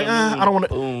onto to it. I'm like, Sailor Moon. I don't want to.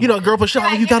 Boom. You know, a girl put shit.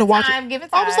 Like, You gotta watch it. Give it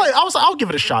I time. was like, I'll give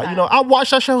it a shot. You know, I watched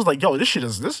that show. I was like, yo, this shit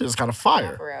is kind of Yeah,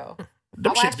 fire. for real.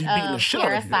 Them I shits watched, be beating the shit out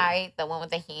of you. Parasite, the one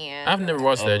with the hand. I've never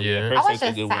watched that Oh, yeah. yet. I watched Parasite's a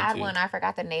a good one, sad too. one. I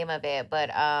forgot the name of it,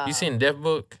 but You seen Death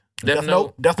Book? Death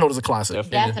Note. Death Note is a classic.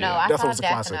 Definitely. Death Note. I Death saw Note's a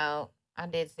Death classic. Note. I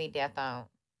did see Death Note.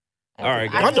 All right, I really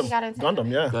got Gundam. into Gundam,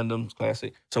 it. yeah. Gundam's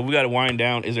classic. So we got to wind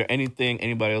down. Is there anything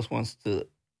anybody else wants to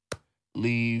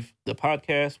leave the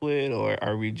podcast with, or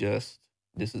are we just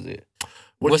this is it?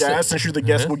 Well, What's Jazz, the- since you're the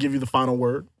guest, Mhm. we'll give you the final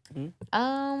word.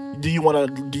 Um, Do you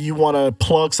wanna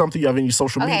plug something? You have any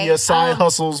social Okay, media, side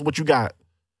hustles? What you got?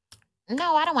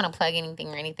 no, I don't want to plug anything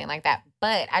or anything like that.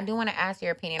 But I do want to ask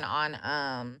your opinion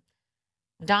on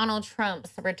Donald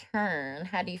Trump's return.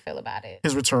 How do you feel about it?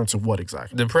 His return to what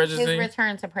exactly? The His presidency.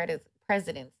 return to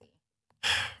presidency.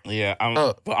 Yeah, I'm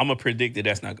gonna predict that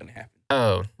that's not gonna happen.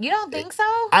 Oh, You don't think so?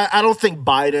 I don't think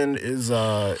Biden is.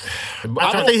 I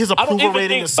think his I don't approval even rating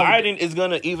think is so. Biden is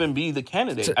gonna even be the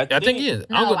candidate. I think he is.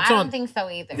 No, I don't think so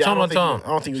either. Yeah, I don't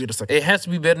Tom. think you get a second. It has to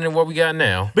be better than what we got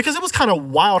now. Because it was kind of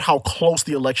wild how close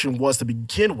the election was to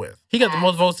begin with. He got the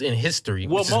most votes in history,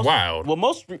 which is wild.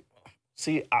 Well,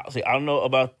 I don't know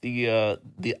about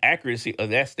the accuracy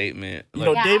of that statement. You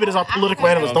know, Yeah, David is our I political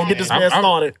haven't analyst. Don't get this heard man that.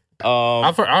 started.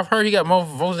 I've heard he got more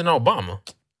votes than Obama.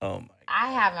 Oh my.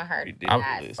 I haven't heard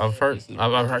Ridiculous. that. I've heard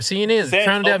CNN has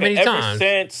turned that many ever times.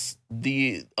 since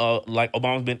the like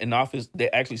Obama's been in office, they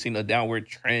actually seen a downward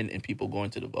trend in people going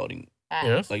to the voting.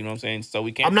 Yes. Like, you know what I'm saying? So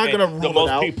we can't. I'm not say gonna rule the it most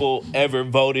out. people ever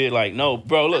voted. Like, no,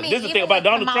 bro. Look, I mean, this is the thing even about with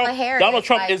Donald Kamala Trump. Harris, Donald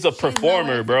Trump like, is a she's performer,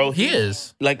 nowhere bro. to He be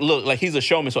is. Like, look, like he's a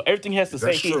showman. So everything he has to say,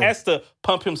 That's he true. has to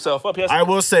pump himself up. He has to, I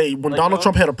will say, when Like, Donald you know?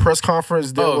 Trump had a press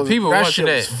conference, there was people that watching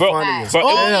shit was that. Bro, funny as bro,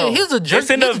 Oh, hell. yeah, he's a jerk. it's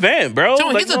an He's- event, bro.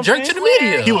 Tony, Like, he's you know a what jerk I'm to the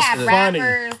saying? media. He was have funny.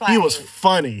 rappers, He like- was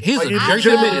funny. He's Like, a he jerk to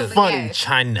the legitimately media. funny. Yes.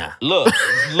 China. Look.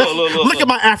 Look at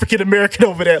my African American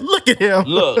over there. Look at him.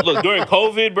 Look, during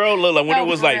COVID, bro, look, like when No, it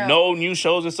was for like real. no news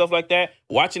shows and stuff like that,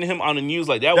 watching him on the news,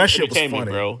 like that That was shit was entertainment,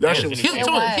 funny. bro. That shit was He's, funny. It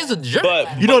Tony, was. he's a jerk.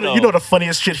 But You know, no. you know the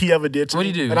funniest shit he ever did to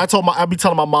What'd me? he do? And I be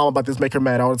telling my mom about this, make her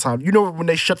mad all the time. You know when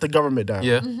they shut the government down?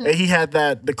 Yeah. Mm-hmm. And he had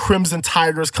the Crimson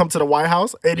Tigers come to the White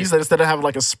House, and he said instead of having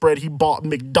like a spread, he bought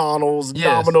McDonald's, Yes.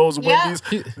 Domino's, Yeah.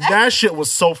 Wendy's. That shit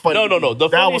was so funny. No. The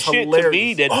that funniest was shit hilarious. to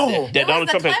me that It was Donald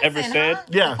the Trump has ever Clemson, said. huh?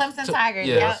 Yeah. The Clemson Tigers.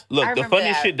 yeah. Yep. I Look, the remember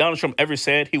funniest that. shit Donald Trump ever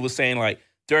said, he was saying like,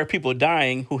 there are people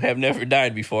dying who have never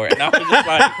died before, and I was just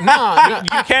like, Nah,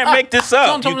 you can't make this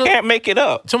up. You can't make it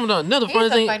up. Another He's funny a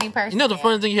thing. funny person, You know the yeah.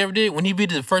 funny thing he ever did when he beat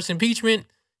the first impeachment.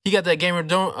 He got that Game of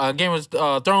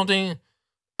Thrones thing.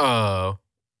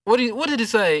 What did he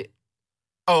say?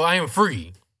 Oh, I am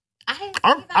free.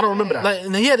 I don't remember that. Like,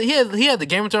 and he had the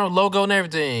Game of Thrones logo and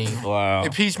everything. Wow.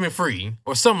 Impeachment free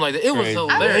or something like that. It was Crazy.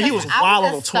 hilarious. He was wild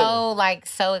on just Twitter.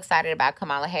 so excited about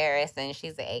Kamala Harris, and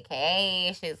she's an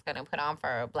AKA. She's gonna put on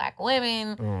for Black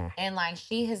women, and like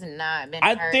she has not been.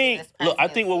 I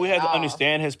think what we have to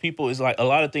understand as people is like a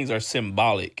lot of things are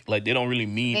symbolic. Like they don't really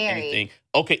mean anything.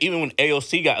 Okay, even when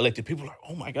AOC got elected, people are like,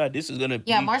 oh my God, this is gonna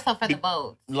be more so for the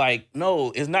vote. Like,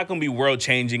 no, it's not gonna be world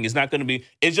changing. It's not gonna be.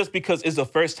 It's just because it's the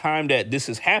first time that this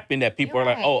has happened that people are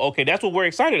like, oh, okay, that's what we're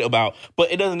excited about.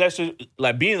 But it doesn't necessarily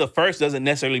like being the first doesn't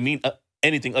necessarily mean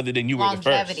anything other than you were the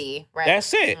first. Right?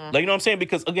 That's it. Like you know what I'm saying?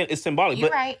 Because again, it's symbolic.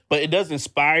 But it does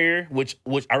inspire, which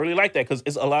I really like that because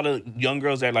it's a lot of young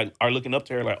girls that like are looking up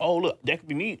to her like, oh look, that could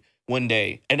be me one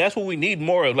day. And that's what we need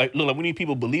more of. Like, look, like we need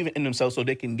people believing in themselves so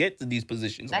they can get to these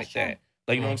positions like that.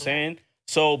 Like, you know what I'm saying?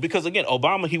 So, because again,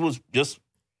 Obama, he was just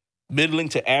middling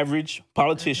to average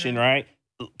politician, right?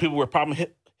 People were propping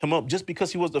him up just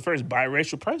because he was the first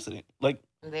biracial president. Like,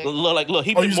 look,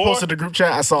 he you posted the group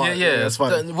chat? I saw it. Yeah, that's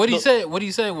funny. What do you say? What do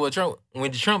you say? Well,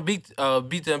 when Trump beat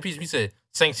the impeachment, he said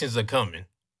sanctions are coming.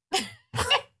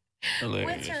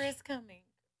 Winter is coming.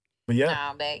 But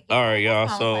yeah. All right,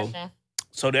 y'all.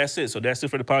 So that's it. So that's it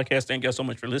for the podcast. Thank y'all so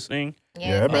much for listening.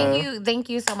 Thank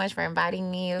you so much for inviting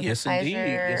me. It was yes, a pleasure.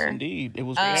 Yes, indeed. It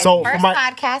was great. So first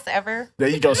podcast ever. There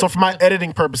you go. So for my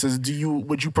editing purposes,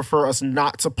 would you prefer us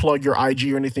not to plug your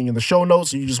IG or anything in the show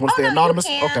notes, or you just want to stay anonymous?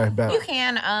 Okay, bad. You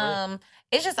can.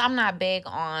 It's just I'm not big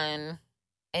on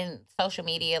in social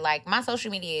media. Like my social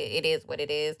media, it is what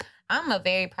it is. I'm a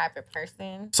very private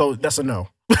person. So that's a no.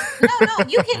 No,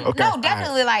 you can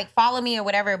definitely like follow me or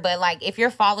whatever. But like if you're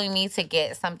following me to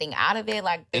get something out of it,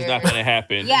 like it's not gonna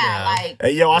happen. Like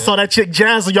hey yo, I saw that chick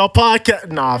Jazz on y'all podcast.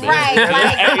 Nah, right?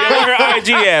 Hey, where her IG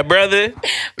at, brother?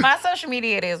 My social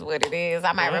media, it is what it is.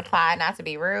 I might reply, not to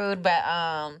be rude, but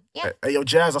yeah. Hey yo,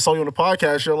 Jazz, I saw you on the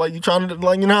podcast show. Like you trying to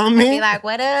like, you know what I mean? Be like,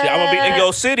 what up? I'm gonna be in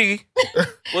your city.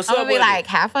 What's up? I'm gonna be like,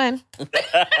 have fun.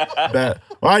 Bad.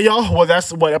 All right, y'all. Well,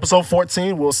 that's episode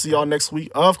 14. We'll see y'all next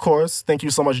week. Of course. Thank you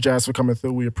so much, Jazz, for coming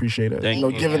through. We appreciate it. Thank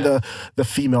you. Given the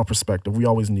female perspective, we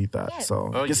always need that. Yes.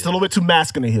 So it's a little bit too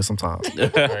masculine here sometimes.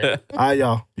 All right,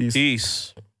 y'all.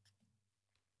 Peace.